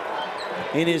coach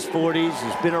in his 40s,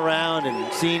 who's been around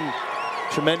and seen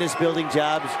tremendous building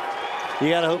jobs. You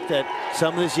got to hope that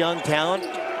some of this young talent,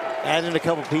 add in a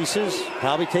couple pieces,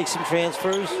 probably take some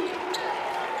transfers,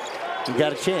 you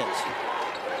got a chance.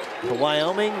 For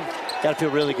Wyoming, got to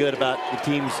feel really good about the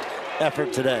team's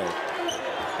effort today.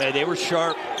 Hey, they were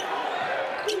sharp.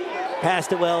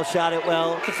 Passed it well, shot it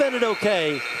well, defended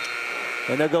okay,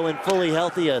 and they'll go in fully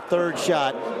healthy, a 3rd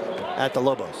shot at the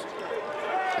Lobos.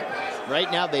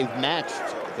 Right now, they've matched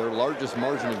their largest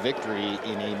margin of victory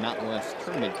in a Mountain West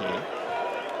tournament game.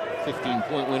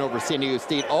 15-point win over San Diego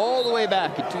State all the way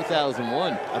back in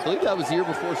 2001. I believe that was the year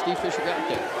before Steve Fisher got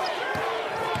there.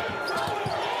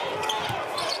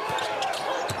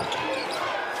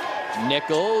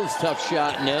 Nichols, tough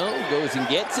shot, no. Goes and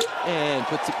gets it and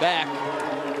puts it back.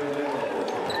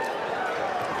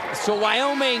 So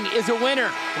Wyoming is a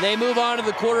winner. They move on to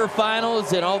the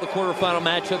quarterfinals, and all the quarterfinal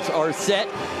matchups are set.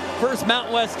 First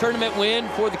Mountain West tournament win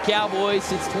for the Cowboys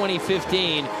since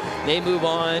 2015. They move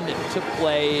on to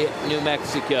play New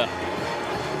Mexico.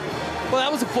 Well,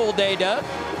 that was a full day, Doug.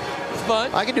 It's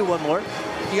fun. I can do one more.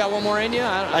 You got one more in you?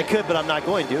 I could, but I'm not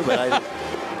going to. But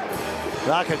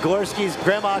Grandma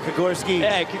Kagorski.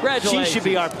 Hey, congratulations. She should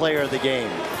be our player of the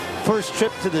game. First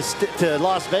trip to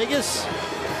Las Vegas,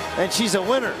 and she's a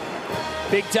winner.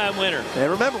 Big time winner.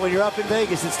 And remember, when you're up in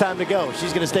Vegas, it's time to go.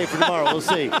 She's going to stay for tomorrow. We'll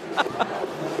see.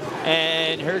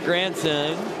 And her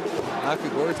grandson,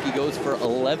 Kagorski, goes for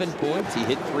 11 points. He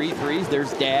hit 3 threes.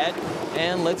 There's Dad.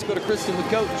 And let's go to Kristen with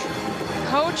Coach.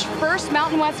 Coach, first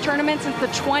Mountain West tournament since the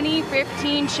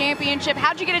 2015 championship.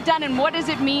 How'd you get it done, and what does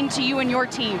it mean to you and your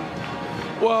team?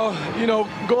 Well, you know,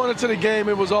 going into the game,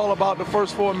 it was all about the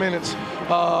first 4 minutes,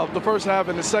 the first half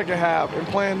and the second half, and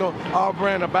playing our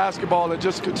brand of basketball and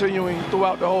just continuing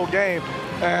throughout the whole game.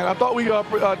 And I thought we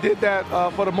did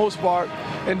that for the most part.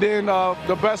 And then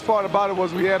the best part about it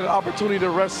was we had an opportunity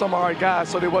to rest some of our guys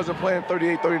so they wasn't playing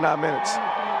 38, 39 minutes.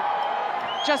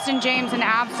 Justin James, an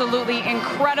absolutely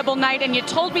incredible night. And you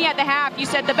told me at the half, you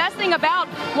said the best thing about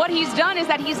what he's done is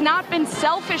that he's not been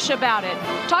selfish about it.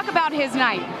 Talk about his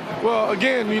night. Well,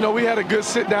 again, you know, we had a good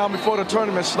sit down before the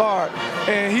tournament start,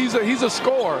 and he's a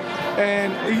scorer,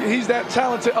 and he's that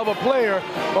talented of a player.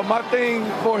 But my thing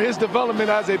for his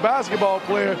development as a basketball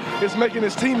player is making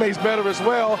his teammates better as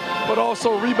well, but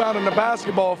also rebounding the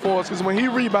basketball for us, because when he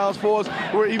rebounds for us,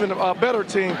 we're even a better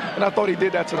team, and I thought he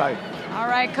did that tonight. All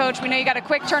right, Coach, we know you got a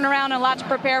quick turnaround and a lot to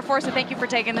prepare for, so thank you for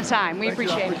taking the time. We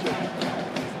appreciate it.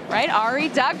 Right, Ari,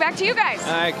 Doug, back to you guys.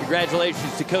 All right,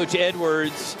 congratulations to Coach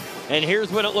Edwards. And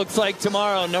here's what it looks like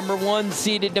tomorrow. Number 1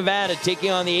 seeded Nevada taking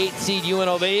on the 8 seed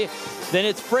UNLV. Then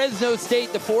it's Fresno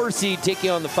State, the 4 seed, taking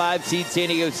on the 5 seed San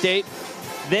Diego State.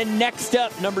 Then next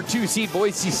up, number 2 seed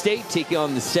Boise State taking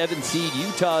on the 7 seed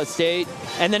Utah State.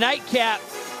 And the nightcap,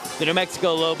 the New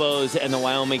Mexico Lobos and the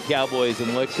Wyoming Cowboys,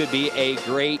 in what could be a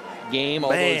great game.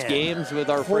 All those games with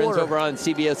our friends over on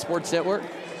CBS Sports Network.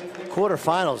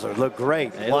 Quarterfinals look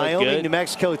great. They Wyoming, look good. New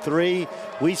Mexico 3.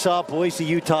 We saw Boise,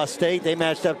 Utah State. They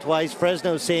matched up twice.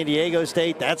 Fresno, San Diego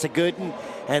State. That's a good one.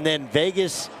 And then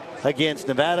Vegas against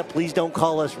Nevada. Please don't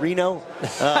call us Reno.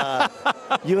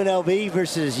 UNLV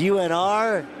versus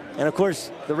UNR. And, of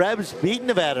course, the Rebs beat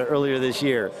Nevada earlier this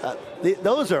year.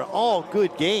 Those are all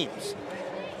good games.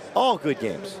 All good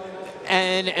games.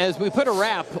 And as we put a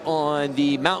wrap on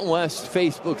the Mountain West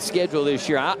Facebook schedule this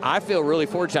year, I feel really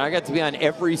fortunate. I got to be on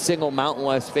every single Mountain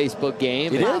West Facebook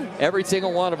game. You did? Every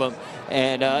single one of them.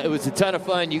 And it was a ton of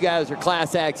fun. You guys are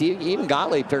class acts. Even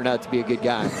Gottlieb turned out to be a good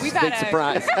guy. Big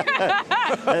surprise.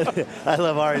 I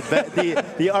love Ari.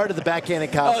 The art of the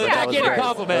backhanded compliment. Oh, the backhanded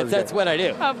compliments. That's what I do.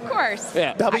 Of course.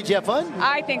 Yeah. Did you have fun?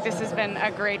 I think this has been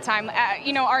a great time.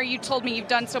 You know, Ari, you told me you've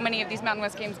done so many of these Mountain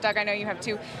West games. Doug, I know you have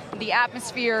too. The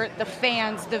atmosphere, the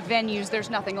fans, the venues, there's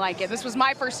nothing like it. This was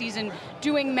my first season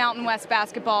doing Mountain West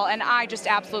basketball, and I just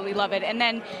absolutely love it. And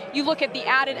then you look at the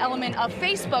added element of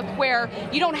Facebook, where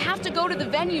you don't have to go to the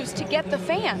venues to get the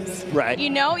fans. Right.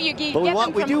 You know, you get But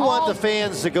them we from do want all... the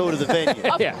fans to go to the venue.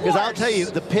 Because I'll tell you,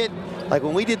 the Pit, like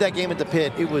when we did that game at the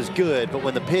Pit, it was good. But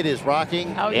when the Pit is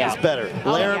rocking, it's better.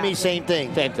 Laramie, same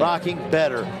thing. Rocking,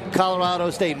 better.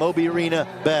 Colorado State, Moby Arena,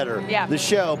 better. Yeah. The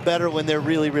show, better when they're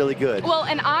really, really good. Well,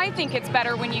 and I think it's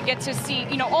better when you get to see,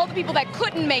 you know, all the people that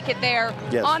couldn't make it there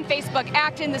on Facebook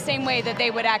act in the same way that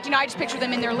they would act. You know, I just picture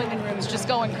them in their living rooms just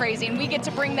going crazy, and we get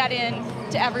to bring that in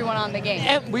to everyone on the game.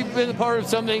 And we've been a part of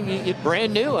something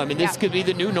brand new. I mean, this could be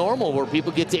the new normal where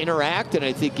people get to interact, and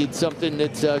I think it's something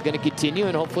that's going to continue,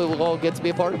 and hopefully we'll all get to be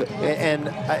a part of it.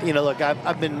 And you know, look,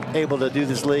 I've been able to do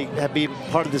this league, have been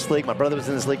part of this league. My brother was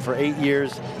in this league for 8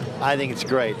 years. I think it's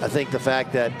great. I think the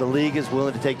fact that the league is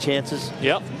willing to take chances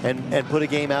and put a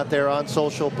game out there on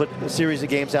social, put a series of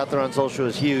games out there on social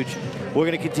is huge. We're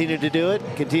going to continue to do it,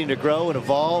 continue to grow and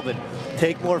evolve and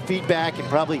take more feedback, and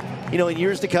probably, you know, in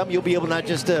years to come, you'll be able not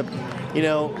just to, you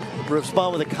know,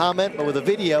 respond with a comment, but with a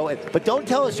video. But don't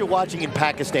tell us you're watching in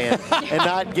Pakistan and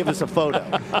not give us a photo.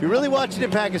 If you're really watching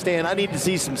in Pakistan, I need to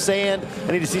see some sand.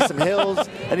 I need to see some hills.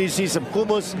 I need to see some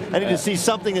hummus. I need to see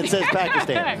something that says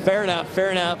Pakistan. Fair enough.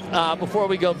 Fair enough. Before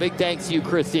we go, big thanks to you,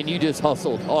 Kristen. You just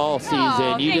hustled all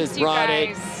season. You just brought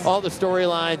it. All the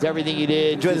storylines, everything you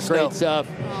did. Enjoy the great snow. stuff.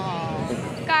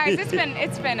 Guys, Guys,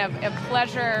 it's been a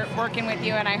pleasure working with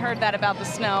you, and I heard that about the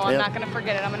snow. I'm not going to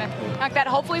forget it. I'm going to knock that.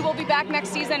 Hopefully we'll be back next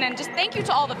season, and just thank you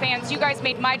to all the fans. You guys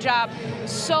made my job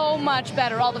so much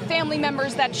better. All the family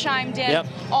members that chimed in,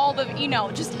 all the,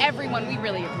 just everyone. We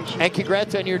really appreciate it. And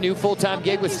congrats on your new full-time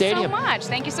gig with Stadium.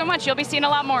 Thank you so much. You'll be seeing a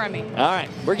lot more of me. All right,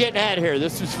 we're getting out of here.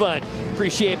 This was fun.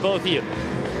 Appreciate both of you.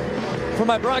 For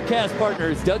my broadcast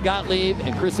partners, Doug Gottlieb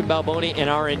and Kristen Balboni, and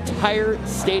our entire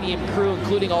Stadium crew,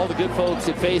 including all the good folks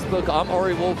at Facebook, I'm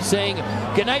Ari Wolf saying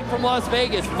good night from Las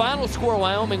Vegas. Final score,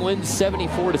 Wyoming wins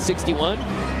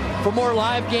 74-61. For more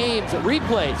live games,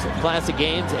 replays of classic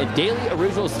games, and daily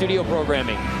original studio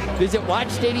programming, visit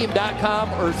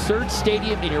watchstadium.com or search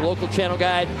Stadium in your local channel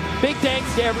guide. Big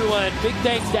thanks to everyone. Big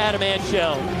thanks to Adam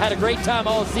Anschel. Had a great time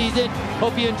all season.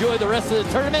 Hope you enjoy the rest of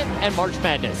the tournament and March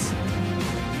Madness.